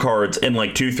Eternal cards in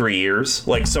like 2-3 years.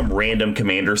 Like some random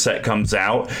commander set comes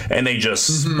out and they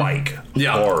just spike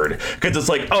hard. Because it's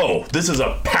like, oh, this is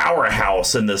a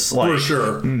powerhouse in this like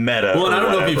meta. Well, and I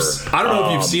don't know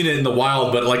if you've seen it in the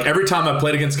wild, but like every time I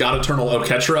played against God Eternal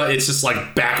Oketra, it's just like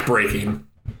backbreaking.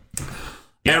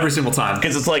 Every single time.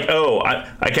 Because it's like, oh,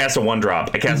 I cast a 1-drop.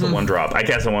 I cast a 1-drop. I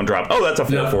cast a 1-drop. Oh, that's a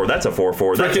 4/4. That's a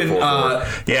 4/4. That's a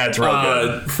 4/4. Yeah, it's real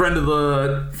good. Friend of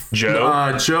the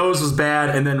Joe. Joe's was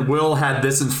bad, and then Will had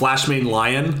this in Flashmane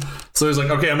Lion. So he was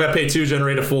like, okay, I'm gonna pay 2,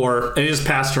 generate a 4, and he just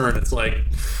passed turn. It's like,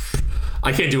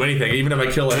 I can't do anything. Even if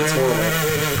I kill it, it's horrible.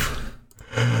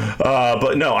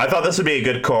 But no, I thought this would be a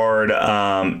good card.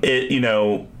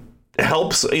 It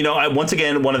helps. Once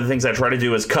again, one of the things I try to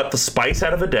do is cut the spice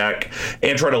out of a deck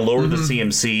and try to lower the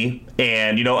CMC.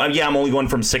 And I'm only going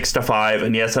from 6 to 5,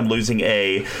 and yes, I'm losing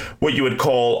what you would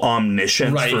call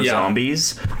omniscience for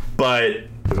zombies, but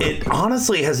it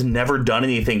honestly has never done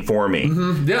anything for me.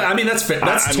 Yeah, I mean, that's fair.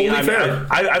 That's totally fair.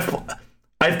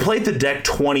 I've played the deck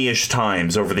 20-ish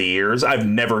times over the years. I've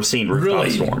never seen Rooftop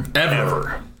Storm.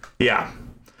 Ever. Yeah.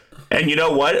 And you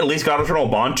know what? At least God Eternal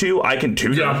Bond 2, I can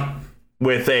tutor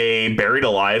with a Buried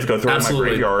Alive, go through my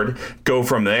graveyard, go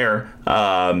from there.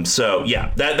 So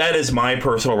yeah, that is my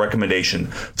personal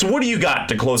recommendation. So what do you got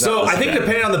to close out this I think event?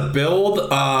 depending on the build,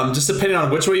 just depending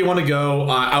on which way you want to go,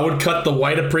 I would cut the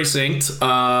White of Precinct,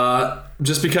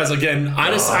 just because, again, I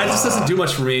just doesn't do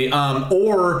much for me.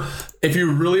 Or if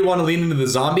you really want to lean into the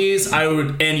zombies,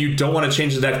 and you don't want to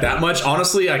change the deck that much.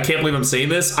 Honestly, I can't believe I'm saying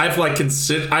this. I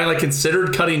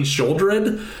considered cutting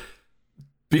Sheoldred.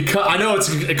 Because I know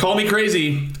call me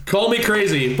crazy,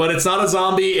 but it's not a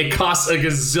zombie. It costs a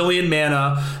gazillion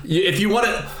mana. If you want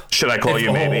to, should I call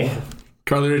you maybe?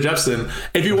 Carly Rae Jepsen.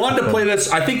 If you wanted to play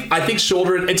this, I think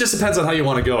Sheoldred. It just depends on how you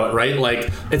want to go it, right? Like,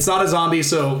 it's not a zombie,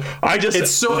 so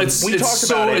it's so good.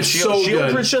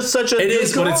 Sheoldred's just such a it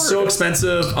is, card. But it's so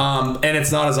expensive, and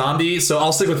it's not a zombie. So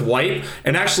I'll stick with white.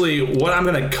 And actually, what I'm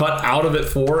gonna cut out of it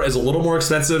for is a little more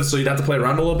expensive, so you'd have to play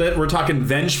around a little bit. We're talking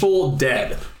Vengeful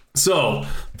Dead. So,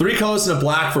 3 colors and a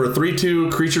black for a 3/2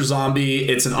 creature zombie.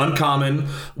 It's an uncommon.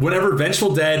 Whenever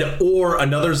Vengeful Dead or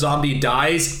another zombie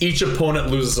dies, each opponent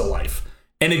loses a life.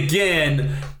 And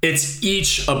again, it's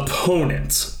each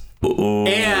opponent. Ooh,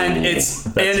 and it's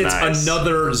nice.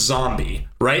 Another zombie,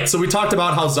 right? So we talked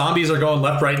about how zombies are going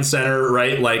left, right, and center,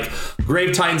 right? Like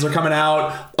Grave Titans are coming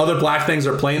out, other black things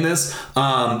are playing this.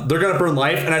 They're gonna burn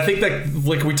life, and I think that,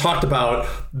 like we talked about,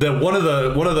 that one of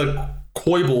the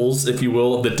coibles, if you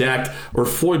will, of the deck, or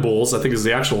foibles, I think is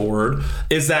the actual word,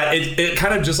 is that it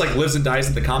kind of just like lives and dies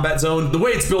in the combat zone, the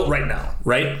way it's built right now,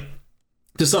 right?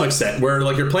 To some extent, where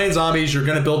like you're playing zombies, you're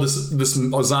gonna build this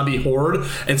zombie horde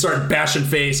and start bashing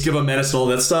face, give them menace and all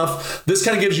that stuff. This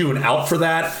kind of gives you an out for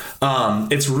that.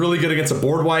 It's really good against a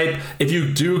board wipe. If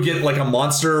you do get like a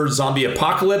monster zombie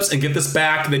apocalypse and get this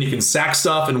back, then you can sack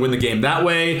stuff and win the game that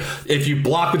way. If you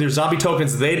block with your zombie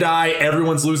tokens, they die.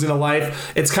 Everyone's losing a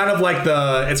life. It's kind of like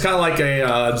a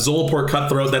Zulaport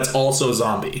Cutthroat that's also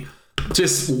zombie.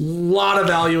 Just a lot of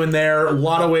value in there, a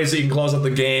lot of ways that you can close out the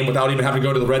game without even having to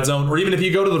go to the red zone, or even if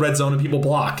you go to the red zone and people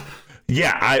block.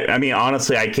 Yeah, I mean,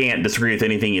 honestly, I can't disagree with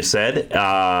anything you said.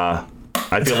 I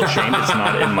feel ashamed it's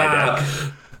not in my deck.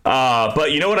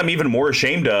 But you know what I'm even more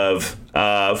ashamed of?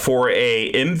 For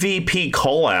a MVP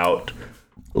call-out,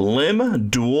 Lim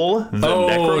Duel the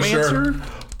Necromancer. Sure.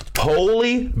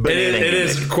 Holy banana. It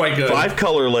is quite good. 5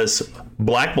 colorless,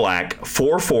 black,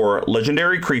 4/4,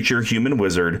 legendary creature, human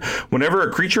wizard. Whenever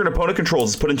a creature an opponent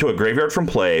controls is put into a graveyard from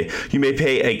play, you may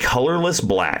pay a colorless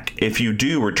black. If you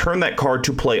do, return that card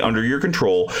to play under your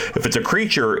control. If it's a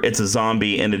creature, it's a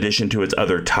zombie in addition to its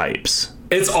other types.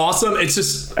 It's awesome. It's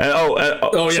just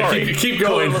sorry. Keep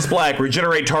going. Colorless black,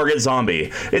 regenerate target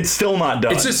zombie. It's still not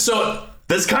done. It's just so.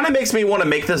 This kind of makes me want to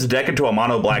make this deck into a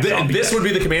mono black zombie This deck. would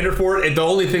be the commander for it. And the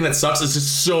only thing that sucks is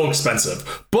just so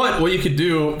expensive. But what you could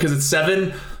do, because it's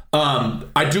 7,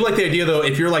 I do like the idea though,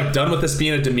 if you're like done with this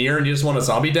being a Dimir and you just want a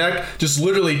zombie deck, just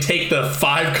literally take the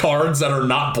 5 cards that are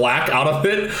not black out of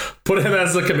it, put him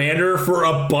as the commander for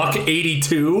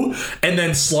 $1.82, and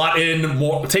then slot in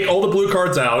more, take all the blue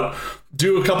cards out,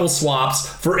 do a couple swaps.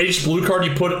 For each blue card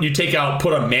you take out,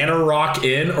 put a mana rock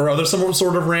in, or other some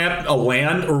sort of ramp, a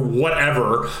land, or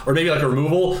whatever, or maybe like a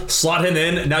removal, slot him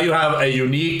in. Now you have a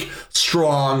unique,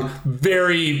 strong,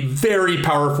 very, very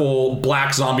powerful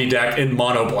black zombie deck in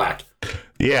mono black.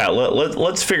 Yeah,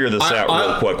 let's figure this out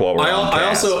real quick while we're on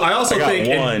cast. I also think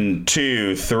 1,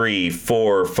 2, 3,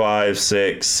 4, 5,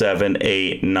 6, 7,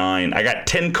 8, 9. I got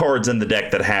 10 cards in the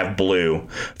deck that have blue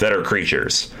that are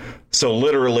creatures. So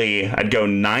literally, I'd go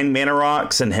 9 mana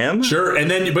rocks and him. Sure, and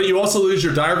then but you also lose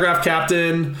your Diregraph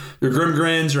Captain, your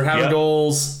Grimgrins, your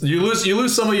Havengulls. You lose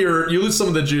some of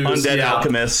the juice. Undead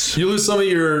Alchemists. You lose some of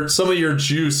your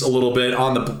juice a little bit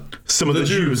on the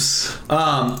juice.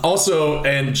 Also,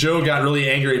 and Joe got really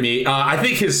angry at me. I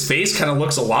think his face kind of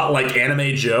looks a lot like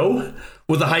Anime Joe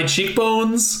with the high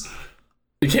cheekbones.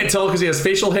 You can't tell because he has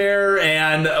facial hair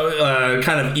and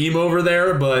kind of emo over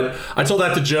there, but I told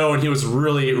that to Joe and he was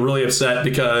really, really upset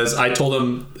because I told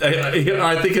him,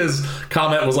 I think his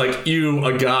comment was like, "You,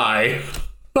 a guy."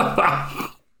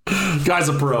 Guy's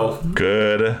a pro.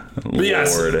 Good Lord.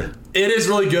 Yes, it is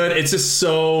really good. It's just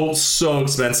so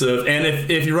expensive. And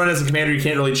if you run as a commander, you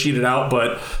can't really cheat it out.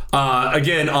 But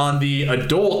again, on the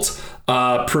adult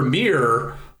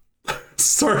premiere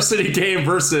Star City game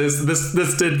versus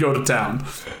this did go to town.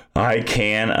 I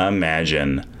can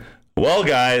imagine. Well,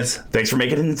 guys, thanks for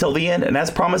making it until the end. And as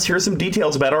promised, here are some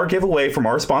details about our giveaway from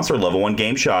our sponsor, Level 1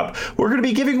 Game Shop. We're going to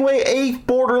be giving away a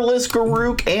Borderless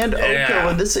Garruk and Oko.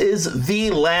 And this is the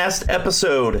last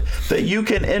episode that you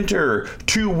can enter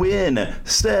to win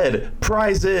said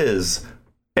prizes.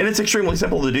 And it's extremely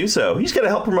simple to do so. You just got to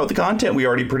help promote the content we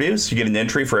already produce. You get an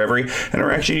entry for every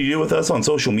interaction you do with us on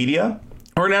social media.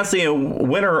 We're announcing a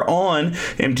winner on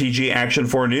MTG Action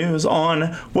 4 News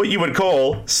on what you would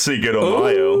call Cinco de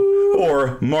Mayo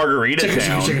or Margarita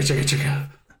Town. Chicka.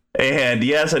 And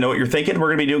yes, I know what you're thinking.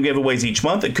 We're going to be doing giveaways each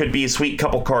month. It could be a sweet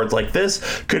couple cards like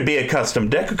this. Could be a custom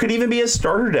deck. It could even be a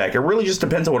starter deck. It really just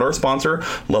depends on what our sponsor,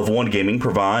 Level 1 Gaming,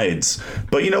 provides.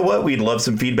 But you know what? We'd love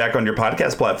some feedback on your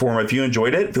podcast platform. If you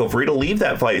enjoyed it, feel free to leave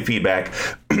that feedback.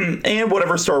 And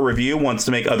whatever star review wants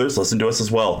to make others listen to us as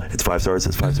well. It's 5 stars.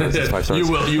 It's 5 stars. It's 5 stars.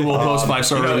 You will post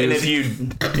 5-star reviews.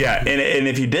 And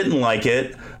if you didn't like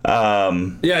it,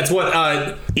 it's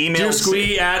what email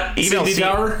Squee at CMD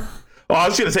Tower. Well, I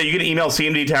was going to say, you can email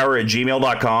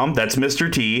cmdtower@gmail.com. That's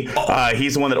Mr. T.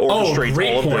 He's the one that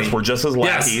orchestrates all of this. We're just his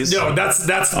lackeys. Yes. No,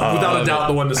 that's without a doubt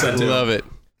the one to send to. Love it.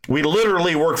 We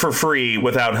literally work for free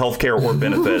without healthcare or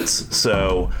benefits.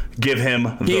 So give him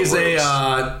the He's ropes.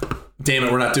 Damn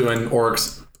it, we're not doing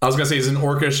orcs. I was going to say he's an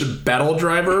orcish battle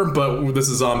driver, but this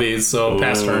is zombies, so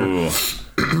pass turn.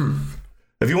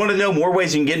 If you want to know more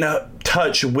ways you can get in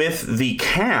touch with the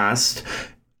cast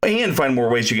and find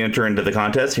more ways you can enter into the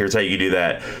contest, here's how you do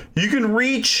that. You can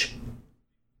reach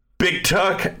Big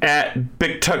Tuck at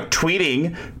Big Tuck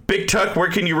Tweeting. Big Tuck,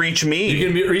 where can you reach me? You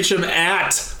can reach him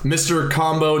at Mr.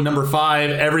 Combo number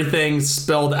 5. Everything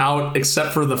spelled out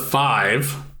except for the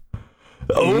 5.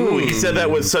 Oh, he said that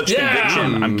with such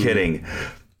conviction. I'm kidding.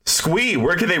 Squee,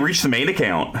 where can they reach the main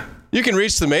account? You can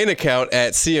reach the main account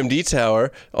at CMD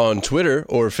Tower on Twitter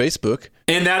or Facebook.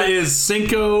 And that is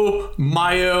Cinco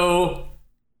Mayo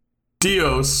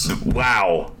Dios.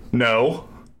 Wow. No.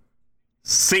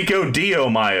 Cinco Dio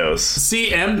Mayos.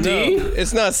 CMD? No,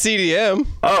 it's not CDM.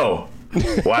 Oh.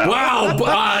 Wow.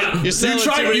 Wow. You're selling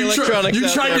too many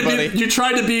electronics out there, buddy. You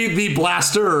tried to be the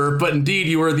blaster, but indeed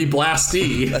you were the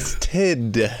blastee. That's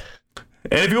Ted.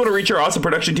 And if you want to reach our awesome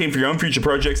production team for your own future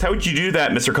projects, how would you do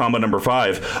that, Mr. Combo number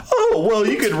 5? Oh, well,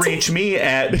 you could reach me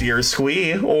at Dear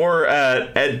Squee or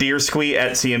at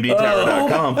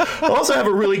dearsquee@cmdtower.com. I also have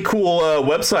a really cool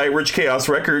website, Rich Chaos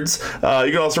Records. You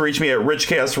can also reach me at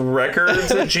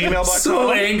richchaosrecords@gmail.com.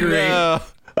 So angry.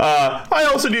 I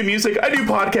also do music. I do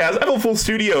podcasts. I have a full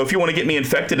studio if you want to get me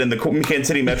infected in the Kansas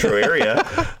City metro area.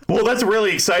 Well, that's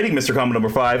really exciting, Mr. Comment number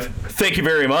 5. Thank you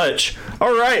very much.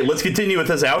 All right, let's continue with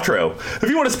this outro. If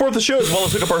you want to support the show as well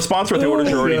as pick up our sponsor with the orders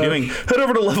you're already doing, head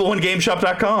over to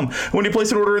level1gameshop.com. When you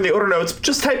place an order in the order notes,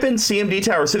 just type in CMD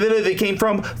Tower so they came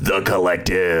from The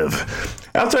Collective.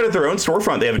 Outside of their own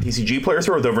storefront, they have a TCG player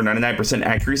store with over 99%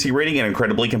 accuracy rating and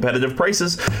incredibly competitive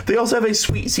prices. They also have a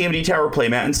sweet CMD Tower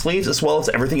playmat and sleeves, as well as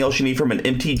everything else you need from an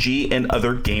MTG and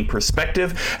other game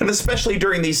perspective. And especially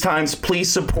during these times, please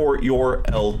support your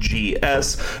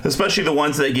LGS, especially the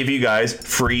ones that give you guys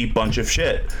free bunch of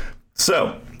shit.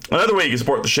 So, another way you can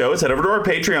support the show is head over to our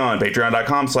Patreon,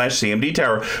 patreon.com/CMD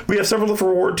Tower. We have several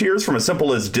different reward tiers, from as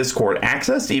simple as Discord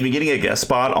access to even getting a guest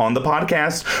spot on the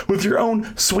podcast with your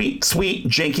own sweet,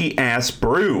 janky ass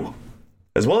brew.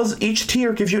 As well as each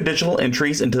tier gives you digital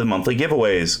entries into the monthly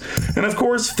giveaways. And of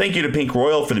course, thank you to Pink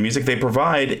Royal for the music they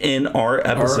provide in our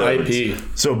episodes. R.I.P.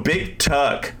 So Big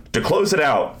Tuck, to close it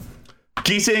out,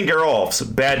 Gisa and Geralf's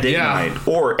Bad Date Night,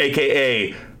 or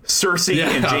AKA Cersei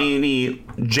and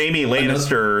Jamie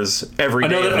Lannister's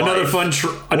Everyday Life. Another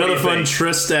fun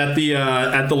tryst at the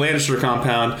Lannister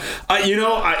compound.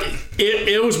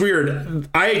 It was weird.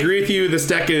 I agree with you. This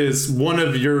deck is one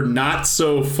of your not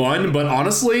so fun, but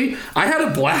honestly, I had a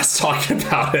blast talking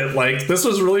about it. Like, this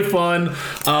was really fun.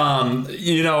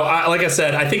 Like I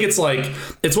said, I think it's one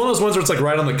of those ones where it's like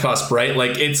right on the cusp, right?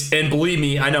 Like, and believe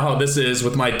me, I know how this is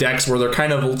with my decks where they're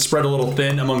kind of spread a little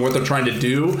thin among what they're trying to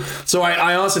do. So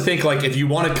I honestly think, like, if you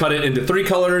want to cut it into 3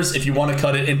 colors, if you want to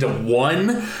cut it into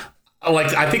 1,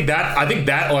 like, I think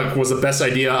that like was the best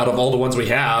idea out of all the ones we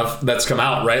have that's come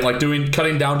out, right? Like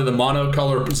cutting down to the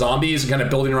monocolor zombies and kind of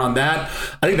building around that.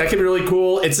 I think that could be really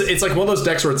cool. It's like one of those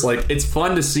decks where it's like, it's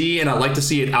fun to see, and I like to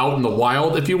see it out in the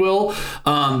wild, if you will.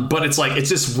 But it's like, it's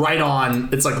just right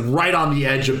on the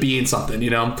edge of being something,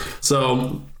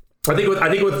 So I think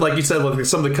with like you said, with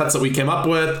some of the cuts that we came up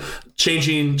with,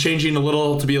 changing a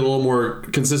little to be a little more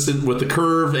consistent with the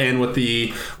curve and with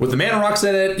the mana rocks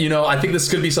in it, I think this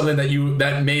could be something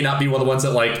that may not be one of the ones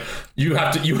that, like, you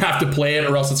have to play it,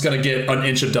 or else it's going to get an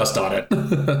inch of dust on it.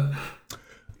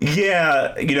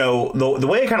 Yeah, the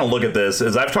way I kind of look at this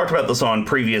is, I've talked about this on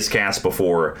previous casts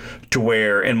before, to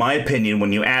where, in my opinion,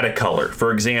 when you add a color,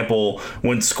 for example,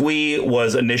 when Squee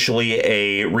was initially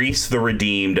a Reese the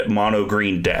Redeemed mono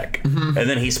green deck, and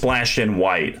then he splashed in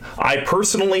white, I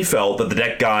personally felt that the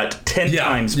deck got 10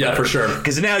 times better. Yeah, for sure.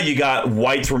 Because now you got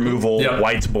white's removal,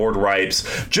 white's board ripes.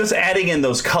 Just adding in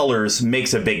those colors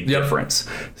makes a big difference.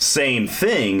 Same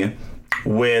thing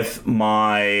with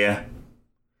my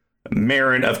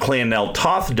Marin of Clan Nel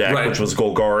Toth deck, which was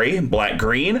Golgari,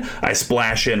 black-green. I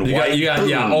splash in white. You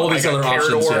got all these other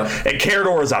options. And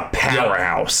Carador is a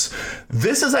powerhouse.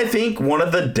 This is, I think, one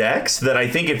of the decks that I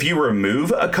think if you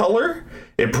remove a color,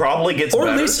 it probably gets better.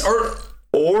 At least,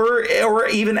 or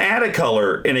even add a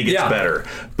color and it gets better.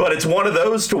 But it's one of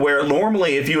those to where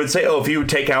normally if you would say, if you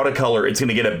take out a color, it's going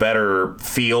to get a better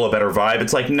feel, a better vibe.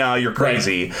 It's like, no, you're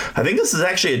crazy. Right. I think this is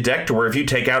actually a deck to where if you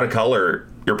take out a color,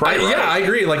 you're probably right. Yeah, I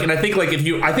agree. Like, and I think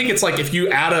if you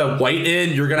add a white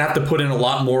in, you're gonna have to put in a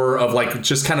lot more of like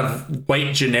just kind of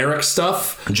white generic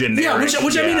stuff. Which I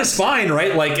mean is fine,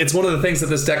 right? Like, it's one of the things that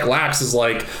this deck lacks is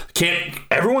like,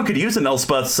 everyone could use an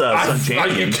Elspeth's Sun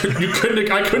Champion.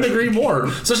 I couldn't agree more.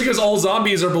 Especially because all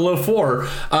zombies are below 4,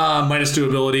 -2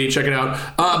 ability. Check it out.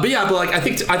 But I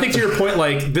think to your point,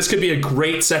 like, this could be a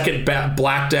great second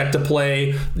black deck to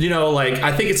play. Like,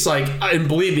 I think it's like, and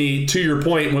believe me, to your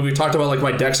point, when we talked about like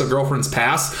my decks of Girlfriend's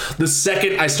Past, the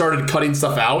second I started cutting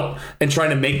stuff out and trying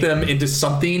to make them into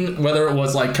something, whether it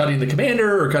was like cutting the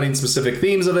commander or cutting specific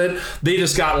themes of it, they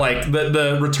just got like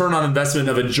the return on investment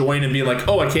of enjoying and being like,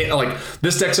 oh, I can't, like,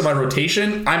 this deck's in my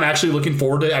rotation, I'm actually looking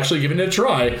forward to actually giving it a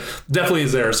try. Definitely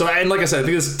is there. So, and like I said, I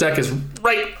think this deck is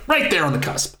right there on the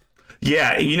cusp.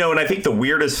 Yeah, and I think the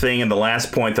weirdest thing, and the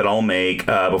last point that I'll make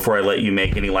before I let you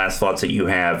make any last thoughts that you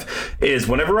have, is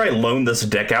whenever I loan this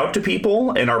deck out to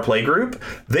people in our play group,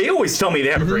 they always tell me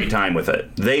they have a great time with it.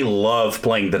 They love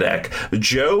playing the deck.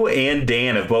 Joe and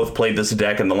Dan have both played this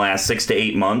deck in the last 6 to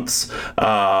 8 months.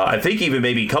 I think even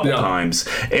maybe a couple times.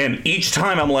 And each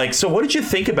time I'm like, so what did you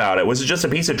think about it? Was it just a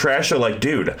piece of trash? They're like,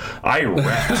 dude, I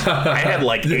wrecked. I had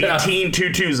like 18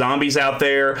 2/2 zombies out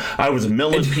there. I was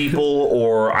milling people,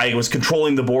 or I was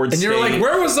controlling the board and you're like,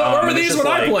 where were these when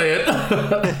I play it?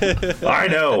 I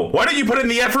know. Why don't you put in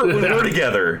the effort when we're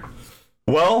together?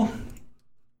 Well,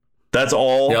 that's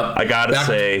all I gotta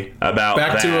say about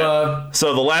that.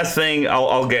 So the last thing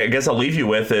I guess I'll leave you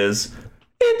with is,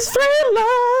 it's Thriller.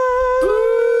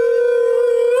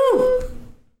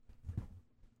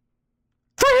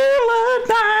 Thriller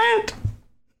night.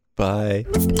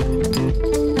 Bye.